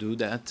prepared to do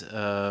that.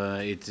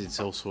 It's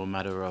also a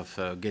matter of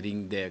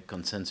getting their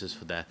consensus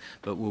for that.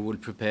 But we will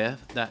prepare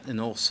that,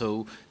 and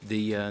also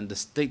the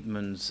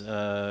statements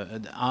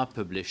are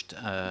published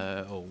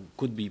or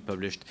could be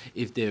published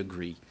if they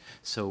agree.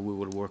 So we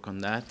will work on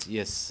that.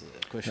 Yes,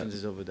 questions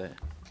is over there.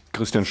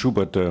 Christian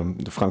Schubert,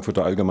 the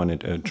Frankfurter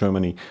Allgemeine,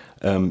 Germany.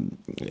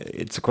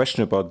 It's a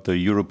question about the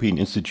European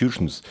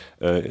institutions.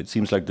 It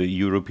seems like the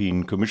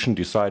European Commission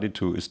decided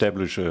to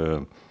establish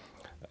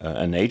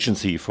an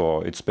agency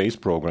for its space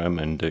program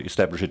and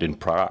establish it in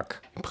Prague.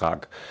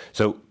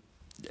 So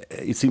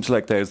it seems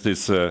like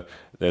there's a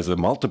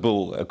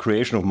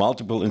creation of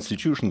multiple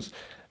institutions,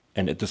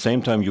 and at the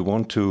same time you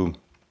want to.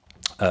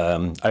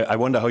 I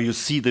wonder how you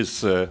see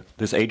this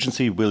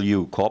agency. Will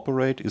you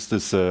cooperate? Is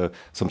this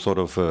some sort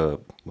of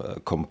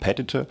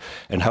competitor?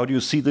 And how do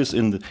you see this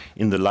in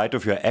the light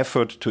of your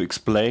effort to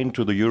explain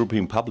to the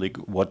European public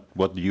what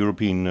the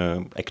European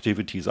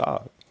activities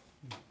are?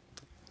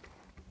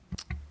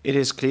 It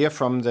is clear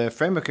from the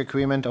framework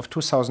agreement of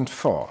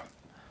 2004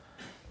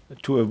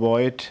 to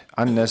avoid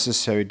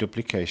unnecessary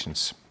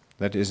duplications.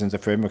 That is in the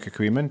framework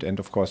agreement, and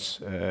of course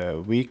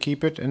we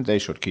keep it and they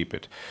should keep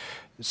it.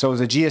 So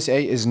the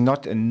GSA is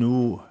not a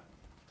new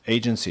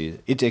agency.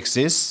 It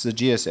exists, the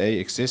GSA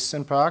exists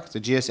in Prague. The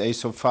GSA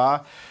so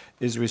far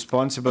is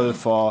responsible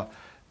for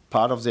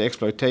part of the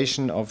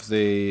exploitation of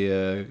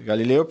the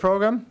Galileo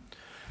program.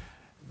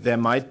 There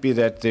might be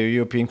that the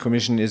European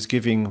Commission is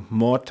giving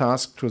more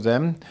tasks to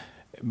them,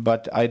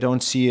 but I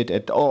don't see it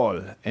at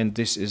all. And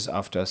this is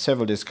after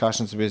several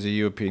discussions with the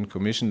European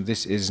Commission.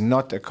 This is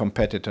not a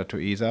competitor to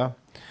ESA.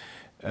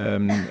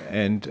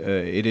 And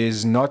it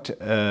is not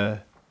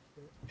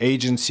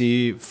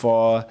agency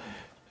for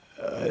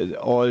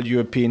all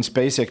European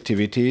space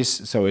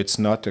activities, so it's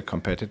not a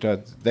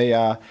competitor. They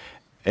are,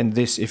 and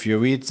this, if you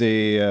read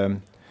the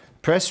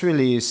press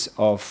release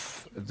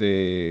of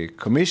the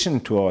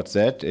Commission towards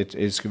that, it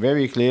is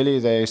very clearly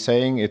they're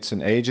saying it's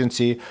an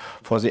agency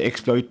for the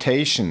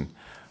exploitation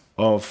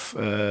of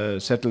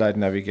satellite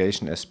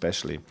navigation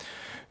especially.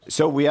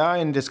 So we are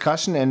in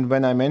discussion, and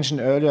when I mentioned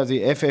earlier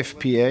the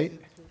FFPA...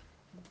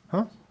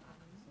 Huh?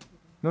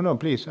 No,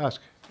 please,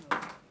 ask.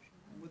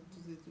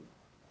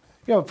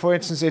 Yeah, for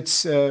instance,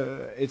 it's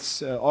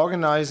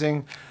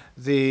organizing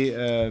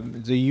the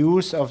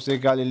use of the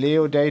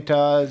Galileo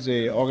data,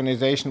 the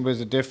organization with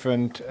the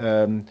different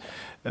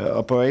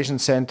operation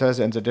centers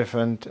and the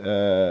different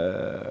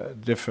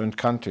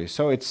countries.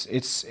 So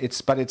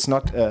but it's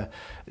not a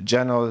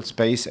general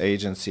space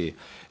agency.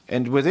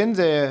 And within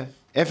the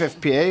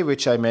FFPA,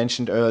 which I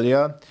mentioned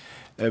earlier,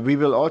 we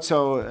will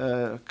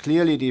also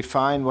clearly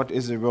define what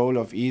is the role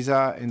of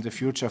ESA in the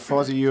future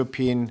for the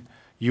European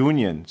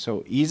Union.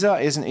 So ESA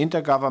is an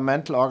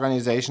intergovernmental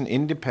organization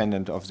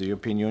independent of the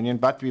European Union,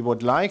 but we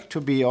would like to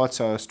be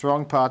also a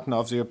strong partner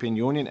of the European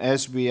Union,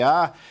 as we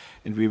are,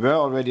 and we were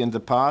already in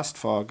the past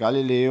for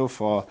Galileo,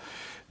 for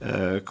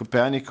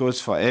Copernicus,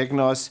 for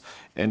EGNOS,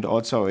 and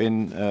also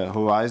in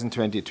Horizon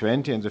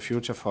 2020, in the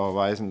future for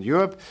Horizon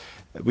Europe.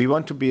 We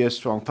want to be a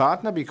strong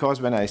partner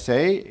because when I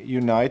say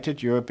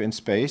united Europe in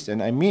space,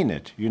 and I mean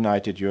it,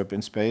 united Europe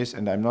in space,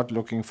 and I'm not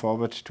looking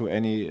forward to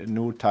any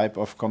new type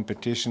of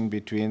competition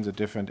between the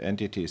different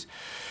entities.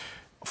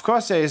 Of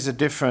course, there is a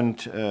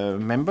different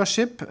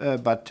membership,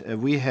 but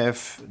we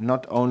have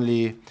not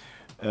only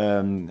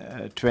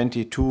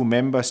 22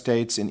 member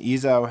states in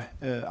ESA,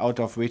 out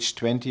of which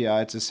 20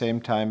 are at the same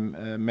time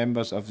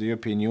members of the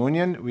European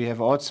Union. We have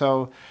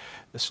also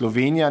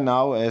Slovenia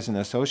now as an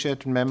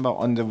associate member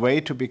on the way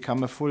to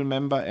become a full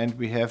member, and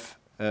we have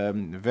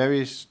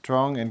very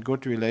strong and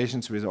good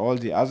relations with all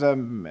the other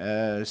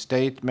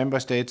member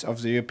states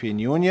of the European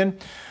Union.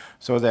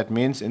 So that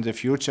means in the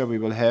future we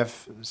will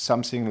have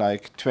something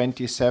like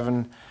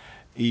 27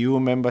 EU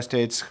member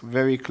states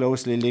very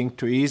closely linked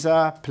to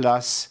ESA,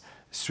 plus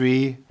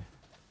 3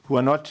 who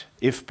are not,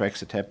 if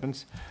Brexit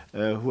happens,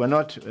 who are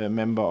not a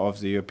member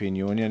of the European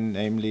Union,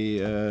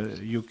 namely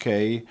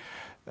UK,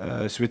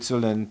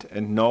 Switzerland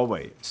and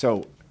Norway.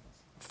 So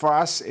for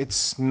us,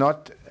 it's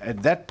not,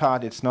 at that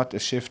part, it's not a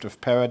shift of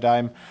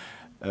paradigm.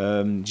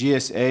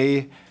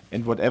 GSA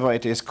and whatever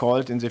it is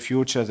called in the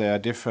future, there are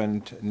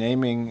different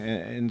naming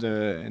in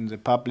the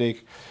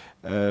public.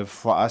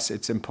 For us,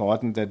 it's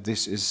important that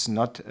this is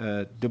not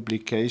a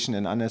duplication,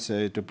 an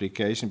unnecessary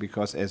duplication,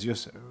 because as you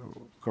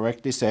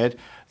correctly said,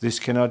 this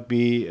cannot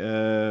be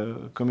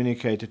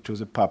communicated to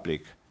the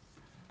public.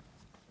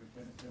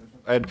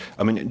 And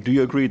I mean, do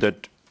you agree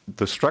that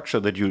the structure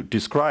that you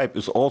describe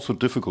is also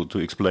difficult to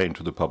explain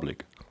to the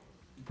public?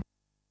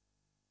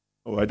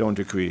 Oh, I don't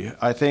agree.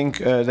 I think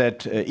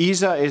that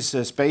ESA is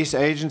a space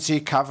agency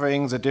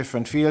covering the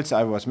different fields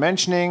I was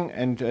mentioning,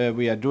 and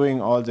we are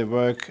doing all the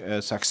work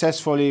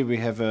successfully. We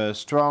have a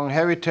strong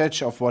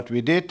heritage of what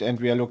we did, and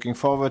we are looking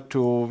forward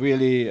to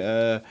really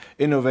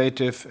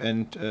innovative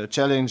and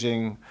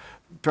challenging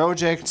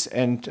projects.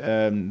 And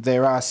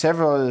there are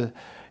several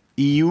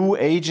EU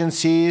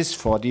agencies,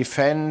 for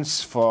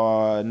defense,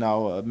 for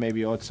now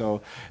maybe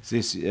also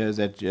this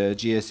that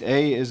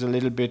GSA is a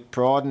little bit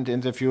broadened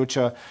in the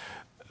future.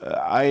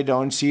 I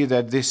don't see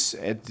that this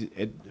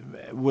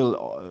will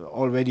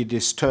already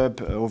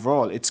disturb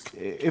overall. It's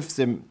if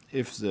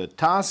the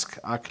tasks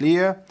are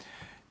clear,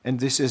 and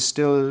this is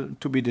still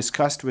to be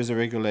discussed with the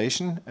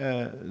regulation,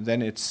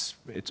 then it's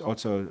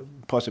also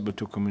possible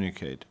to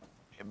communicate.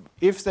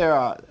 If there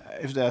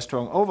are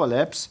strong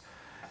overlaps,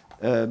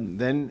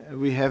 then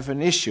we have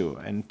an issue.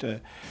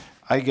 And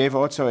I gave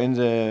also in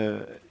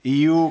the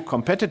EU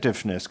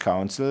Competitiveness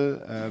Council,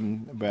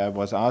 where I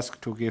was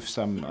asked to give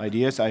some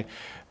ideas,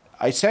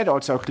 I said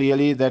also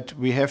clearly that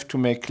we have to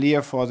make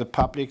clear for the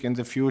public in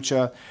the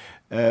future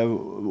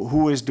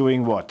who is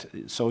doing what.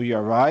 So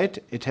you're right,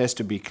 it has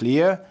to be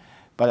clear,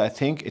 but I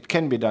think it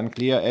can be done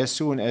clear as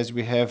soon as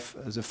we have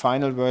the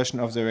final version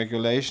of the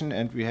regulation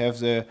and we have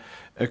the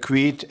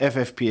agreed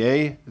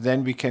FFPA,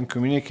 then we can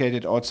communicate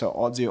it also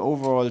on the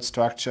overall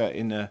structure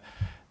in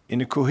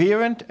a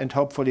coherent and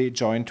hopefully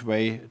joint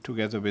way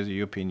together with the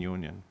European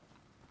Union.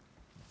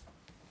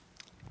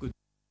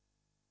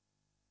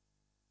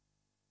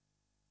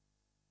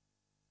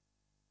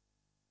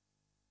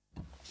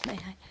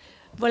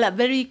 Voilà,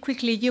 very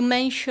quickly, you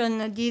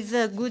mentioned this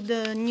good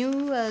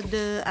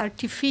the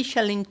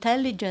artificial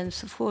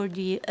intelligence for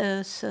the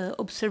Earth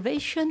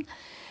observation.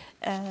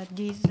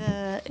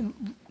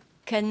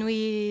 Can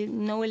we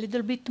know a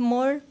little bit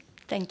more?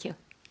 Thank you.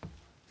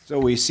 So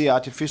we see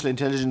artificial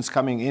intelligence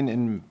coming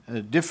in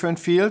different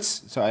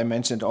fields. So I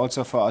mentioned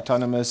also for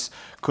autonomous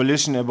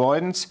collision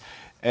avoidance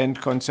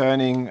and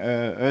concerning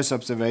Earth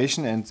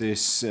observation and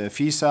this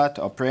FISAT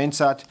or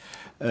BrainSat.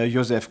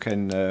 Josef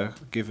can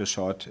give a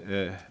short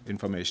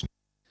information.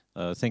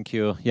 Thank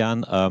you,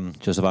 Jan.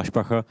 Joseph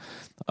Aschbacher.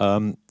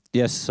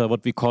 Yes,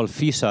 what we call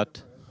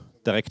FISAT,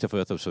 Director for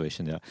Earth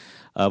Observation,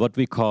 yeah. What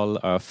we call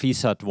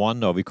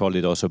FISAT-1, or we call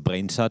it also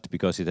BrainSat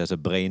because it has a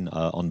brain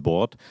on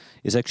board,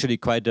 is actually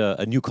quite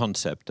a new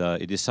concept.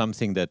 It is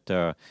something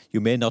that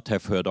you may not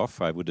have heard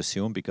of, I would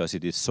assume, because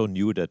it is so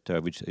new that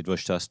it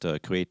was just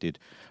created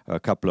a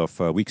couple of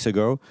weeks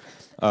ago.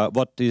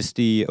 What is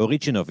the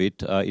origin of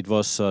it? It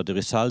was the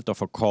result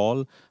of a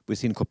call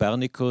within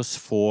Copernicus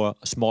for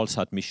small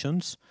sat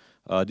missions.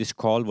 This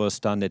call was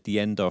done at the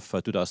end of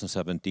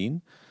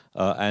 2017.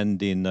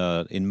 And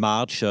in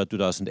March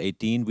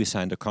 2018, we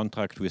signed a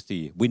contract with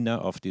the winner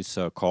of this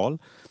call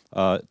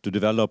to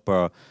develop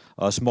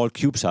small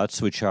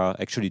CubeSats, which are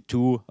actually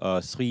two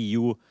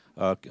 3U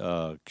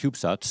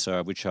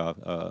CubeSats, which are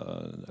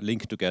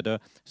linked together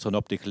through an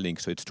optical link.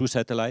 So it's two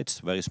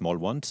satellites, very small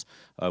ones,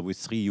 with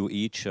 3U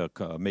each,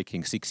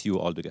 making 6U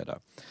altogether.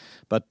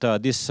 But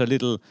this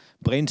little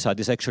BrainSat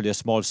is actually a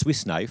small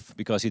Swiss knife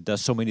because it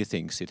does so many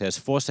things. It has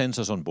 4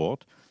 sensors on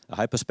board, a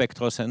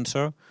hyperspectral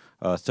sensor,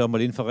 a thermal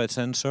infrared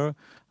sensor,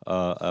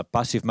 a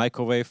passive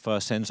microwave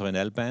sensor in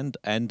L-band,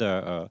 and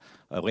a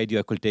radio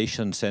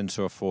occultation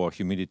sensor for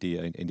humidity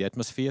in the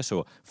atmosphere.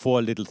 So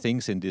 4 little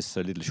things in this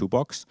little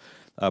shoebox.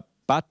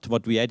 But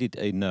what we added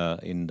in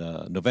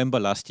November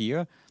last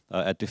year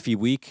at the FI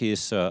Week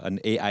is an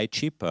AI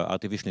chip,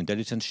 artificial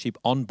intelligence chip,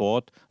 on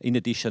board in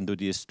addition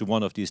to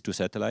one of these 2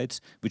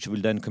 satellites, which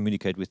will then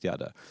communicate with the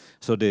other.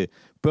 So the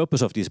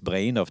purpose of this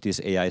brain, of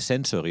this AI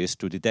sensor, is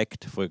to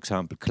detect, for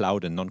example,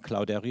 cloud and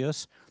non-cloud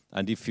areas.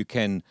 And if you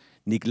can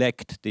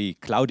neglect the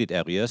clouded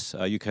areas,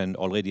 you can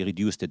already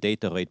reduce the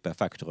data rate by a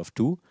factor of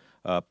 2.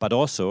 But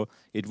also,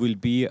 it will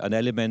be an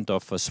element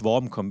of a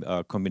swarm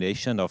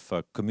combination of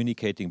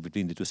communicating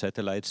between the 2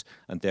 satellites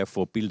and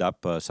therefore build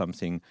up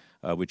something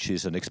which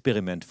is an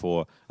experiment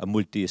for a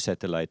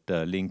multi-satellite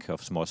link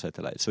of small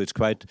satellites. So it's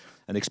quite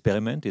an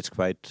experiment. It's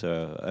quite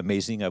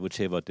amazing, I would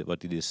say, what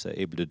it is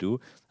able to do.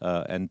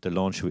 And the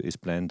launch is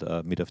planned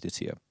mid of this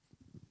year.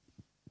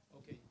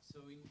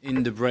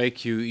 In the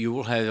break, you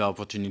will have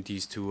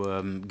opportunities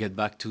to get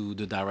back to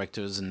the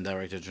directors and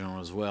Director General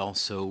as well.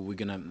 So we're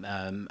going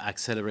to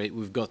accelerate.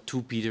 We've got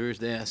 2 Peters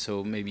there,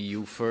 so maybe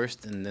you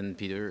first and then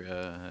Peter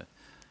in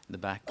the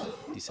back,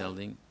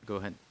 Dieselding. Go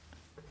ahead.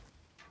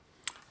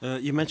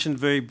 You mentioned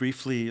very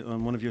briefly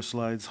on one of your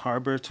slides,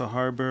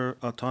 harbor-to-harbor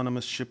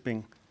autonomous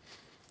shipping.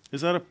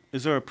 Is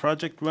there a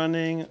project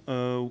running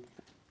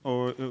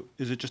or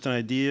is it just an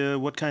idea?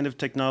 What kind of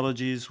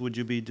technologies would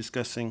you be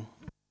discussing?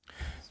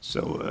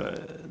 So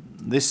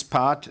this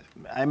part,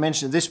 I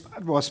mentioned, this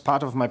was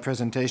part of my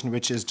presentation,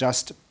 which is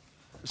just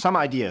some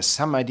ideas.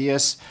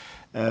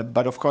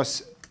 But of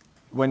course,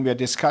 when we are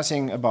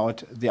discussing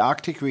about the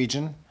Arctic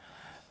region,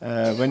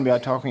 when we are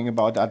talking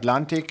about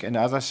Atlantic and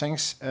other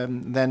things,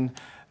 then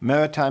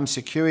maritime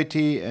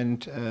security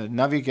and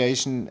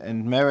navigation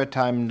and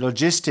maritime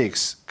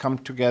logistics come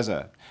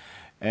together.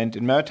 And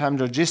in maritime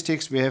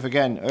logistics, we have,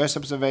 again, Earth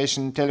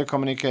observation,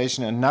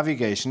 telecommunication, and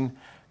navigation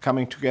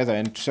coming together.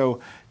 And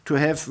so to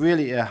have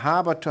really a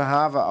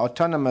harbor-to-harbor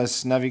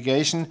autonomous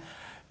navigation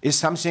is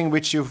something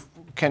which you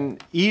can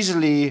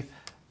easily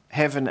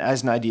have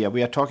as an idea.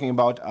 We are talking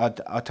about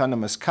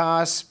autonomous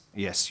cars.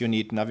 Yes, you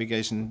need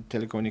navigation,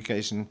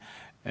 telecommunication,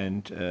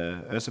 and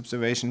Earth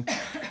observation.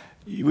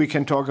 we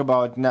can talk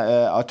about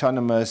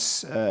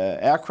autonomous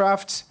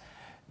aircrafts,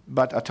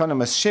 but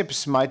autonomous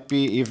ships might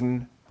be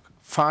even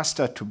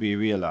faster to be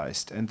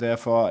realized, and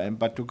therefore,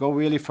 but to go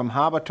really from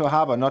harbor to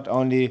harbor, not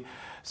only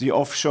the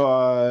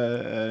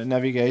offshore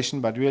navigation,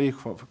 but really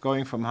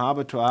going from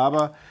harbor to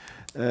harbor,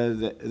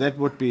 that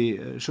would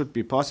be should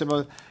be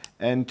possible.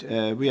 And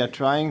we are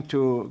trying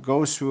to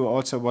go through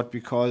also what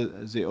we call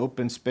the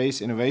Open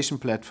Space Innovation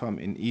Platform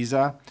in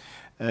ESA,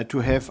 to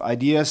have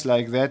ideas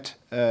like that,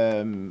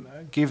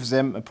 give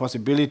them a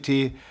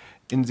possibility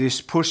in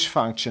this push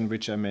function,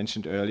 which I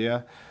mentioned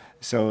earlier,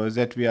 so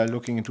that we are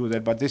looking into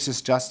that. But this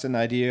is just an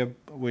idea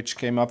which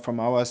came up from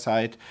our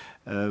side,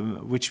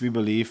 which we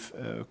believe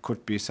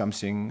could be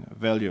something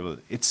valuable.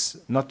 It's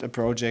not a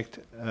project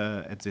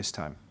at this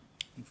time.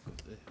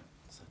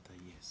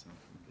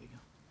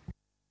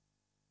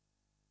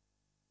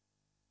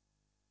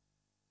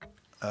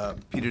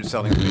 Peter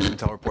Selling,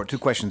 Intel Report. Two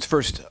questions.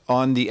 First,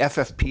 on the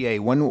FFPA,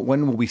 when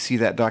will we see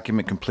that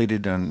document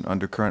completed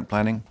under current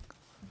planning?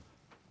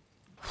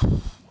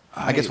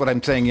 I guess what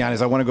I'm saying, Jan,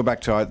 is I want to go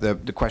back to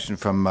the question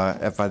from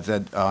FIZ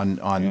on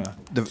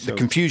the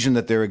confusion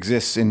that there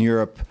exists in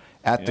Europe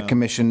at the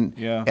Commission,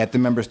 at the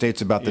Member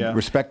States about the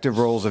respective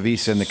roles of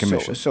ESA and the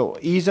Commission. So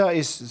ESA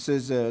is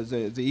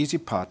the easy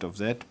part of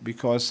that,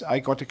 because I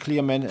got a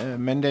clear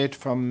mandate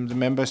from the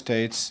Member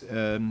States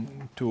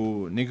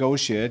to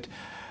negotiate.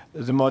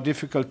 The more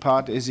difficult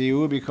part is the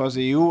EU, because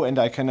the EU, and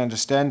I can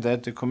understand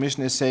that, the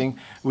Commission is saying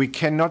we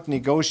cannot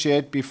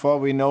negotiate before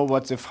we know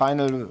what the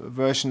final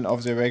version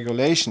of the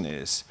regulation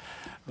is.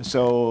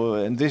 So,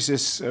 and this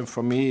is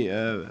for me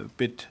a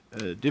bit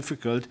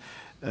difficult.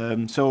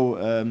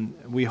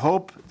 We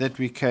hope that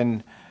we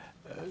can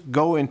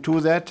go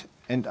into that,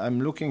 and I'm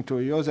looking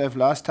to Josef.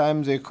 Last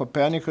time the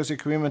Copernicus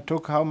agreement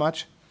took how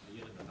much?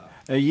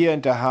 A year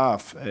and a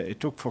half.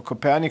 It took for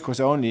Copernicus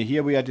only.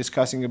 Here we are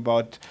discussing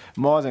about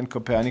more than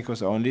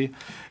Copernicus only,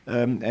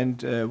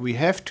 and we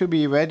have to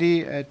be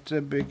ready at the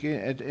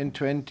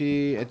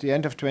at the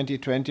end of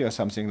 2020 or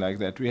something like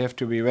that. We have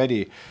to be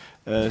ready.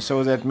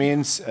 So that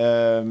means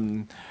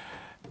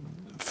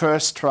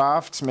first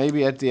drafts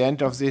maybe at the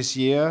end of this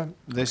year.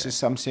 This is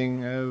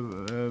something.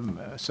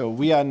 So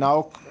we are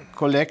now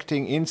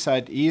collecting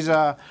inside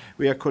ESA.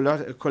 We are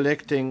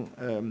collecting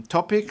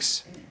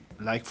topics.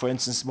 Like, for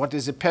instance, what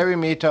is the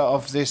perimeter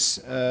of this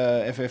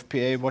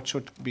FFPA? What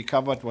should be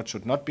covered? What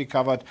should not be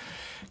covered?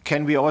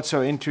 Can we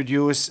also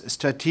introduce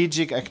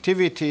strategic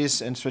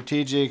activities and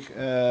strategic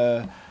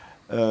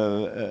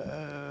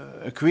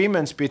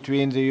agreements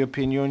between the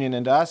European Union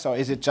and us? Or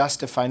is it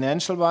just a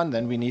financial one?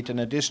 Then we need an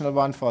additional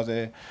one for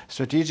the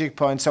strategic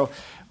point. So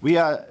we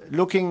are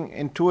looking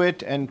into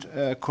it and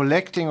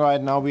collecting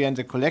right now. We are in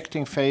the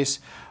collecting phase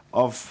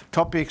of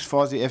topics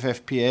for the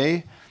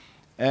FFPA.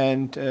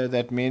 And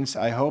that means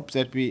I hope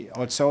that we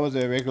also,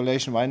 the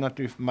regulation might not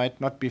be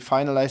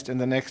finalized in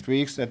the next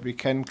weeks, that we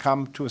can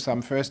come to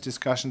some first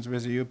discussions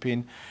with the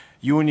European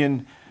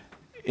Union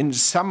in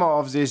summer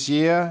of this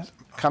year,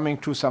 coming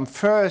to some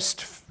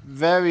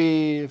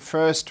very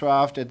first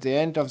draft at the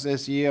end of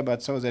this year,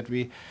 but so that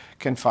we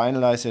can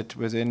finalize it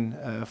within,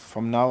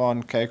 from now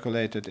on,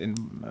 calculated in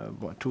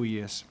 2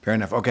 years. Fair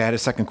enough. Okay, I had a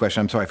second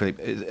question. I'm sorry,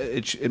 Philippe.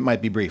 It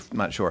might be brief. I'm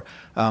not sure.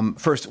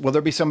 First, will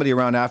there be somebody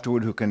around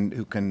afterward who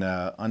can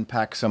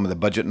unpack some of the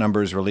budget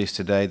numbers released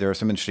today? There are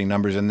some interesting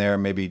numbers in there,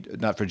 maybe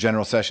not for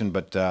general session,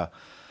 but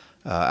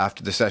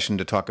after the session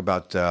to talk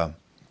about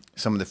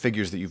some of the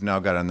figures that you've now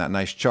got on that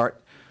nice chart.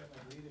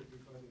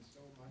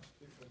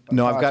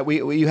 No, I've got.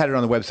 You had it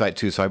on the website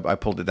too, so I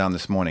pulled it down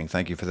this morning.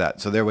 Thank you for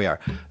that. So there we are.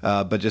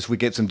 But just we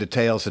get some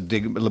details to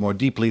dig a little more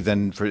deeply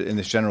than in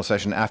this general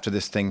session after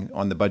this thing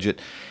on the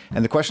budget.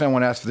 And the question I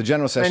want to ask for the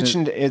general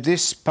session.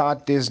 This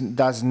part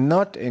does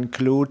not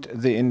include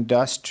the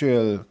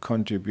industrial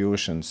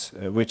contributions,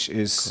 which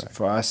is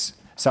for us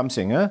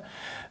something,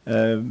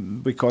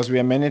 because we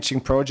are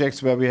managing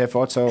projects where we have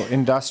also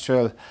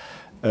industrial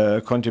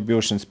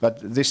contributions, but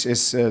this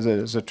is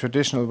the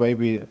traditional way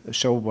we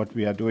show what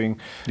we are doing.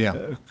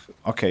 Yeah.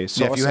 Okay.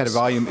 So if you had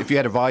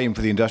a volume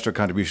for the industrial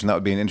contribution, that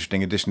would be an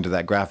interesting addition to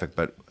that graphic.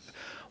 But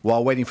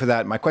while waiting for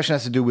that, my question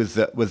has to do with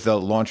the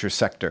launcher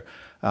sector.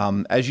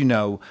 As you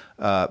know,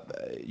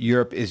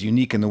 Europe is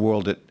unique in the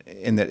world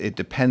in that it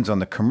depends on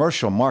the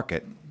commercial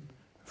market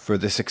for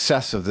the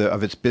success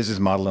of its business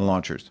model in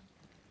launchers.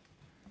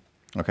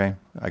 Okay,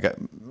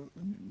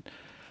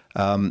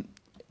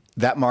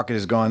 that market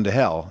has gone to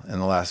hell in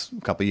the last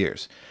couple of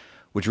years,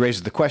 which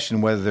raises the question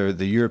whether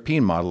the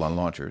European model on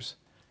launchers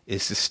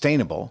is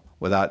sustainable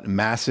without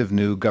massive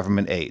new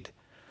government aid.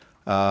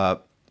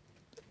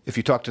 If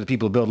you talk to the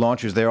people who build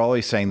launchers, they're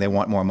always saying they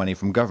want more money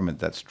from government.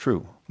 That's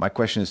true. My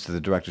question is to the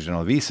Director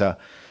General of ESA,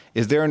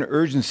 is there an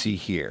urgency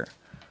here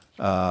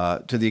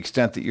to the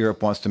extent that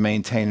Europe wants to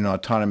maintain an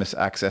autonomous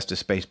access to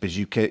space, because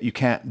you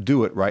can't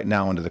do it right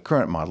now under the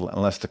current model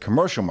unless the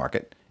commercial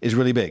market is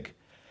really big,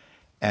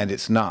 and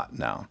it's not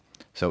now.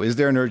 So is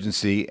there an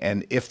urgency,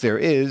 and if there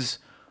is,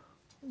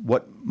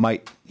 what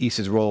might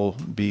ESA's role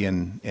be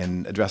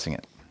in addressing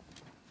it?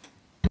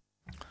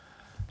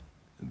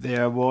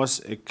 there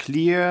was a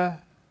clear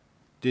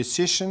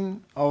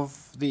decision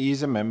of the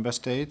ESA member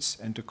states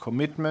and a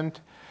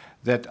commitment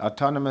that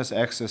autonomous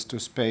access to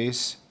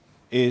space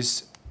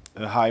is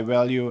a high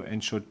value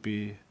and should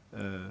be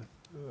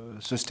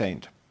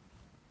sustained.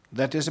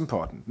 That is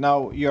important.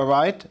 Now, you're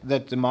right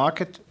that the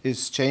market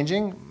is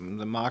changing.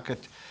 The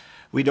market,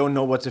 we don't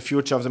know what the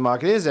future of the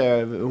market is.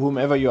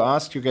 Whomever you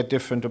ask, you get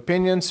different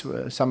opinions.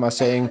 Some are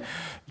saying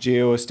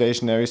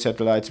geostationary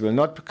satellites will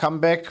not come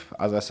back.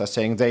 Others are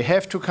saying they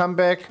have to come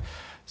back.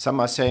 Some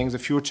are saying the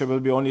future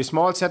will be only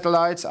small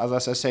satellites.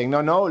 Others are saying,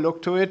 no, no,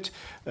 look to it.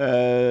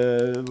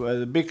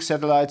 The big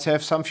satellites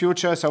have some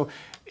future. So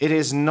it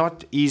is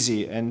not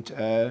easy. And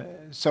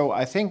so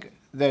I think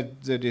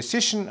that the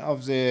decision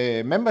of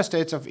the member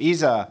states of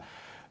ESA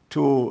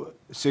to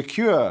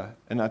secure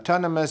an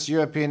autonomous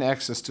European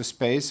access to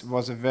space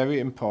was a very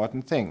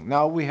important thing.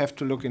 Now we have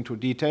to look into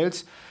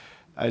details.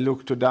 I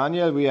look to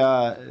Daniel. We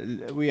are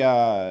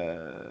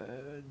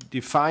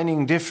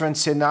defining different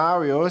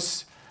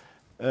scenarios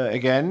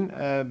again,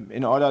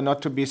 in order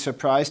not to be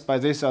surprised by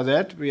this or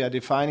that. We are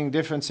defining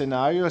different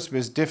scenarios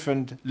with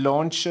different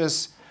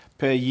launches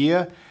per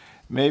year.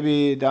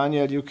 Maybe,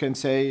 Daniel, you can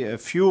say a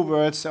few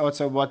words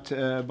also about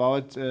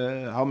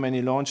how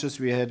many launches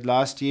we had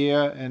last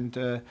year,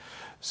 and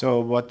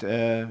so what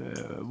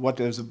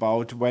is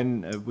about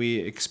when we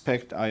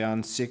expect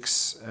Ariane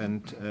 6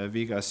 and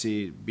Vega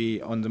C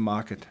be on the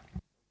market.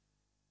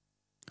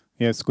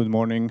 Yes, good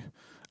morning.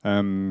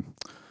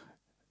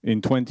 In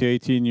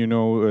 2018, you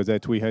know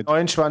that we had...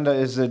 Oinschwander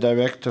is the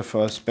Director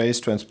for Space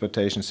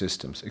Transportation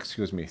Systems.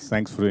 Excuse me.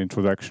 Thanks for the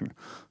introduction.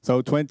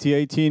 So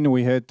 2018,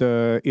 we had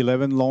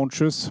 11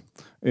 launches.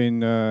 In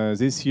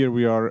this year,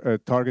 we are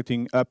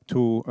targeting up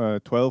to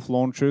 12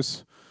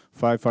 launches,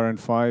 5 Ariane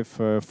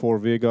 5, 4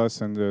 Vegas,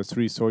 and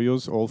 3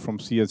 Soyuz, all from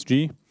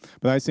CSG.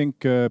 But I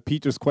think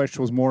Peter's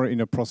question was more in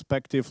a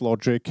prospective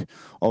logic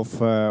of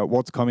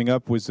what's coming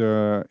up with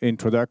the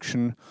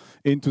introduction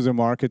into the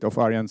market of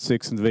Ariane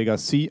 6 and Vega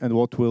C, and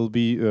what will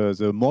be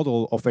the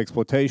model of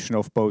exploitation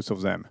of both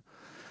of them.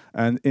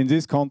 And in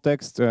this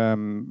context,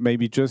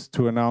 maybe just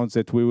to announce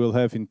that we will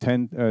have in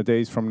 10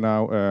 days from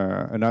now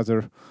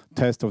another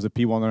test of the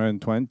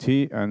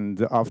P120,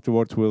 and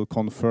afterwards we'll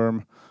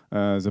confirm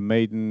the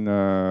maiden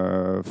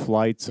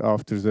flights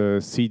after the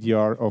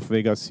CDR of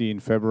Vega C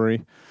in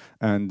February,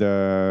 and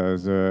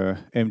the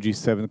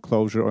MG7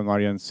 closure on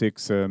Ariane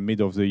 6 mid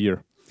of the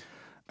year.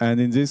 And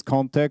in this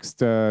context,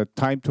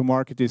 time to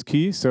market is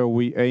key, so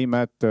we aim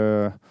at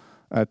a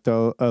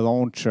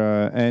launch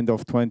end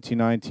of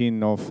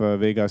 2019 of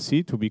Vega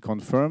C to be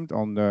confirmed.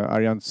 On the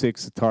Ariane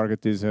 6, the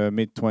target is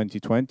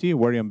mid-2020,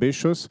 very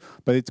ambitious,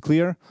 but it's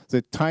clear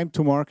that time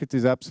to market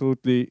is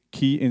absolutely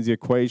key in the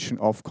equation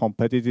of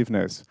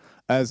competitiveness,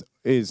 as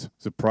is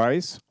the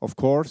price, of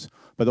course,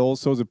 but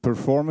also the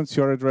performance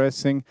you're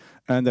addressing,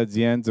 and at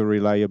the end, the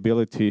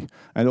reliability.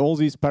 And all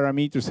these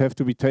parameters have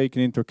to be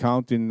taken into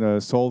account in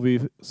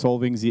solving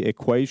the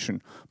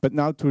equation. But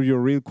now to your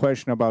real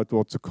question about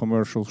what's the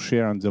commercial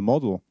share and the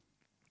model.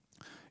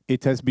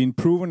 It has been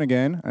proven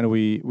again, and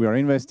we are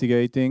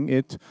investigating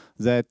it,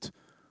 that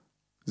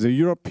the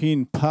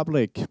European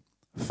public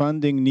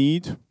funding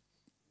need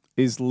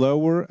is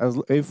lower as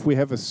if we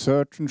have a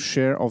certain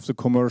share of the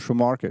commercial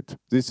market.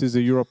 This is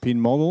a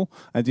European model,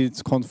 and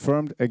it's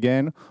confirmed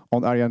again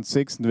on Ariane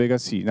 6 and Vega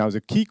C. Now,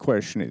 the key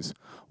question is,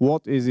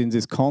 what is in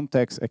this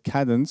context a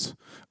cadence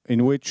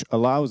in which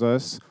allows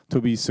us to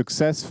be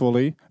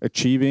successfully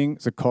achieving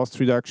the cost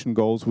reduction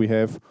goals we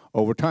have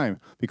over time?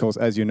 Because,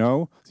 as you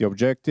know, the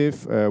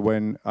objective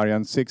when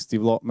Ariane 6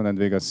 development and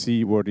Vega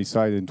C were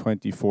decided in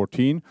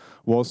 2014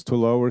 was to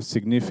lower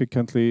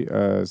significantly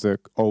the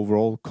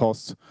overall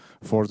costs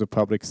for the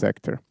public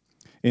sector.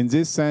 In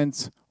this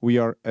sense, we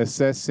are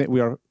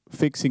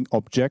fixing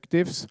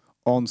objectives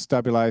on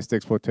stabilized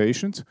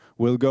exploitations.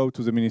 We'll go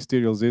to the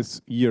ministerial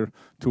this year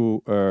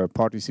to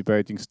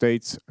participating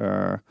states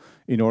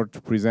in order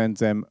to present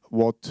them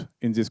what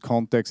in this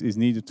context is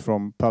needed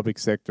from public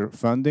sector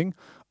funding.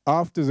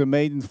 After the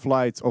maiden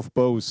flights of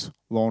both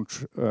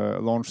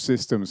launch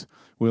systems,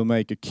 we'll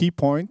make a key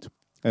point,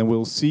 and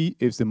we'll see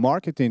if the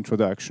market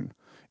introduction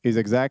is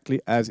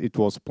exactly as it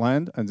was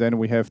planned, and then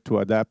we have to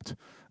adapt,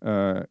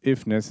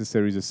 if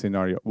necessary, the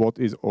scenario. What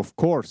is, of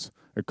course,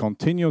 a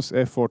continuous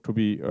effort to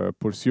be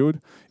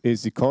pursued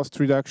is the cost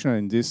reduction.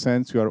 In this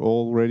sense, we are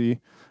already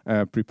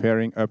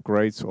preparing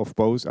upgrades of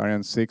both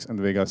Ariane 6 and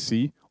Vega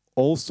C,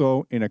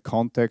 also in a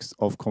context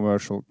of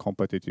commercial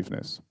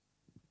competitiveness.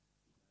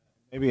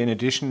 Maybe in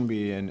addition,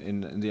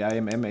 in the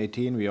IMM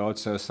 18, we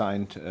also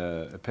signed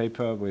a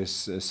paper with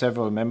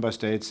several member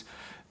states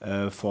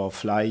for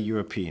Fly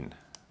European.